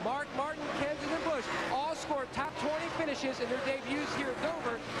loose. Mark Martin, Kenseth, and Busch all scored top 20 finishes in their debuts here at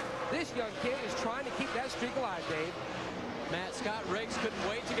Dover. This young kid is trying to keep that streak alive, Dave. Matt, Scott Riggs couldn't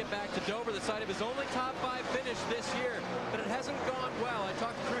wait to get back to Dover, the site of his only top 5 finish this year, but it hasn't gone well. I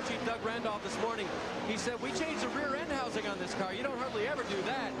talked to crew chief Doug Randolph this morning. He said, we changed the rear end housing on this car. You don't hardly ever do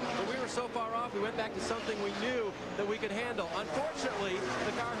that, but we were so far off, we went back to something we knew that we could handle. Unfortunately,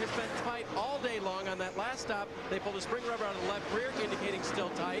 the car has been tight all day long. On that last stop, they pulled a spring rubber out of the left rear, indicating still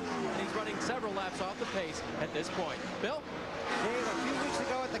tight, and he's running several laps off the pace at this point. Bill? Dave, a few weeks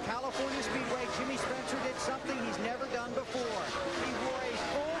ago at the California Speedway, Jimmy Spencer did something he's never done before. He wore a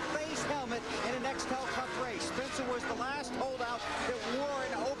full face helmet in a Nextel Cup race. Spencer was the last holdout that wore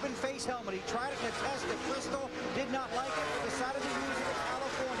an open face full-face helmet. He tried it in a test at Bristol, did not like it, decided to use it in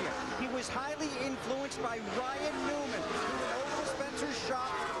California. He was highly influenced by Ryan Newman, who went over to Spencer's shop,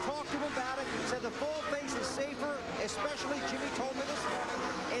 talked to him about it, said the full face is safer, especially, Jimmy told me this morning,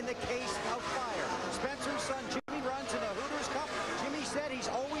 in the case of fire. Spencer's son Jimmy runs in the Hooters Cup. Jimmy said he's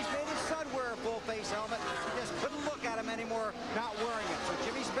always made his son wear a full-face helmet. He just couldn't look at him anymore not wearing it. So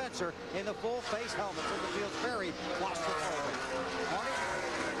Jimmy Spencer in the full-face helmet. So it feels very claustrophobic. Marty?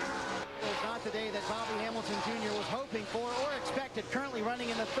 It was not the day that Bobby Hamilton Jr. was hoping for or expected, currently running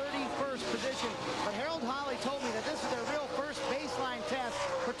in the 31st position. But Harold Holley told me that this is their real first baseline test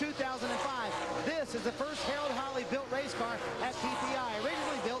for 2005. This is the first Harold Holley built race car at PPI,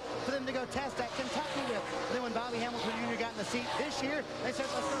 originally built for them to go test at Kentucky with. Then when Bobby Hamilton Jr. got in the seat this year, they said,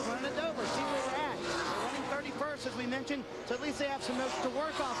 let's go run at Dover, see where we're at. They're running 31st, as we mentioned, so at least they have some notes to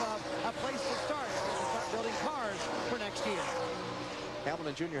work off of, a place to start building cars for next year.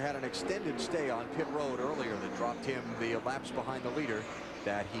 Hamilton Jr. had an extended stay on pit road earlier that dropped him the laps behind the leader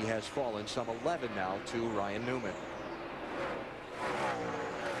that he has fallen some 11 now to Ryan Newman.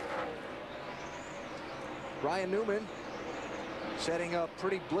 Ryan Newman setting up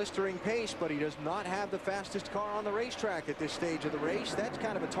pretty blistering pace, but he does not have the fastest car on the racetrack at this stage of the race. That's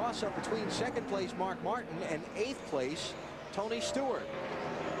kind of a toss-up between second place Mark Martin and 8th place Tony Stewart.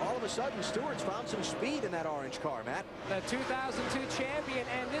 All of a sudden, Stewart's found some speed in that orange car, Matt. The 2002 champion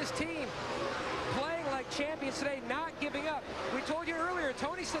and this team playing like champions today, not giving up. We told you earlier,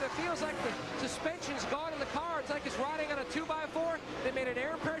 Tony said it feels like the suspension's gone in the car. It's like it's riding on a 2x4. They made an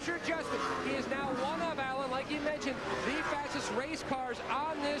air pressure adjustment. He is now one of, Alan, like you mentioned, the fastest race cars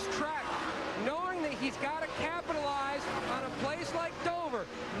on this track. Knowing that he's got to capitalize on a place like Dover,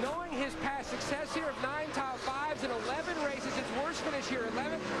 knowing his past success here of 9 top 5s and 11 races, his worst finish here,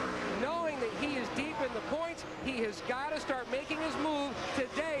 11th, knowing that he is deep in the points, he has got to start making his move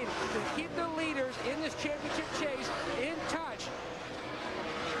today to keep the leaders in this championship chase in touch.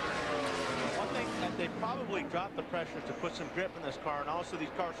 One thing that they probably dropped the pressure to put some grip in this car, and also these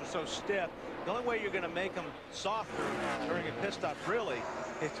cars are so stiff. The only way you're going to make them softer during a pit stop really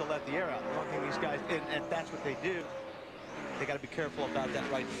is to let the air out. One thing these guys, and that's what they do. They got to be careful about that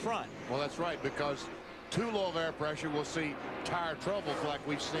right front. Well, that's right, because too low of air pressure, we'll see tire troubles like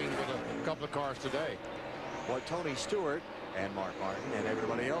we've seen with a couple of cars today. What Tony Stewart and Mark Martin and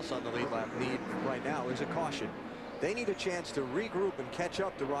everybody else on the lead lap need right now is a caution. They need a chance to regroup and catch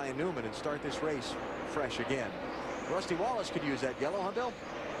up to Ryan Newman and start this race fresh again. Rusty Wallace could use that yellow, huh, Bill?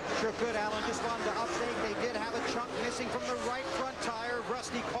 Sure could, Alan. Just wanted to update. They did have a chunk missing from the right front tire.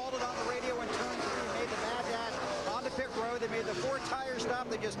 Rusty called it on the radio in turn 3, made the mad dash on the pit road. They made the 4-tire stop.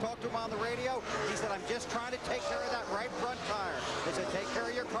 They just talked to him on the radio. He said, I'm just trying to take care of that right front tire. They said, take care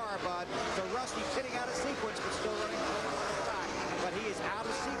of your car, bud. So Rusty pitting out of sequence, but still running on the track. But he is out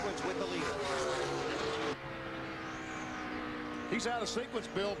of sequence with the leader. He's out of sequence,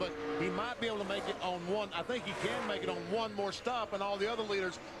 Bill, but he might be able to make it on one. I think he can make it on one more stop, and all the other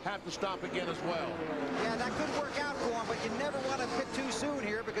leaders have to stop again as well. Yeah, that could work out for him, but you never want to pit too soon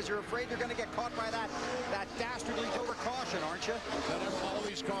here because you're afraid you're going to get caught by that dastardly over caution, aren't you? That's all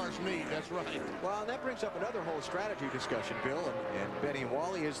these cars need. That's right. Well, and that brings up another whole strategy discussion, Bill, and Benny and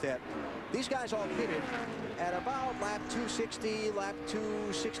Wally, is that these guys all pitted at about lap 260, lap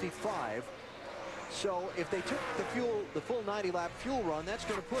 265. So if they took the full 90-lap fuel run, that's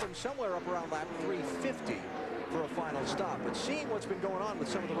going to put them somewhere up around lap 350 for a final stop. But seeing what's been going on with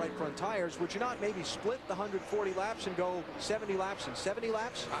some of the right front tires, would you not maybe split the 140 laps and go 70 laps and 70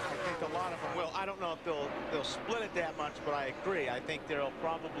 laps? I think a lot of them will. I don't know if they'll split it that much, but I agree. I think they'll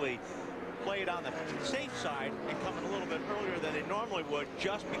probably play it on the safe side and come in a little bit earlier than they normally would,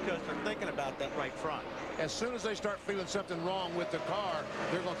 just because they're thinking about that right front. As soon as they start feeling something wrong with the car,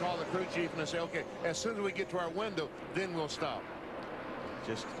 they're going to call the crew chief and they say, okay, as soon as we get to our window, then we'll stop.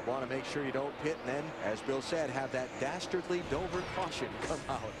 Just want to make sure you don't pit, and then, as Bill said, have that dastardly Dover caution come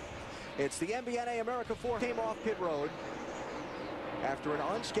out. It's the MBNA America 4 came off pit road after an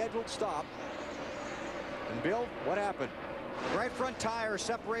unscheduled stop. And Bill, what happened? Right front tire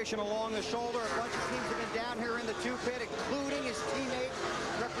separation along the shoulder. A bunch of teams have been down here in the 2 pit, including his teammate,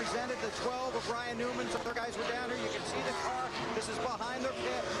 represented the 12 of Ryan Newman. Some other guys were down here. You can see the car. This is behind their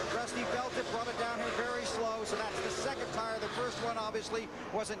pit. Rusty Belted brought it down here very slow. So that's the second tire. The first one obviously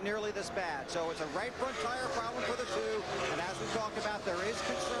wasn't nearly this bad. So it's a right front tire problem for the 2. And as we talked about, there is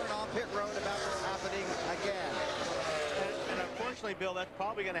concern on pit road about this happening again. And unfortunately, Bill, that's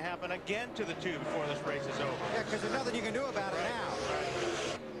probably going to happen again to the 2 before this race is over. Yeah, because there's nothing you can do about it now.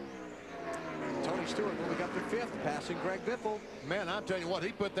 Tony Stewart moving up to 5th, passing Greg Biffle. Man, I'm telling you what,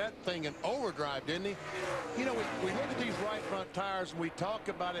 he put that thing in overdrive, didn't he? You know, we look at these right front tires and we talk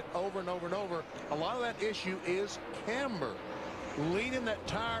about it over and over and over. A lot of that issue is camber, leaning that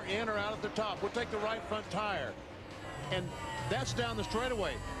tire in or out at the top. We'll take the right front tire, and that's down the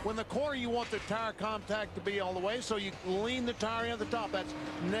straightaway. When the corner, you want the tire contact to be all the way, so you lean the tire in at the top. That's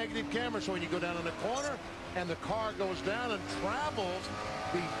negative camber. So when you go down in the corner and the car goes down and travels,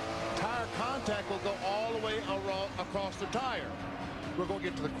 the tire contact will go all the way across the tire. We're going to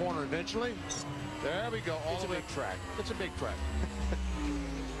get to the corner eventually. There we go. It's a big track. It's a big track.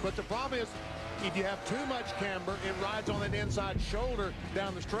 But the problem is, if you have too much camber, it rides on that inside shoulder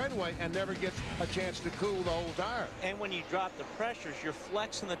down the straightaway and never gets a chance to cool the whole tire. And when you drop the pressures, you're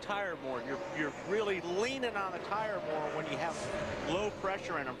flexing the tire more. You're really leaning on the tire more when you have low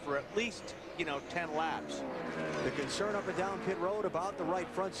pressure in them for at least, 10 laps. The concern up and down pit road about the right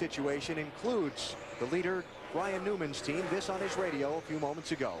front situation includes the leader, Ryan Newman's team. This on his radio a few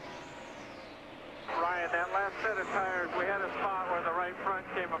moments ago. Ryan, that last set of tires, we had a spot where the right front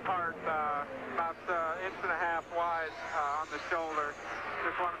came apart about an inch and a half wide on the shoulder.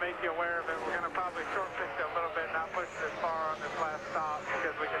 Just want to make you aware of it. We're going to probably short fix it a little bit, not push it as far on this last stop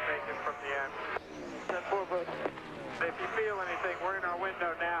because we can make it from the end. 10-4, bud. If you feel anything, we're in our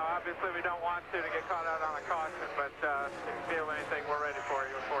window now. Obviously, we don't want to get caught out on a caution, but if you feel anything, we're ready for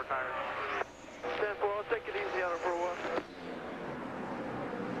you with 4 tires. 10-4, I'll take it easy on it for a while.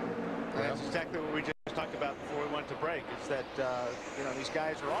 That's exactly what we just talked about before we went to break. Is that these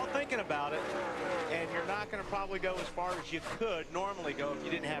guys are all thinking about it, and you're not going to probably go as far as you could normally go if you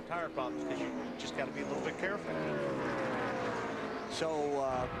didn't have tire problems, because you just got to be a little bit careful. So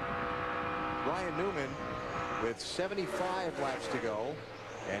Ryan Newman with 75 laps to go,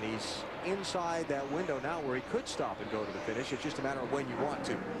 and he's inside that window now where he could stop and go to the finish. It's just a matter of when you want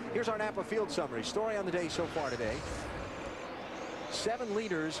to. Here's our Napa field summary. Story on the day so far today. 7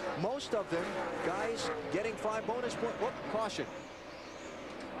 leaders, most of them guys getting 5 bonus points. Whoop, caution.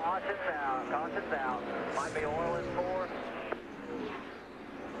 Caution's out. Caution's out. Might be oil in 4.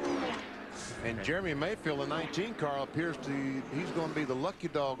 And Jeremy Mayfield, the 19 car, appears he's going to be the Lucky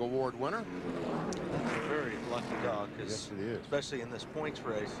Dog Award winner. Very lucky dog, because yes, it is. especially in this points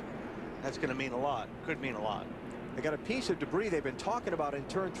race, that's going to mean a lot. Could mean a lot. They got a piece of debris they've been talking about in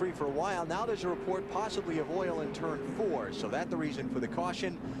turn 3 for a while. Now there's a report possibly of oil in turn 4. So that's the reason for the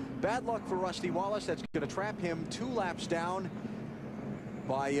caution. Bad luck for Rusty Wallace. That's going to trap him 2 laps down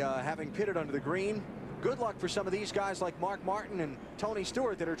by having pitted under the green. Good luck for some of these guys like Mark Martin and Tony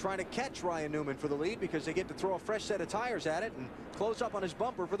Stewart that are trying to catch Ryan Newman for the lead, because they get to throw a fresh set of tires at it and close up on his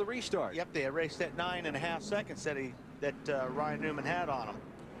bumper for the restart. Yep, they erased that 9.5 seconds that Ryan Newman had on him.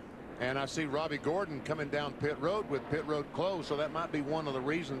 And I see Robbie Gordon coming down pit road with pit road closed, so that might be one of the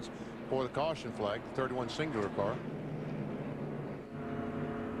reasons for the caution flag. 31 singular car.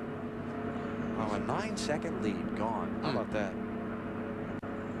 Oh, a 9-second lead gone. How about that?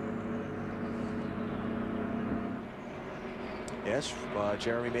 Yes,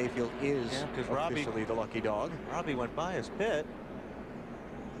 Jeremy Mayfield is officially the lucky dog. Robbie went by his pit,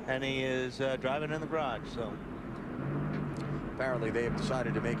 and he is driving in the garage. So apparently they have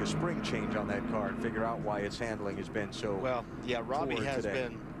decided to make a spring change on that car and figure out why its handling has been so well. Yeah, Robbie has today.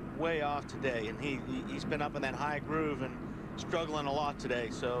 been way off today, and he's been up in that high groove and struggling a lot today.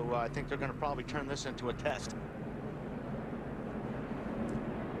 So I think they're going to probably turn this into a test.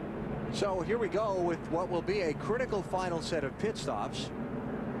 So here we go with what will be a critical final set of pit stops.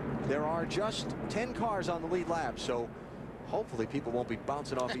 There are just 10 cars on the lead lap, so hopefully people won't be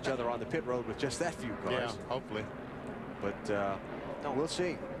bouncing off each other on the pit road with just that few cars. Yeah, hopefully. But we'll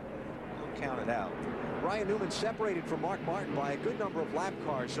see. Don't count it out. Ryan Newman separated from Mark Martin by a good number of lap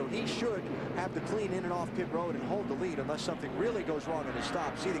cars, so he should have the clean in and off pit road and hold the lead unless something really goes wrong on his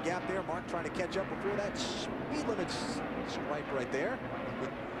stop. See the gap there? Mark trying to catch up before that speed limit's swiped right there.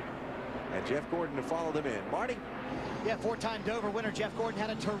 And Jeff Gordon to follow them in. Marty? Yeah, 4-time Dover winner Jeff Gordon had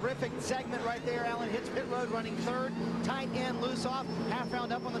a terrific segment right there. Allen hits pit road running 3rd. Tight end, loose off. Half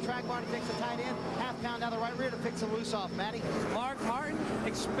round up on the track bar to fix the tight end. Half pound down the right rear to fix the loose off. Matty? Mark Martin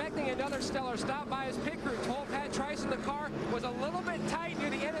expecting another stellar stop by his pit crew. Told Pat Trice in the car was a little bit tight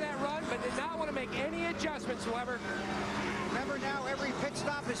near the end of that run, but did not want to make any adjustments, however. Remember now, every pit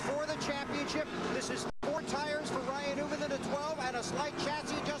stop is for the championship. This is 4 tires for Ryan Newman and a 12 and a slight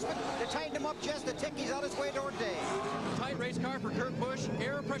chassis adjustment to tighten him up just a tick. He's on his way toward Dave. Tight race car for Kurt Busch.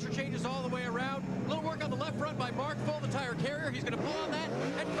 Air pressure changes all the way around. A little work on the left front by Mark Full, the tire carrier. He's going to pull on that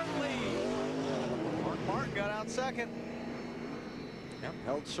and firmly. Mark Martin got out second. Yep,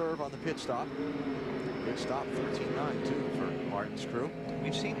 held serve on the pit stop. Good stop, 13.9 too for Martin's crew.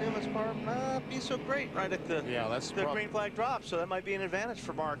 We've seen Newman's car not be so great right at the, the green flag drop, so that might be an advantage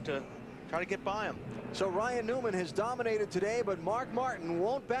for Mark to try to get by him. So Ryan Newman has dominated today, but Mark Martin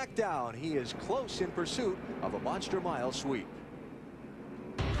won't back down. He is close in pursuit of a monster mile sweep.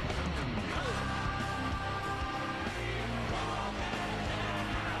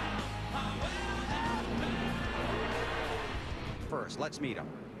 First, let's meet him.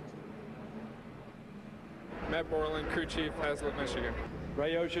 Matt Borland, crew chief, Hazlet, Michigan.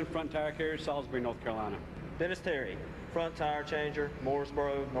 Ray Ocean, front tire carrier, Salisbury, North Carolina. Dennis Terry, front tire changer,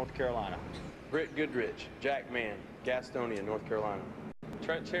 Mooresboro, North Carolina. Britt Goodrich, Jack Mann, Gastonia, North Carolina.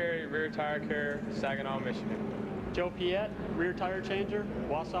 Trent Cherry, rear tire carrier, Saginaw, Michigan. Joe Piette, rear tire changer,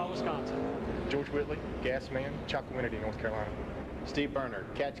 Wausau, Wisconsin. George Whitley, gas man, Chalkawinity, North Carolina. Steve Berner,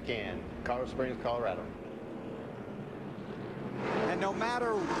 catch can, Colorado Springs, Colorado. And no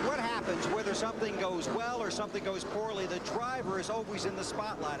matter what happens, whether something goes well or something goes poorly, the driver is always in the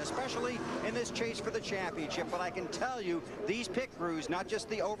spotlight, especially in this chase for the championship. But I can tell you, these pit crews, not just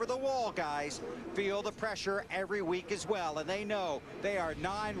the over-the-wall guys, feel the pressure every week as well. And they know they are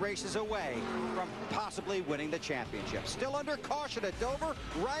 9 races away from possibly winning the championship. Still under caution at Dover,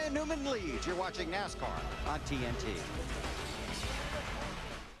 Ryan Newman leads. You're watching NASCAR on TNT.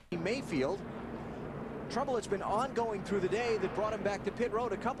 Mayfield. Trouble that's been ongoing through the day that brought him back to pit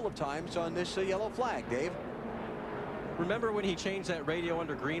road a couple of times on this yellow flag, Dave. Remember when he changed that radio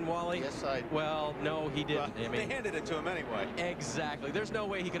under green, Wally? Yes, I... Well, no, he didn't. Well, they handed it to him anyway. Exactly. There's no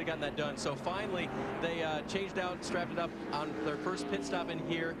way he could have gotten that done. So finally, they changed out, strapped it up on their first pit stop in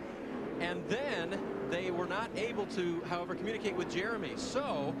here. And then they were not able to, however, communicate with Jeremy.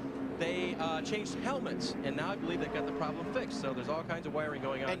 So they changed helmets, and now I believe they've got the problem fixed. So there's all kinds of wiring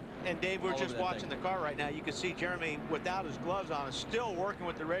going on. And Dave, we're just watching the car right now. You can see Jeremy, without his gloves on, is still working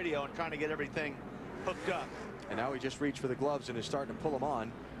with the radio and trying to get everything hooked up. And now he just reached for the gloves and is starting to pull them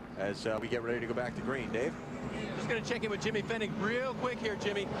on as we get ready to go back to green. Dave? Just going to check in with Jimmy Fennig real quick here,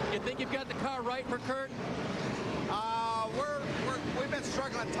 Jimmy. You think you've got the car right for Kurt? We've been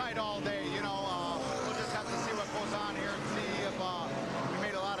struggling tight all day. You know, we'll just have to see what goes on here and see if we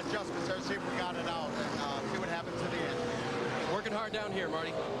made a lot of adjustments there, see if we got it out, and see what happens to the end. Working hard down here,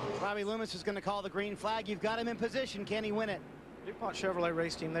 Marty. Robbie Loomis is going to call the green flag. You've got him in position. Can he win it? DuPont Chevrolet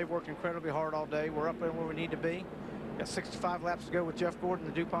race team, they've worked incredibly hard all day. We're up there where we need to be. Got 65 laps to go with Jeff Gordon,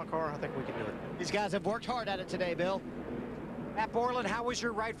 the DuPont car. I think we can do it. These guys have worked hard at it today, Bill. Matt Borland, how was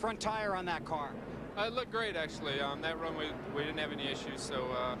your right front tire on that car? It looked great, actually. That run, we didn't have any issues, so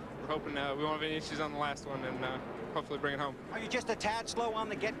we're hoping we won't have any issues on the last one and hopefully bring it home. Are you just a tad slow on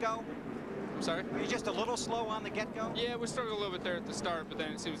the get-go? I'm sorry? Are you just a little slow on the get-go? Yeah, we struggled a little bit there at the start, but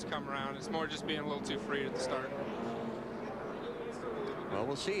then it seems to come around. It's more just being a little too free at the start. Well,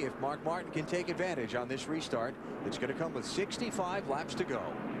 we'll see if Mark Martin can take advantage on this restart. It's going to come with 65 laps to go.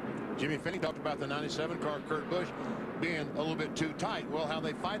 Jimmy Finney talked about the 97 car, Kurt Busch, being a little bit too tight. Well, how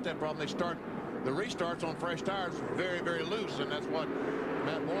they fight that problem, they start the restarts on fresh tires very, very loose, and that's what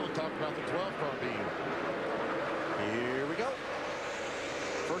Matt Borland talked about the 12 car being. Here we go.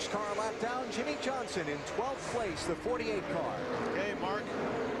 First car lap down, Jimmy Johnson in 12th place, the 48 car. Okay, Mark,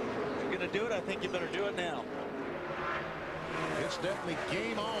 if you're going to do it, I think you better do it now. It's definitely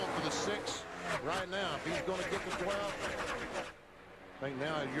game on for the 6 right now. If he's going to get the 12, I think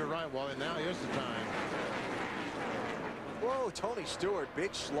now, you're right, Wally, now is the time. Whoa, Tony Stewart,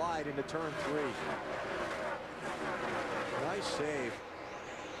 big slide into turn 3. Nice save.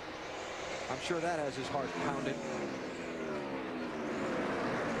 I'm sure that has his heart pounding.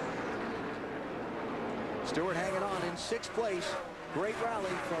 Stewart hanging on in 6th place. Great rally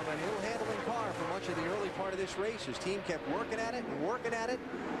from an ill-handling car for much of the early part of this race. His team kept working at it and working at it.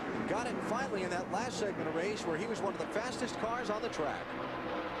 And got it finally in that last segment of race where he was one of the fastest cars on the track.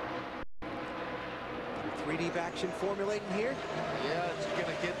 3D action formulating here. Yeah, it's going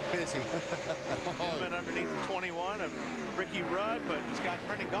to get busy. Movement underneath the 21 of Ricky Rudd, but he's got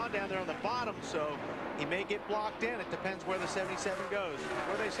Brendan Gaughan down there on the bottom, so he may get blocked in. It depends where the 77 goes.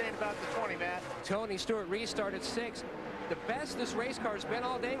 What are they saying about the 20, Matt? Tony Stewart restarted 6th. The best this race car's been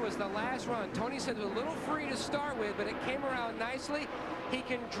all day was the last run. Tony said it was a little free to start with, but it came around nicely. He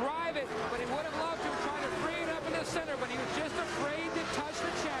can drive it, but he would have loved to try to free it up in the center, but he was just afraid to touch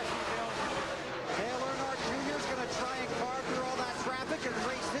the chassis, Bill. Dale Earnhardt Jr. is going to try and carve through all that traffic and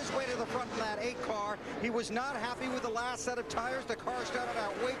race his way to the front of that 8 car. He was not happy with the last set of tires. The car started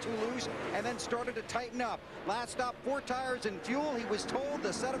out way too loose and then started to tighten up. Last stop, 4 tires and fuel. He was told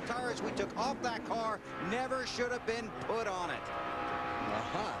the set of tires we took off that car never should have been put on it.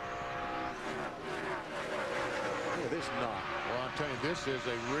 Look at this knock. Well, I'm telling you, this is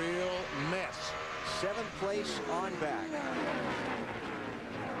a real mess. 7th place on back.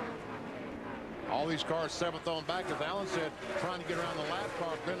 All these cars 7th on back, as Alan said, trying to get around the lap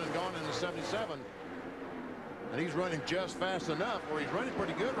car, been and gone in the 77. And he's running just fast enough, or he's running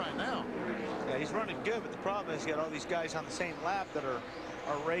pretty good right now. Yeah, he's running good, but the problem is you got all these guys on the same lap that are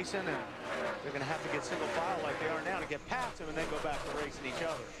racing, and they're going to have to get single file like they are now to get past him and then go back to racing each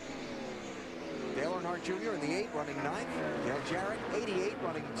other. Dale Earnhardt Jr. in the 8 running 9th. Dale Jarrett, 88,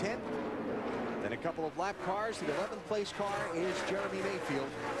 running 10th. Then a couple of lap cars. The 11th place car is Jeremy Mayfield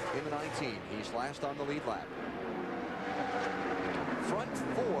in the 19. He's last on the lead lap. Front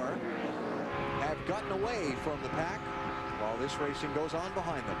 4 have gotten away from the pack while this racing goes on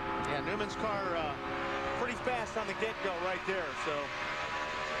behind them. Yeah, Newman's car pretty fast on the get-go right there, so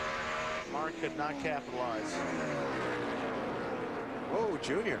Mark could not capitalize. Whoa,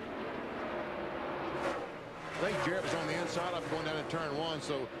 Junior. I think Jarrett was on the inside of going down in turn 1,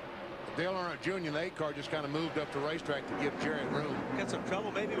 so Dale Earnhardt Jr. in the 8 car just kind of moved up the racetrack to give Jarrett room. Got some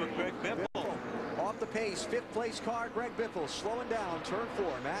trouble maybe with Greg Biffle. Off the pace, 5th place car, Greg Biffle slowing down, turn 4,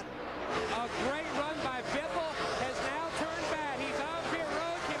 Matt. A great run by Biffle, has now turned bad. He's on pit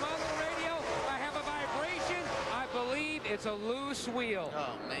road, came on the radio. I have a vibration. I believe it's a loose wheel.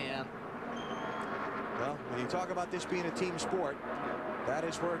 Oh, man. Well, when you talk about this being a team sport, that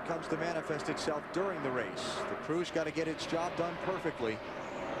is where it comes to manifest itself during the race. The crew's got to get its job done perfectly.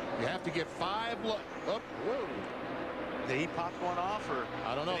 You have to get 5. Whoa. Did he pop one off, or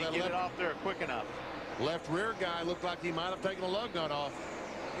I don't know. did he get it off there quick enough? Left rear guy looked like he might have taken a lug nut off.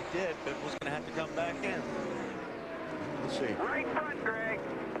 He did, but was going to have to come back in. Let's see. Right front, Greg.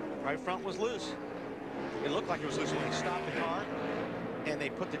 Right front was loose. It looked like it was loose when he stopped the car, and they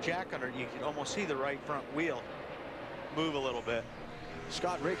put the jack under it. You can almost see the right front wheel move a little bit.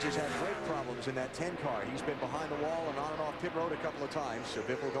 Scott Riggs has had brake problems in that 10 car. He's been behind the wall and on and off pit road a couple of times. So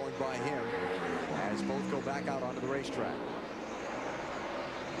Biffle going by him as both go back out onto the racetrack.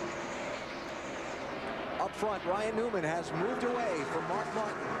 Up front, Ryan Newman has moved away from Mark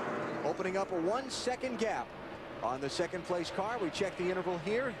Martin, opening up a 1-second gap on the 2nd place car. We check the interval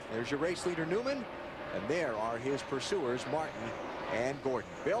here. There's your race leader Newman, and there are his pursuers Martin and Gordon.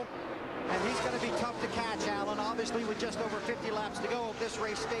 Bill? And he's going to be tough to catch, Alan. Obviously, with just over 50 laps to go, if this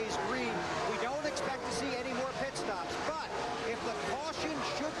race stays green, we don't expect to see any more pit stops. But if the caution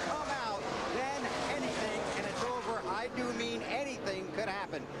should come out, then anything, and it's over, I do mean anything, could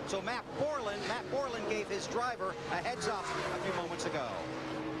happen. So Matt Borland gave his driver a heads up a few moments ago.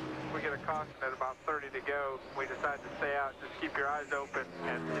 We get a caution at about 30 to go. We decide to stay out. Just keep your eyes open,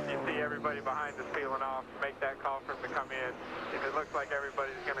 and if you see everybody behind us peeling off, make that call for them to come in. If it looks like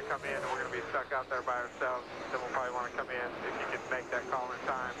everybody's going to come in and we're going to be stuck out there by ourselves, then we'll probably want to come in if you can make that call in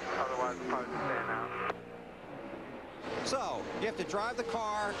time. Otherwise, we'll probably just staying out. So you have to drive the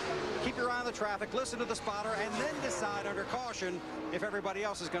car, keep your eye on the traffic, listen to the spotter, and then decide under caution if everybody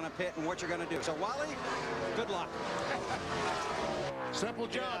else is going to pit and what you're going to do. So Wally, good luck. Simple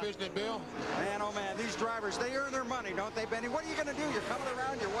job, isn't it, Bill? Man, oh man, these drivers, they earn their money, don't they, Benny? What are you going to do? You're coming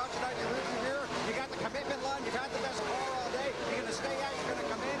around, you're watching out your rearview mirror, you got the commitment line, you've had the best car all day, you're going to stay out, you're going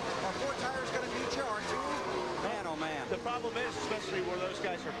to come in, or 4 tires going to beat you, or 2? Man, oh man. The problem is, especially where those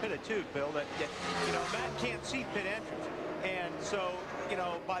guys are pitted too, Bill, that you know, Matt can't see pit entrance. And so, you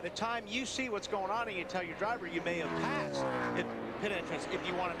know, by the time you see what's going on and you tell your driver, you may have passed pit entrance if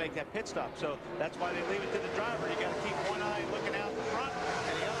you want to make that pit stop. So that's why they leave it to the driver. You got to keep one eye looking out the front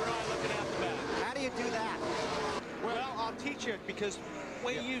and the other eye looking out the back. How do you do that? Well, I'll teach you, because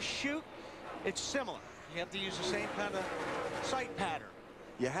when you shoot, it's similar. You have to use the same kind of sight pattern.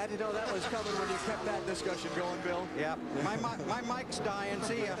 You had to know that was coming when you kept that discussion going, Bill. Yeah, my mic's dying.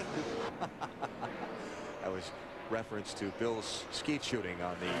 See ya. That was reference to Bill's skeet shooting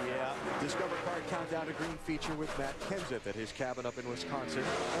on the Discover Card Countdown to Green feature with Matt Kenseth at his cabin up in Wisconsin.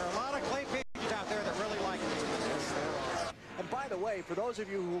 There are a lot of clay pages out there that really like it. Yes, there are. And by the way, for those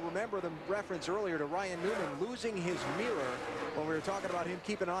of you who remember the reference earlier to Ryan Newman losing his mirror when we were talking about him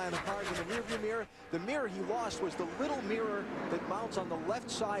keeping an eye on the cars in the rearview mirror, the mirror he lost was the little mirror that mounts on the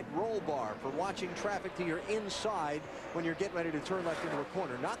left side roll bar for watching traffic to your inside when you're getting ready to turn left into a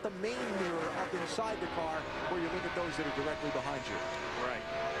corner, not the main mirror up inside the car where you look at those that are directly behind you. Right.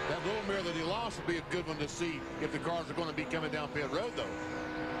 That little mirror that he lost would be a good one to see if the cars are going to be coming down pit road, though.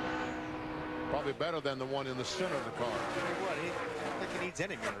 Probably better than the one in the center of the car. What, I don't think he needs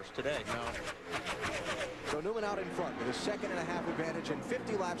any mirrors today. No. So Newman out in front with a 2.5 advantage and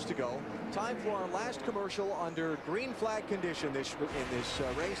 50 laps to go. Time for our last commercial under green flag condition in this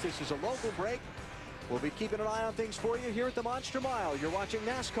race. This is a local break. We'll be keeping an eye on things for you here at the Monster Mile. You're watching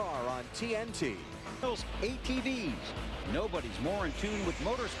NASCAR on TNT. ATVs. Nobody's more in tune with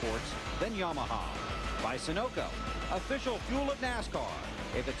motorsports than Yamaha. By Sunoco, official fuel of NASCAR.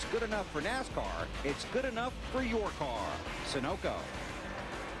 If it's good enough for NASCAR, it's good enough for your car. Sunoco.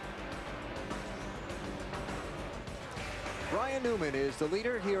 Ryan Newman is the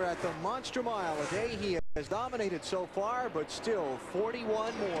leader here at the Monster Mile. A day he has dominated so far, but still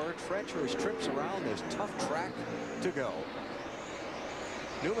 41 more treacherous trips around this tough track to go.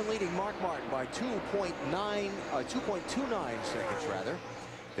 Newman leading Mark Martin by 2.29 seconds rather.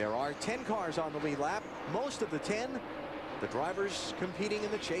 There are 10 cars on the lead lap. Most of the 10, the drivers competing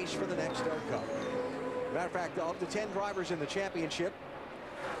in the chase for the Nextel Cup. Matter of fact, of the 10 drivers in the championship,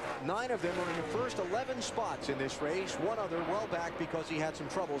 9 of them are in the first 11 spots in this race. One other well back because he had some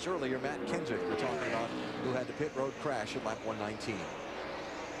troubles earlier. Matt Kenseth, we're talking about, who had the pit road crash at lap 119.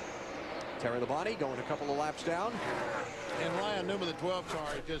 Terry Labonte going a couple of laps down. And Ryan Newman, the 12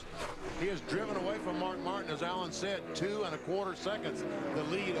 car, he has driven away from Mark Martin, as Alan said, 2.25 seconds the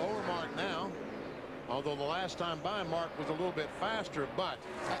lead over Mark now. Although the last time by, Mark was a little bit faster, but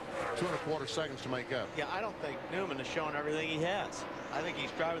 2.25 seconds to make up. Yeah, I don't think Newman has shown everything he has. I think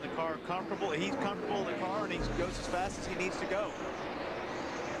he's driving the car comfortable. He's comfortable in the car, and he goes as fast as he needs to go.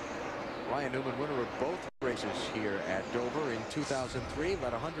 Ryan Newman, winner of both races here at Dover in 2003,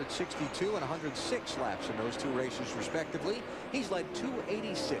 led 162 and 106 laps in those 2 races respectively. He's led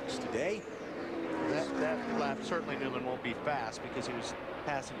 286 today. That lap certainly Newman won't be fast because he was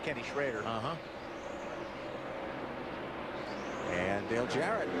passing Kenny Schrader. And Dale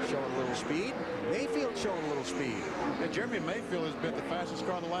Jarrett showing a little speed. Mayfield showing a little speed. And Jeremy Mayfield has been the fastest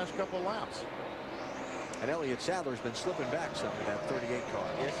car the last couple of laps. And Elliott Sadler's been slipping back some in that 38 car.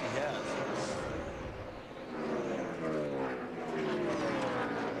 Yes, he has.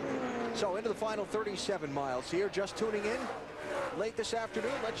 So into the final 37 miles here. Just tuning in late this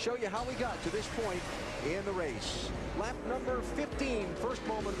afternoon. Let's show you how we got to this point in the race. Lap number 15, first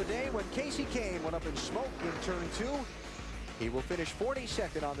moment of the day when Casey Kane went up in smoke in turn 2. He will finish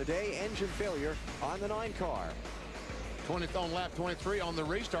 42nd on the day. Engine failure on the 9 car. 20th on lap 23 on the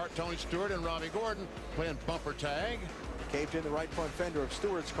restart. Tony Stewart and Robbie Gordon playing bumper tag. Caved in the right front fender of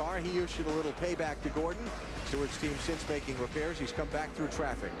Stewart's car. He issued a little payback to Gordon. Stewart's team since making repairs. He's come back through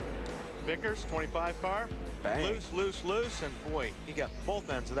traffic. Vickers, 25 car. Bang. Loose. And boy, he got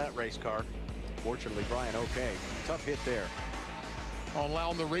both ends of that race car. Fortunately, Brian, okay. Tough hit there.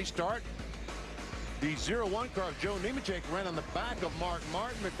 On the restart, the 01 car of Joe Nemechek ran on the back of Mark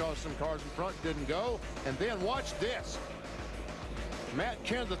Martin because some cars in front didn't go. And then watch this. Matt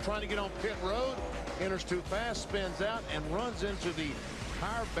Kenseth trying to get on pit road, enters too fast, spins out, and runs into the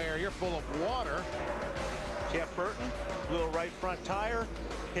tire barrier full of water. Jeff Burton, little right front tire,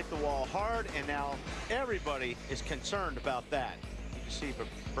 hit the wall hard, and now everybody is concerned about that. You can see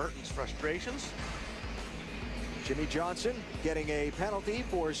Burton's frustrations. Jimmy Johnson getting a penalty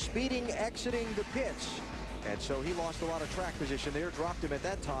for speeding exiting the pits. And so he lost a lot of track position there, dropped him at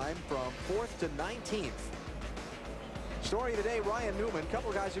that time from 4th to 19th. Story today, Ryan Newman. A couple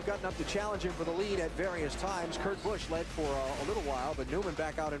of guys who've gotten up to challenge him for the lead at various times. Kurt Busch led for a little while, but Newman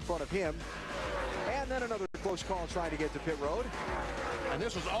back out in front of him. And then another close call trying to get to pit road. And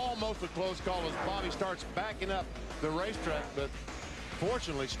this was almost a close call as Bobby starts backing up the racetrack, but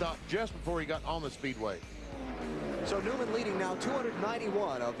fortunately stopped just before he got on the speedway. So Newman leading now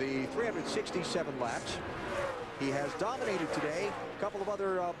 291 of the 367 laps. He has dominated today. A couple of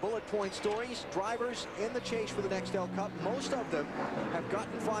other bullet point stories. Drivers in the chase for the Nextel Cup. Most of them have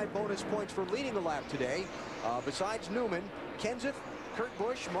gotten 5 bonus points for leading the lap today. Besides Newman, Kenseth, Kurt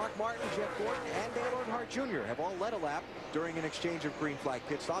Busch, Mark Martin, Jeff Gordon, and Dale Earnhardt Jr. have all led a lap during an exchange of green flag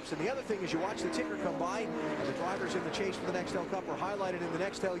pit stops. And the other thing is you watch the ticker come by, and the drivers in the chase for the Nextel Cup are highlighted in the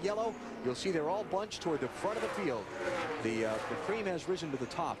Nextel yellow. You'll see they're all bunched toward the front of the field. The cream has risen to the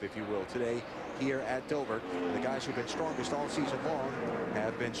top, if you will, today here at Dover. The guys who've been strongest all season long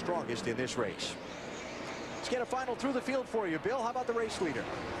have been strongest in this race. Let's get a final through the field for you. Bill, how about the race leader?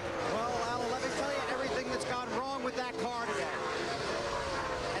 Well, Al, let me tell you everything that's gone wrong with that car today.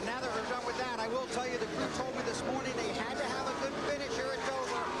 And now that we're done with that, I will tell you the crew told me this morning they had to have a good finish here at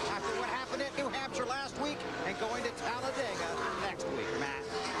Dover after what happened at New Hampshire last week and going to Talladega next week, Matt.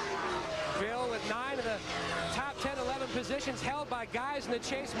 Bill, with 9 of the top 10, 11 positions held by guys in the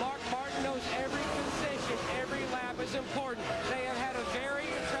chase. Mark Martin knows every position, every lap is important. They have had a very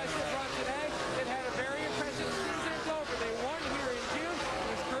impressive run today. They've had a very impressive season at Dover. They won here in June.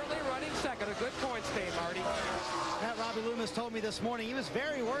 He's currently running second. A good points day, Marty. That Robbie Loomis Thomas told me this morning he was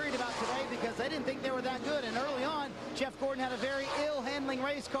very worried about today because they didn't think they were that good. And early on, Jeff Gordon had a very ill-handling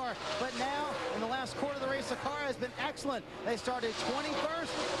race car. But now, in the last quarter of the race, the car has been excellent. They started 21st.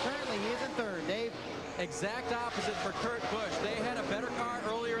 Currently, he is in third. Dave? Exact opposite for Kurt Busch. They had a better car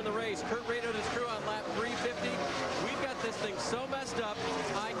earlier in the race. Kurt radioed his crew on lap 350. We've got this thing so messed up,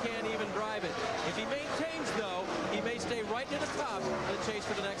 I can't even drive it. If he maintains, though, he may stay right near the top of the chase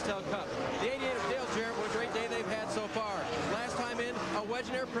for the Nextel Cup. The 88 of Dale Jarrett, what a great day they've had so far. Last time in, a wedge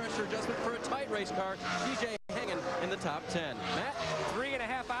and air pressure adjustment for a tight race car. DJ hanging in the top 10. Matt? 3.5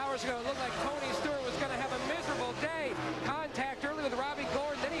 hours ago, it looked like Tony Stewart was going to have a miserable day. Contact early with Robbie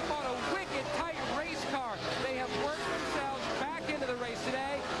Gordon, then he fought a wicked tight race car. They have worked themselves back into the race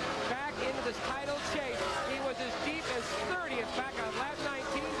today, back into this title chase. He was as deep as 30th back on lap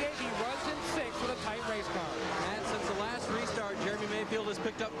 19. Dave, he runs in 6th with a tight race car. And since the last restart, Jeremy Mayfield has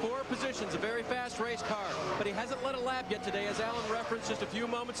picked up 4 positions, a very fast race car, but he hasn't led a lap yet today, as Alan referenced just a few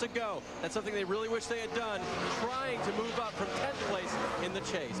moments ago. That's something they really wish they had done, trying to move up from 10th place in the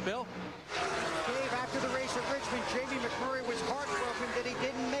chase. Bill? Dave, after the race at Richmond, Jamie McMurray was heartbroken that he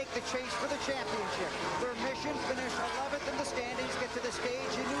didn't make the chase for the championship. Their mission, finish 11th in the standings, get to the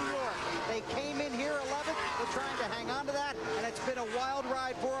stage in New York. They came in here 11th. They're trying to hang on to that, and it's been a wild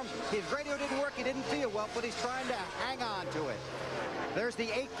ride for him. His radio didn't work. He didn't feel well, but he's trying to hang on to it. There's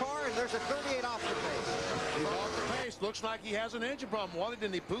the 8 car, and there's a 38 off the pace. He's off the pace. Looks like he has an engine problem. Wally,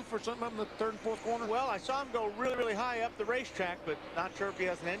 didn't he poof or something up in the 3rd and 4th corner? Well, I saw him go really, really high up the racetrack, but not sure if he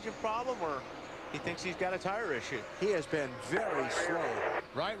has an engine problem or he thinks he's got a tire issue. He has been very slow.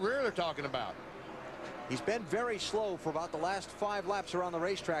 Right rear they're talking about. He's been very slow for about the last 5 laps around the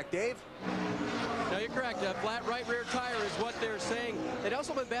racetrack. Dave? No, you're correct. A flat right rear tire is what they're saying. They'd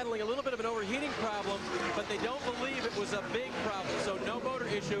also been battling a little bit of an overheating problem, but they don't believe it was a big problem. So no motor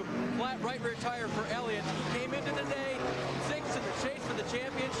issue. Flat right rear tire for Elliott. He came into the day 6th in the chase for the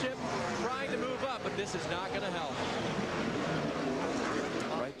championship, trying to move up, but this is not going to help.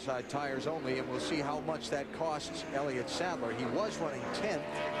 Right side tires only, and we'll see how much that costs Elliott Sadler. He was running 10th.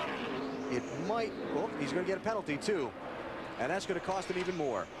 It might, oh, he's going to get a penalty too, and that's going to cost him even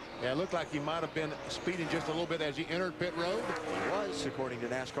more. Yeah, it looked like he might have been speeding just a little bit as he entered pit road. He was, according to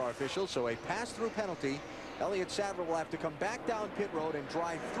NASCAR officials. So a pass-through penalty. Elliott Sadler will have to come back down pit road and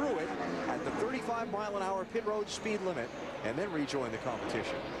drive through it at the 35-mile-an-hour pit road speed limit, and then rejoin the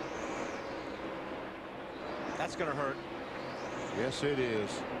competition. That's going to hurt. Yes, it is.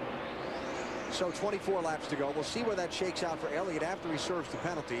 So 24 laps to go. We'll see where that shakes out for Elliott after he serves the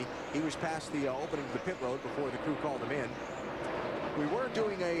penalty. He was past the opening of the pit road before the crew called him in. We were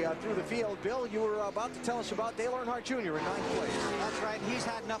doing a through the field. Bill, you were about to tell us about Dale Earnhardt Jr. in 9th place. That's right. He's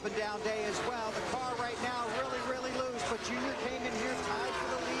had an up-and-down day as well. The car right now really, really loose, but Junior came in here tied for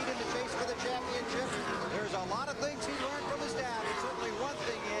the lead in the chase for the championship. There's a lot of things he learned from his dad, and certainly one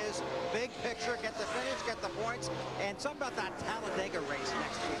thing is big picture, get the finish, get the points, and something about that Talladega race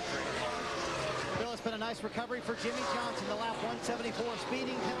next week. Bill, it's been a nice recovery for Jimmy Johnson. The lap 174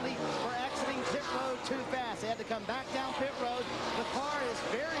 speeding penalty for exiting pit road too fast. They had to come back down pit road. The car is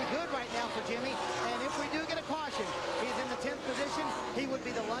very good right now for Jimmy. And if we do get a caution, he's in the 10th position. He would be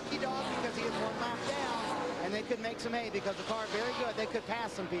the lucky dog because he is 1 lap down. And they could make some hay because the car is very good. They could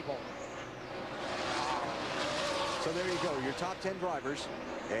pass some people. So there you go, your top 10 drivers,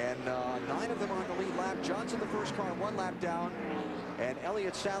 and 9 of them on the lead lap. Johnson, the first car, 1 lap down, and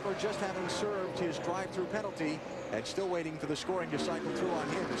Elliott Sadler just having served his drive-through penalty and still waiting for the scoring to cycle through on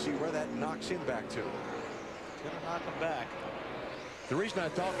him to see where that knocks him back to. Gonna knock him back. The reason I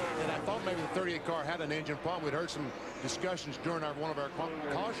thought maybe the 38 car had an engine problem, we'd heard some discussions during one of our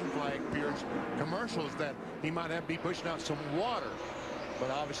caution flag periods commercials that he might have to be pushing out some water. But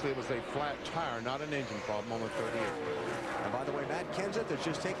obviously it was a flat tire, not an engine problem on the 38. And by the way, Matt Kenseth has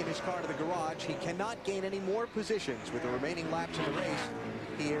just taken his car to the garage. He cannot gain any more positions with the remaining laps in the race.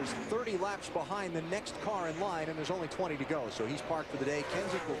 He is 30 laps behind the next car in line, and there's only 20 to go. So he's parked for the day.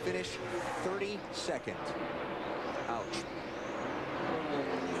 Kenseth will finish 32nd. Ouch.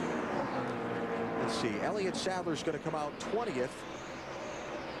 Let's see. Elliott Sadler's going to come out 20th.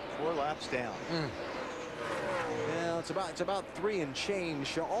 4 laps down. Yeah, it's about 3 and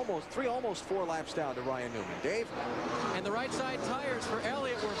change, almost 4 laps down to Ryan Newman. Dave? And the right side tires for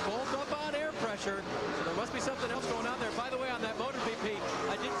Elliott were both up on air pressure, so there must be something else going on there. By the way, on that motor VP,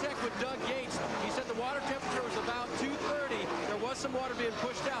 I did check with Doug Yates. He said the water temperature was about 230. There was some water being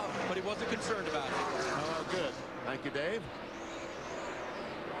pushed out, but he wasn't concerned about it. Oh, good. Thank you, Dave.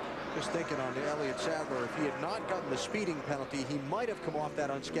 Just thinking on the Elliott Sadler, if he had not gotten the speeding penalty, he might have come off that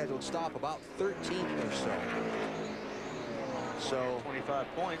unscheduled stop about 13th or so.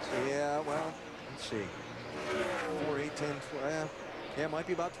 25 points. Yeah, well, let's see. 4, 8, 10, 12, yeah, it might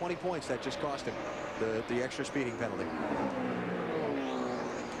be about 20 points that just cost him the extra speeding penalty.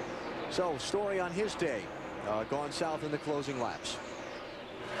 So, Story on his day, gone south in the closing laps.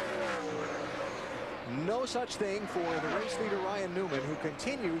 No such thing for the race leader Ryan Newman, who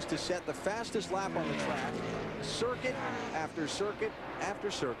continues to set the fastest lap on the track, circuit after circuit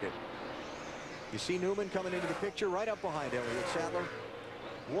after circuit. You see Newman coming into the picture right up behind Elliott Sadler.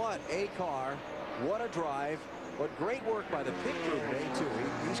 What a car, what a drive, what great work by the pit crew today too.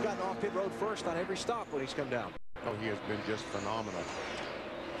 He's gotten off pit road first on every stop when he's come down. Oh, he has been just phenomenal.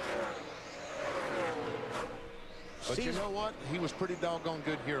 But you know what? He was pretty doggone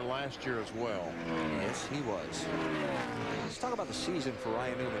good here last year as well. Yes, he was. Let's talk about the season for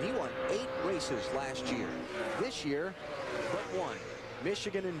Ryan Newman. He won 8 races last year. This year, but 1.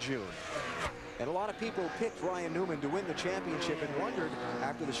 Michigan in June. And a lot of people picked Ryan Newman to win the championship and wondered,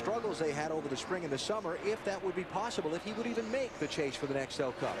 after the struggles they had over the spring and the summer, if that would be possible, if he would even make the chase for the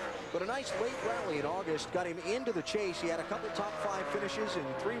Nextel Cup. But a nice late rally in August got him into the chase. He had a couple top 5 finishes in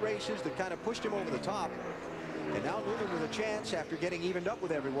 3 races that kind of pushed him over the top. And now Newman with a chance, after getting evened up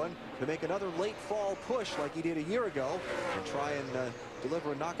with everyone, to make another late fall push like he did a year ago and try and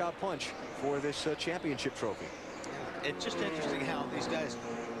deliver a knockout punch for this championship trophy. It's just interesting how these guys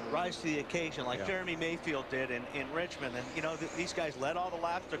rise to the occasion, like Jeremy Mayfield did in Richmond. And, you know, these guys led all the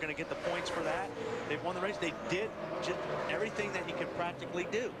laps. They're going to get the points for that. They've won the race. They did just everything that you could practically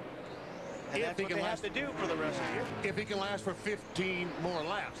do. And that's what they have to do for the rest of the year. If he can last for 15 more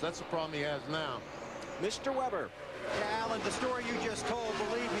laps, that's the problem he has now. Mr. Weber. Yeah, Alan, the story you just told,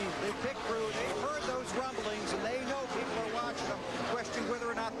 believe me, the pit crew, they've heard those rumblings, and they know people are watching them, question whether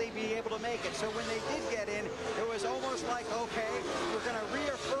or not they'd be able to make it. So when they did get in, it was almost like, okay, we're going to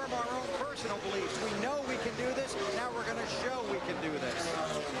reaffirm our own personal beliefs. We know we can do this. Now we're going to show we can do this.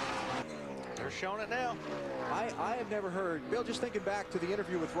 They're showing it now. I have never heard, Bill, just thinking back to the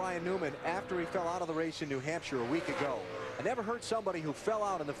interview with Ryan Newman after he fell out of the race in New Hampshire a week ago. I never heard somebody who fell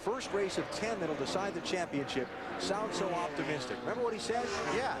out in the first race of 10 that'll decide the championship sound so optimistic. Remember what he said?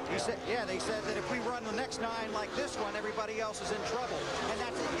 Yeah, he said, yeah, they said that if we run the next 9 like this one, everybody else is in trouble. And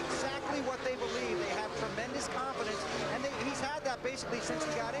that's exactly what they believe. They have tremendous confidence, and he's had that basically since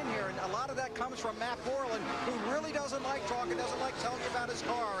he got in here. And a lot of that comes from Matt Borland, who really doesn't like talking, doesn't like telling you about his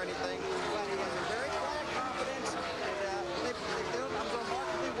car or anything. But he has a very quiet confidence, and they've done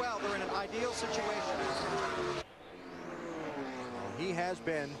remarkably well. They're in an ideal situation. He has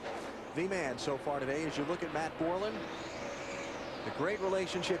been the man so far today. As you look at Matt Borland, the great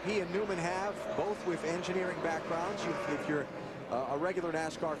relationship he and Newman have, both with engineering backgrounds. If you're a regular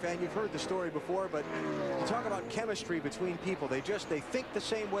NASCAR fan, you've heard the story before, but you talk about chemistry between people. They think the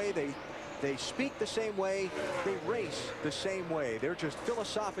same way, they speak the same way, they race the same way. They're just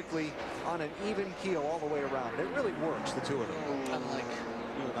philosophically on an even keel all the way around. It really works, the two of them. Unlike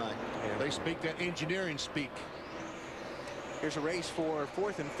you and I. Yeah. They speak that engineering speak. Here's a race for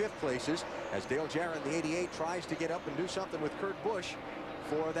 4th and 5th places as Dale Jarrett, the 88, tries to get up and do something with Kurt Busch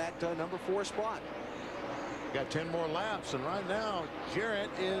for that number 4 spot. Got 10 more laps, and right now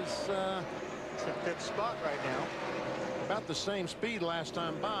Jarrett is it's in 5th spot right now. About the same speed last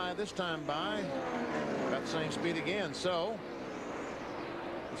time by. This time by about the same speed again. So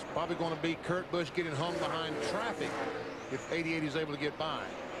it's probably going to be Kurt Busch getting hung behind traffic if 88 is able to get by.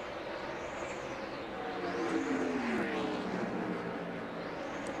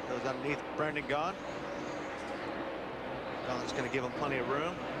 Goes underneath Brendan Gaughan. Gaughan's going to give him plenty of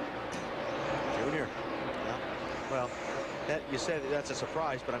room. Junior. Yeah. Well, you said that's a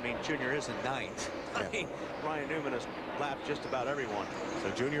surprise, but I mean, Junior is in 9th. I mean, Ryan Newman has lapped just about everyone.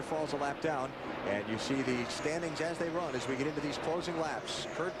 So Junior falls a lap down, and you see the standings as they run as we get into these closing laps.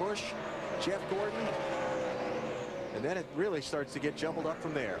 Kurt Busch, Jeff Gordon, and then it really starts to get jumbled up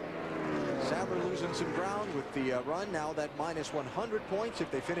from there. Sadler losing some ground with the run. Now that minus 100 points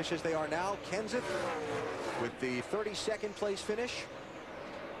if they finish as they are now. Kenseth with the 32nd place finish.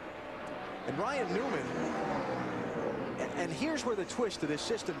 And Ryan Newman, and here's where the twist of this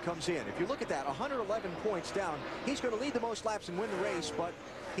system comes in. If you look at that, 111 points down, he's going to lead the most laps and win the race, but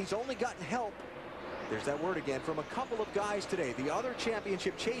he's only gotten help, there's that word again, from a couple of guys today. The other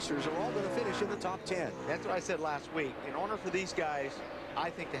championship chasers are all going to finish in the top 10. That's what I said last week. In order for these guys, I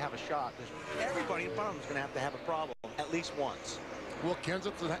think, to have a shot, everybody in front of them is going to have a problem at least once. Well,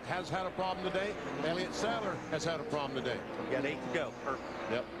 Kenseth has had a problem today. Elliott Sadler has had a problem today. We got 8 to go. Perfect.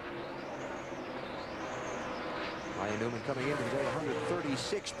 Yep. Ryan Newman coming in today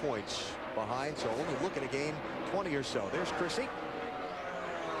 136 points behind, so only looking to gain 20 or so. There's Chrissy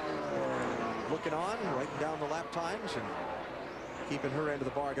looking on, writing down the lap times, and keeping her end of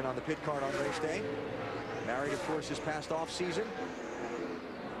the bargain on the pit card on race day. Married, of course, this past off season.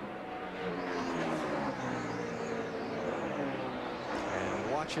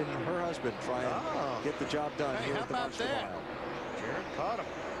 And watching her husband try and get the job done here at the Monster Mile. Jarrett caught him.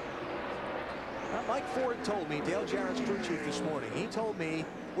 Now, Mike Ford told me, Dale Jarrett's crew chief this morning, he told me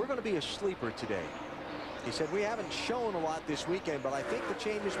we're going to be a sleeper today. He said we haven't shown a lot this weekend, but I think the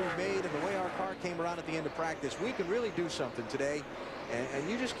changes we've made and the way our car came around at the end of practice, we can really do something today. And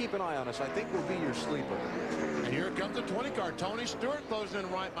you just keep an eye on us. I think we'll be your sleeper. And here comes the 20 car. Tony Stewart closing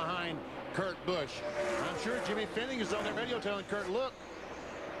in right behind Kurt Busch. I'm sure Jimmy Finning is on their radio telling Kurt, look,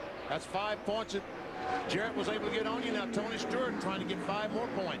 that's 5 points that Jarrett was able to get on you. Now Tony Stewart trying to get 5 more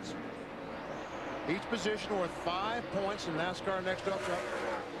points. Each position worth 5 points in NASCAR Next Up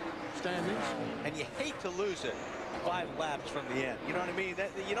standings. And you hate to lose it 5 laps from the end. You know what I mean?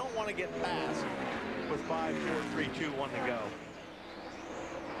 That, you don't want to get past with 5, 4, 3, 2, 1 to go.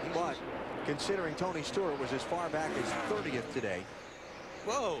 But considering Tony Stewart was as far back as 30th today.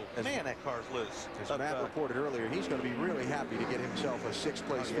 Whoa, man, that car's loose. As Matt reported earlier, he's going to be really happy to get himself a 6th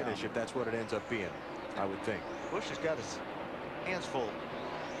place finish if that's what it ends up being, I would think. Busch has got his hands full.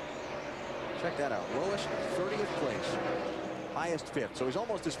 Check that out. Lowest 30th place. Highest 5th. So he's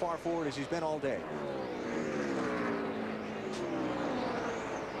almost as far forward as he's been all day.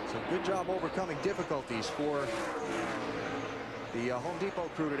 So good job overcoming difficulties for the Home Depot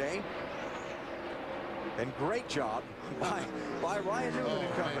crew today. And great job by Ryan Newman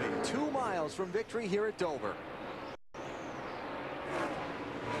and company. 2 miles from victory here at Dover.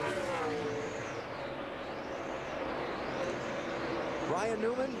 Ryan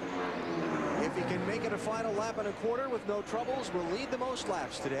Newman, if he can make it a final lap and a quarter with no troubles, will lead the most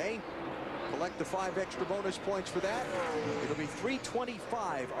laps today. Collect the 5 extra bonus points for that. It'll be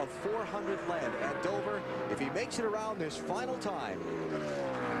 325 of 400 led at Dover if he makes it around this final time.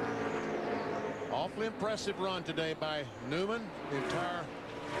 Awfully impressive run today by Newman, the entire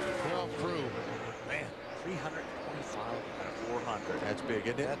 12 crew. Man, 325 of 400. That's big,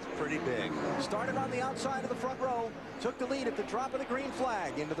 isn't it? That's pretty big. Started on the outside of the front row, took the lead at the drop of the green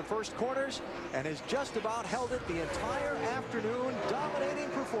flag into the first corners, and has just about held it the entire afternoon. Dominating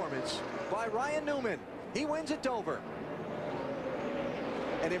performance by Ryan Newman. He wins at Dover.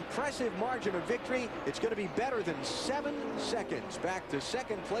 An impressive margin of victory. It's going to be better than 7 seconds. Back to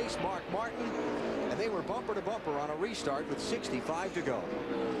 2nd place, Mark Martin. And they were bumper to bumper on a restart with 65 to go.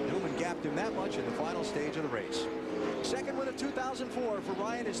 Newman gapped him that much in the final stage of the race. 2nd win of 2004 for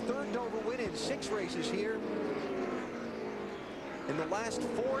Ryan. His 3rd Dover win in 6 races here. In the last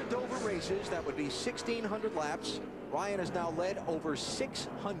 4 Dover races, that would be 1,600 laps. Ryan has now led over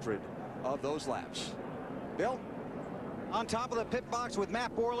 600 of those laps. Bill? On top of the pit box with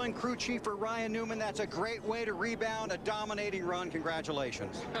Matt Borland, crew chief for Ryan Newman. That's a great way to rebound a dominating run.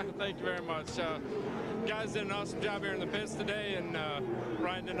 Congratulations. Thank you very much. Guys did an awesome job here in the pits today, and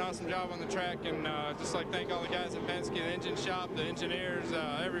Ryan did an awesome job on the track. And just like thank all the guys at Penske, the engine shop, the engineers,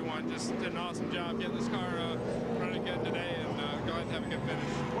 everyone just did an awesome job getting this car running good today, and go ahead and have a good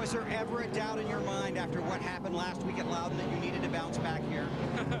finish. Was there ever a doubt in your mind after what happened last week at Loudon that you needed to bounce back here?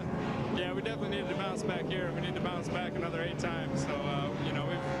 Yeah, we definitely needed to bounce back here. We need to bounce back another 8 times. So, you know,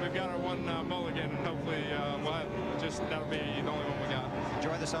 we've got our one mulligan, and hopefully we'll have that'll be the only one we got.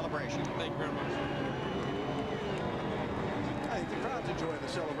 Enjoy the celebration. Thank you very much. I think the crowd's enjoying the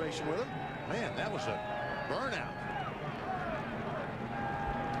celebration with him. Man, that was a burnout.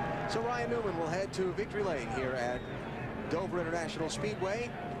 So Ryan Newman will head to victory lane here at Dover International Speedway,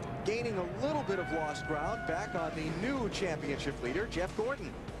 gaining a little bit of lost ground back on the new championship leader, Jeff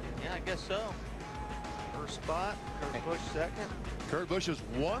Gordon. Yeah, I guess so. First spot, Kurt Busch 2nd. Kurt Busch is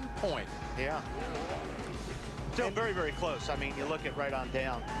 1 point. Yeah. Still very, very close. I mean, you look at right on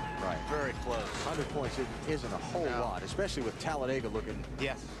down. Right. Very close. 100 points isn't a whole lot, especially with Talladega looking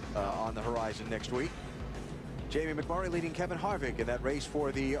on the horizon next week. Jamie McMurray leading Kevin Harvick in that race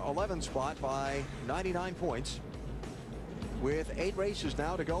for the 11th spot by 99 points. With 8 races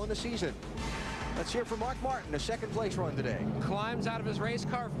now to go in the season. Let's hear from Mark Martin, a 2nd place run today. Climbs out of his race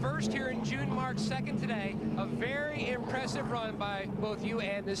car first here in June, Mark 2nd today. A very impressive run by both you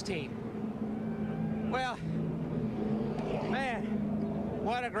and this team. Well, man,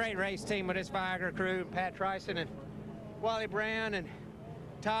 what a great race team with this Viagra crew. Pat Tryson and Wally Brown and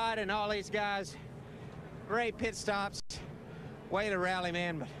Todd and all these guys. Great pit stops. Way to rally,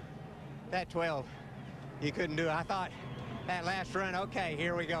 man, but that 12, you couldn't do it. I thought that last run, okay,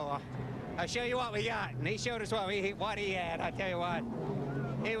 here we go. I'll show you what we got. And he showed us what he had. I tell you what,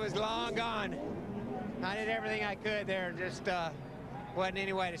 he was long gone. I did everything I could there. Just wasn't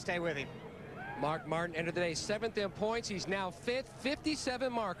any way to stay with him. Mark Martin entered the day 7th in points. He's now 5th,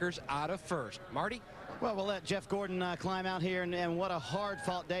 57 markers out of 1st. Marty? Well, we'll let Jeff Gordon climb out here, and what a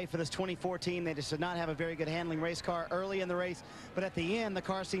hard-fought day for this 2014. They just did not have a very good handling race car early in the race, but at the end, the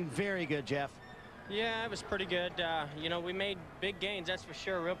car seemed very good, Jeff. Yeah, it was pretty good. You know, we made big gains, that's for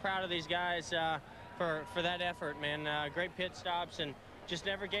sure. Real proud of these guys for that effort, man. Great pit stops and just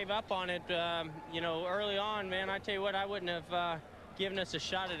never gave up on it. You know, early on, man, I tell you what, I wouldn't have given us a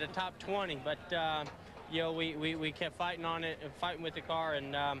shot at a top 20, but you know, we kept fighting on it, fighting with the car,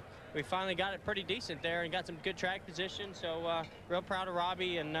 and we finally got it pretty decent there and got some good track position. So real proud of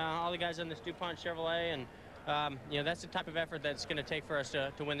Robbie and all the guys on this DuPont Chevrolet, and you know, that's the type of effort that's going to take for us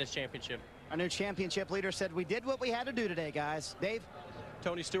to win this championship. Our new championship leader said we did what we had to do today, guys. Dave?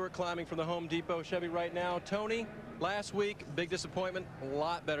 Tony Stewart climbing from the Home Depot Chevy right now. Tony, last week, big disappointment. A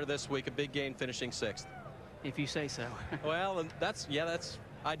lot better this week. A big gain, finishing 6th. If you say so. Well,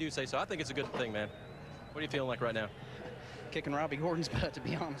 I do say so. I think it's a good thing, man. What are you feeling like right now? Kicking Robbie Gordon's butt, to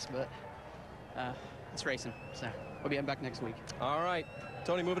be honest, but it's racing, so we'll be back next week. All right,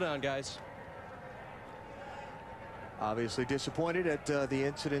 Tony, moving on, guys. Obviously disappointed at the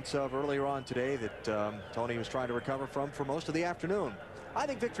incidents of earlier on today that Tony was trying to recover from for most of the afternoon. I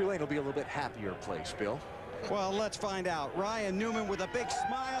think Victory Lane will be a little bit happier place, Bill. Well, let's find out. Ryan Newman with a big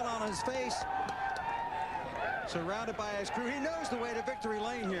smile on his face, surrounded by his crew. He knows the way to Victory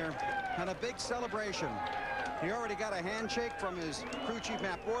Lane here, and a big celebration. He already got a handshake from his crew chief,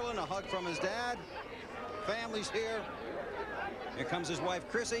 Matt Borland, a hug from his dad. Family's here. Here comes his wife,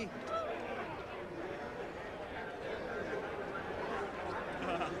 Chrissy.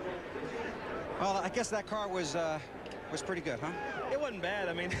 Well, I guess that car was pretty good, huh? It wasn't bad.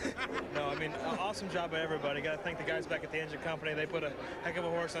 I mean, no, I mean, awesome job by everybody. Got to thank the guys back at the engine company. They put a heck of a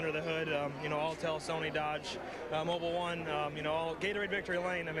horse under the hood. You know, Alltel, Sony, Dodge, Mobile One, you know, all Gatorade Victory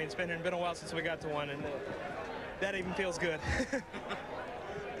Lane. I mean, it's been a while since we got to one, and that even feels good.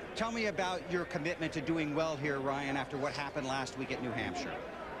 Tell me about your commitment to doing well here, Ryan, after what happened last week at New Hampshire.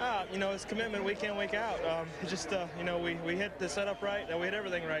 You know, it's commitment week in, week out. You know, we hit the setup right. We hit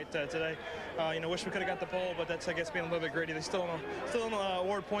everything right today. You know, wish we could have got the pole, but that's, I guess, being a little bit greedy. They still don't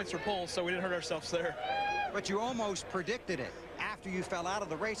award points for poles, so we didn't hurt ourselves there. But you almost predicted it after you fell out of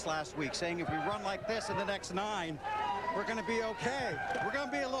the race last week, saying if we run like this in the next 9, we're going to be okay. We're going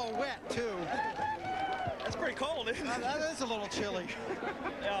to be a little wet, too. That's pretty cold, isn't it? That is a little chilly.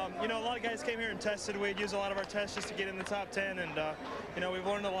 You know, a lot of guys came here and tested. We'd use a lot of our tests just to get in the top 10, and you know, we've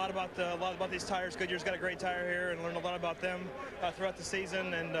learned a lot about these tires. Goodyear's got a great tire here, and learned a lot about them throughout the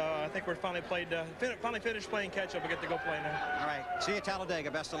season. And I think we're finally finished playing catch up and get to go play now. All right, see you at Talladega.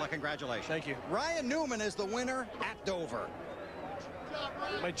 Best of luck, congratulations. Thank you. Ryan Newman is the winner at Dover.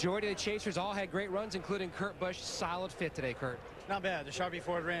 Majority of the chasers all had great runs, including Kurt Busch. Solid fit today, Kurt. Not bad. The Sharpie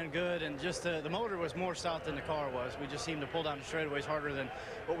Ford ran good, and just the motor was more stout than the car was. We just seemed to pull down the straightaways harder than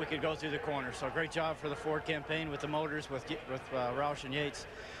what we could go through the corners. So great job for the Ford campaign with the motors, with Roush and Yates.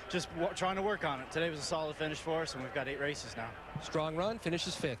 Just trying to work on it. Today was a solid finish for us, and we've got 8 races now. Strong run,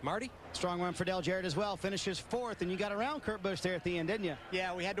 finishes 5th. Marty? Strong run for Dale Jarrett as well, finishes 4th, and you got around Kurt Busch there at the end, didn't you?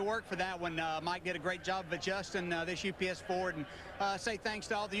 Yeah, we had to work for that one. Mike did a great job of adjusting this UPS Ford, and say thanks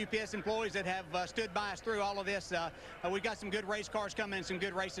to all the UPS employees that have stood by us through all of this. We've got some good race cars coming and some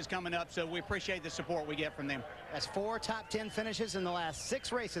good races coming up, so we appreciate the support we get from them. That's 4 top 10 finishes in the last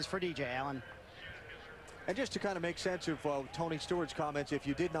 6 races for DJ Allen. And just to kind of make sense of Tony Stewart's comments, if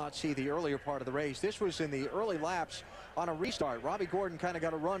you did not see the earlier part of the race, this was in the early laps on a restart. Robbie Gordon kind of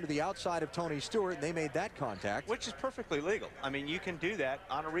got a run to the outside of Tony Stewart, and they made that contact. Which is perfectly legal. I mean, you can do that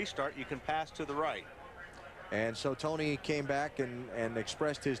on a restart. You can pass to the right. And so Tony came back and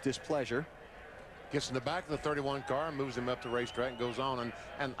expressed his displeasure. Gets in the back of the 31 car and moves him up the racetrack and goes on.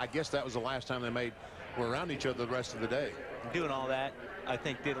 And I guess that was the last time they were around each other the rest of the day. Doing all that, I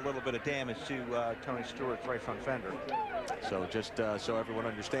think, did a little bit of damage to Tony Stewart's right front fender. So just so everyone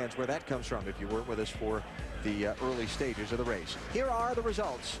understands where that comes from, if you weren't with us for the early stages of the race. Here are the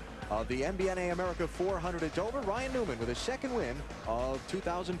results of the MBNA America 400 at Dover. Ryan Newman with his 2nd win of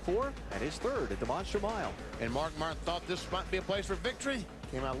 2004 and his 3rd at the Monster Mile. And Mark Martin thought this might be a place for victory.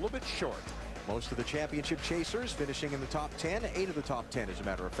 Came out a little bit short. Most of the championship chasers finishing in the top 10, 8 of the top 10 as a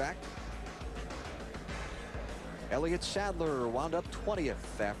matter of fact. Elliott Sadler wound up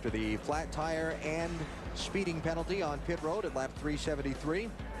 20th after the flat tire and speeding penalty on pit road at lap 373.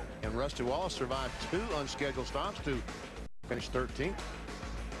 And Rusty Wallace survived 2 unscheduled stops to finish 13th.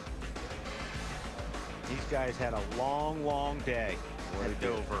 These guys had a long day at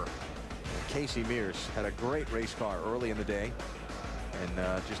Dover. Casey Mears had a great race car early in the day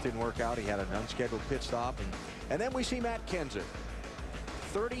and just didn't work out. He had an unscheduled pit stop. And then we see Matt Kenseth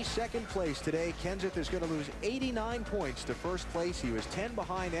 32nd place today. Kenseth is going to lose 89 points to first place. He was 10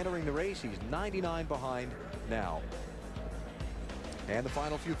 behind entering the race. He's 99 behind now. And the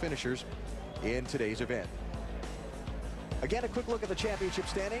final few finishers in today's event. Again, a quick look at the championship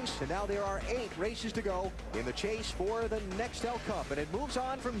standings, and now there are 8 races to go in the chase for the Nextel Cup, and it moves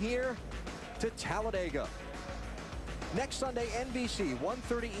on from here to Talladega. Next Sunday, NBC,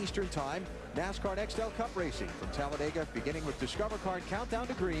 1:30 Eastern Time, NASCAR Nextel Cup racing from Talladega, beginning with Discover Card Countdown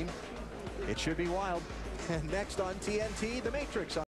to Green. It should be wild. And next on TNT, The Matrix.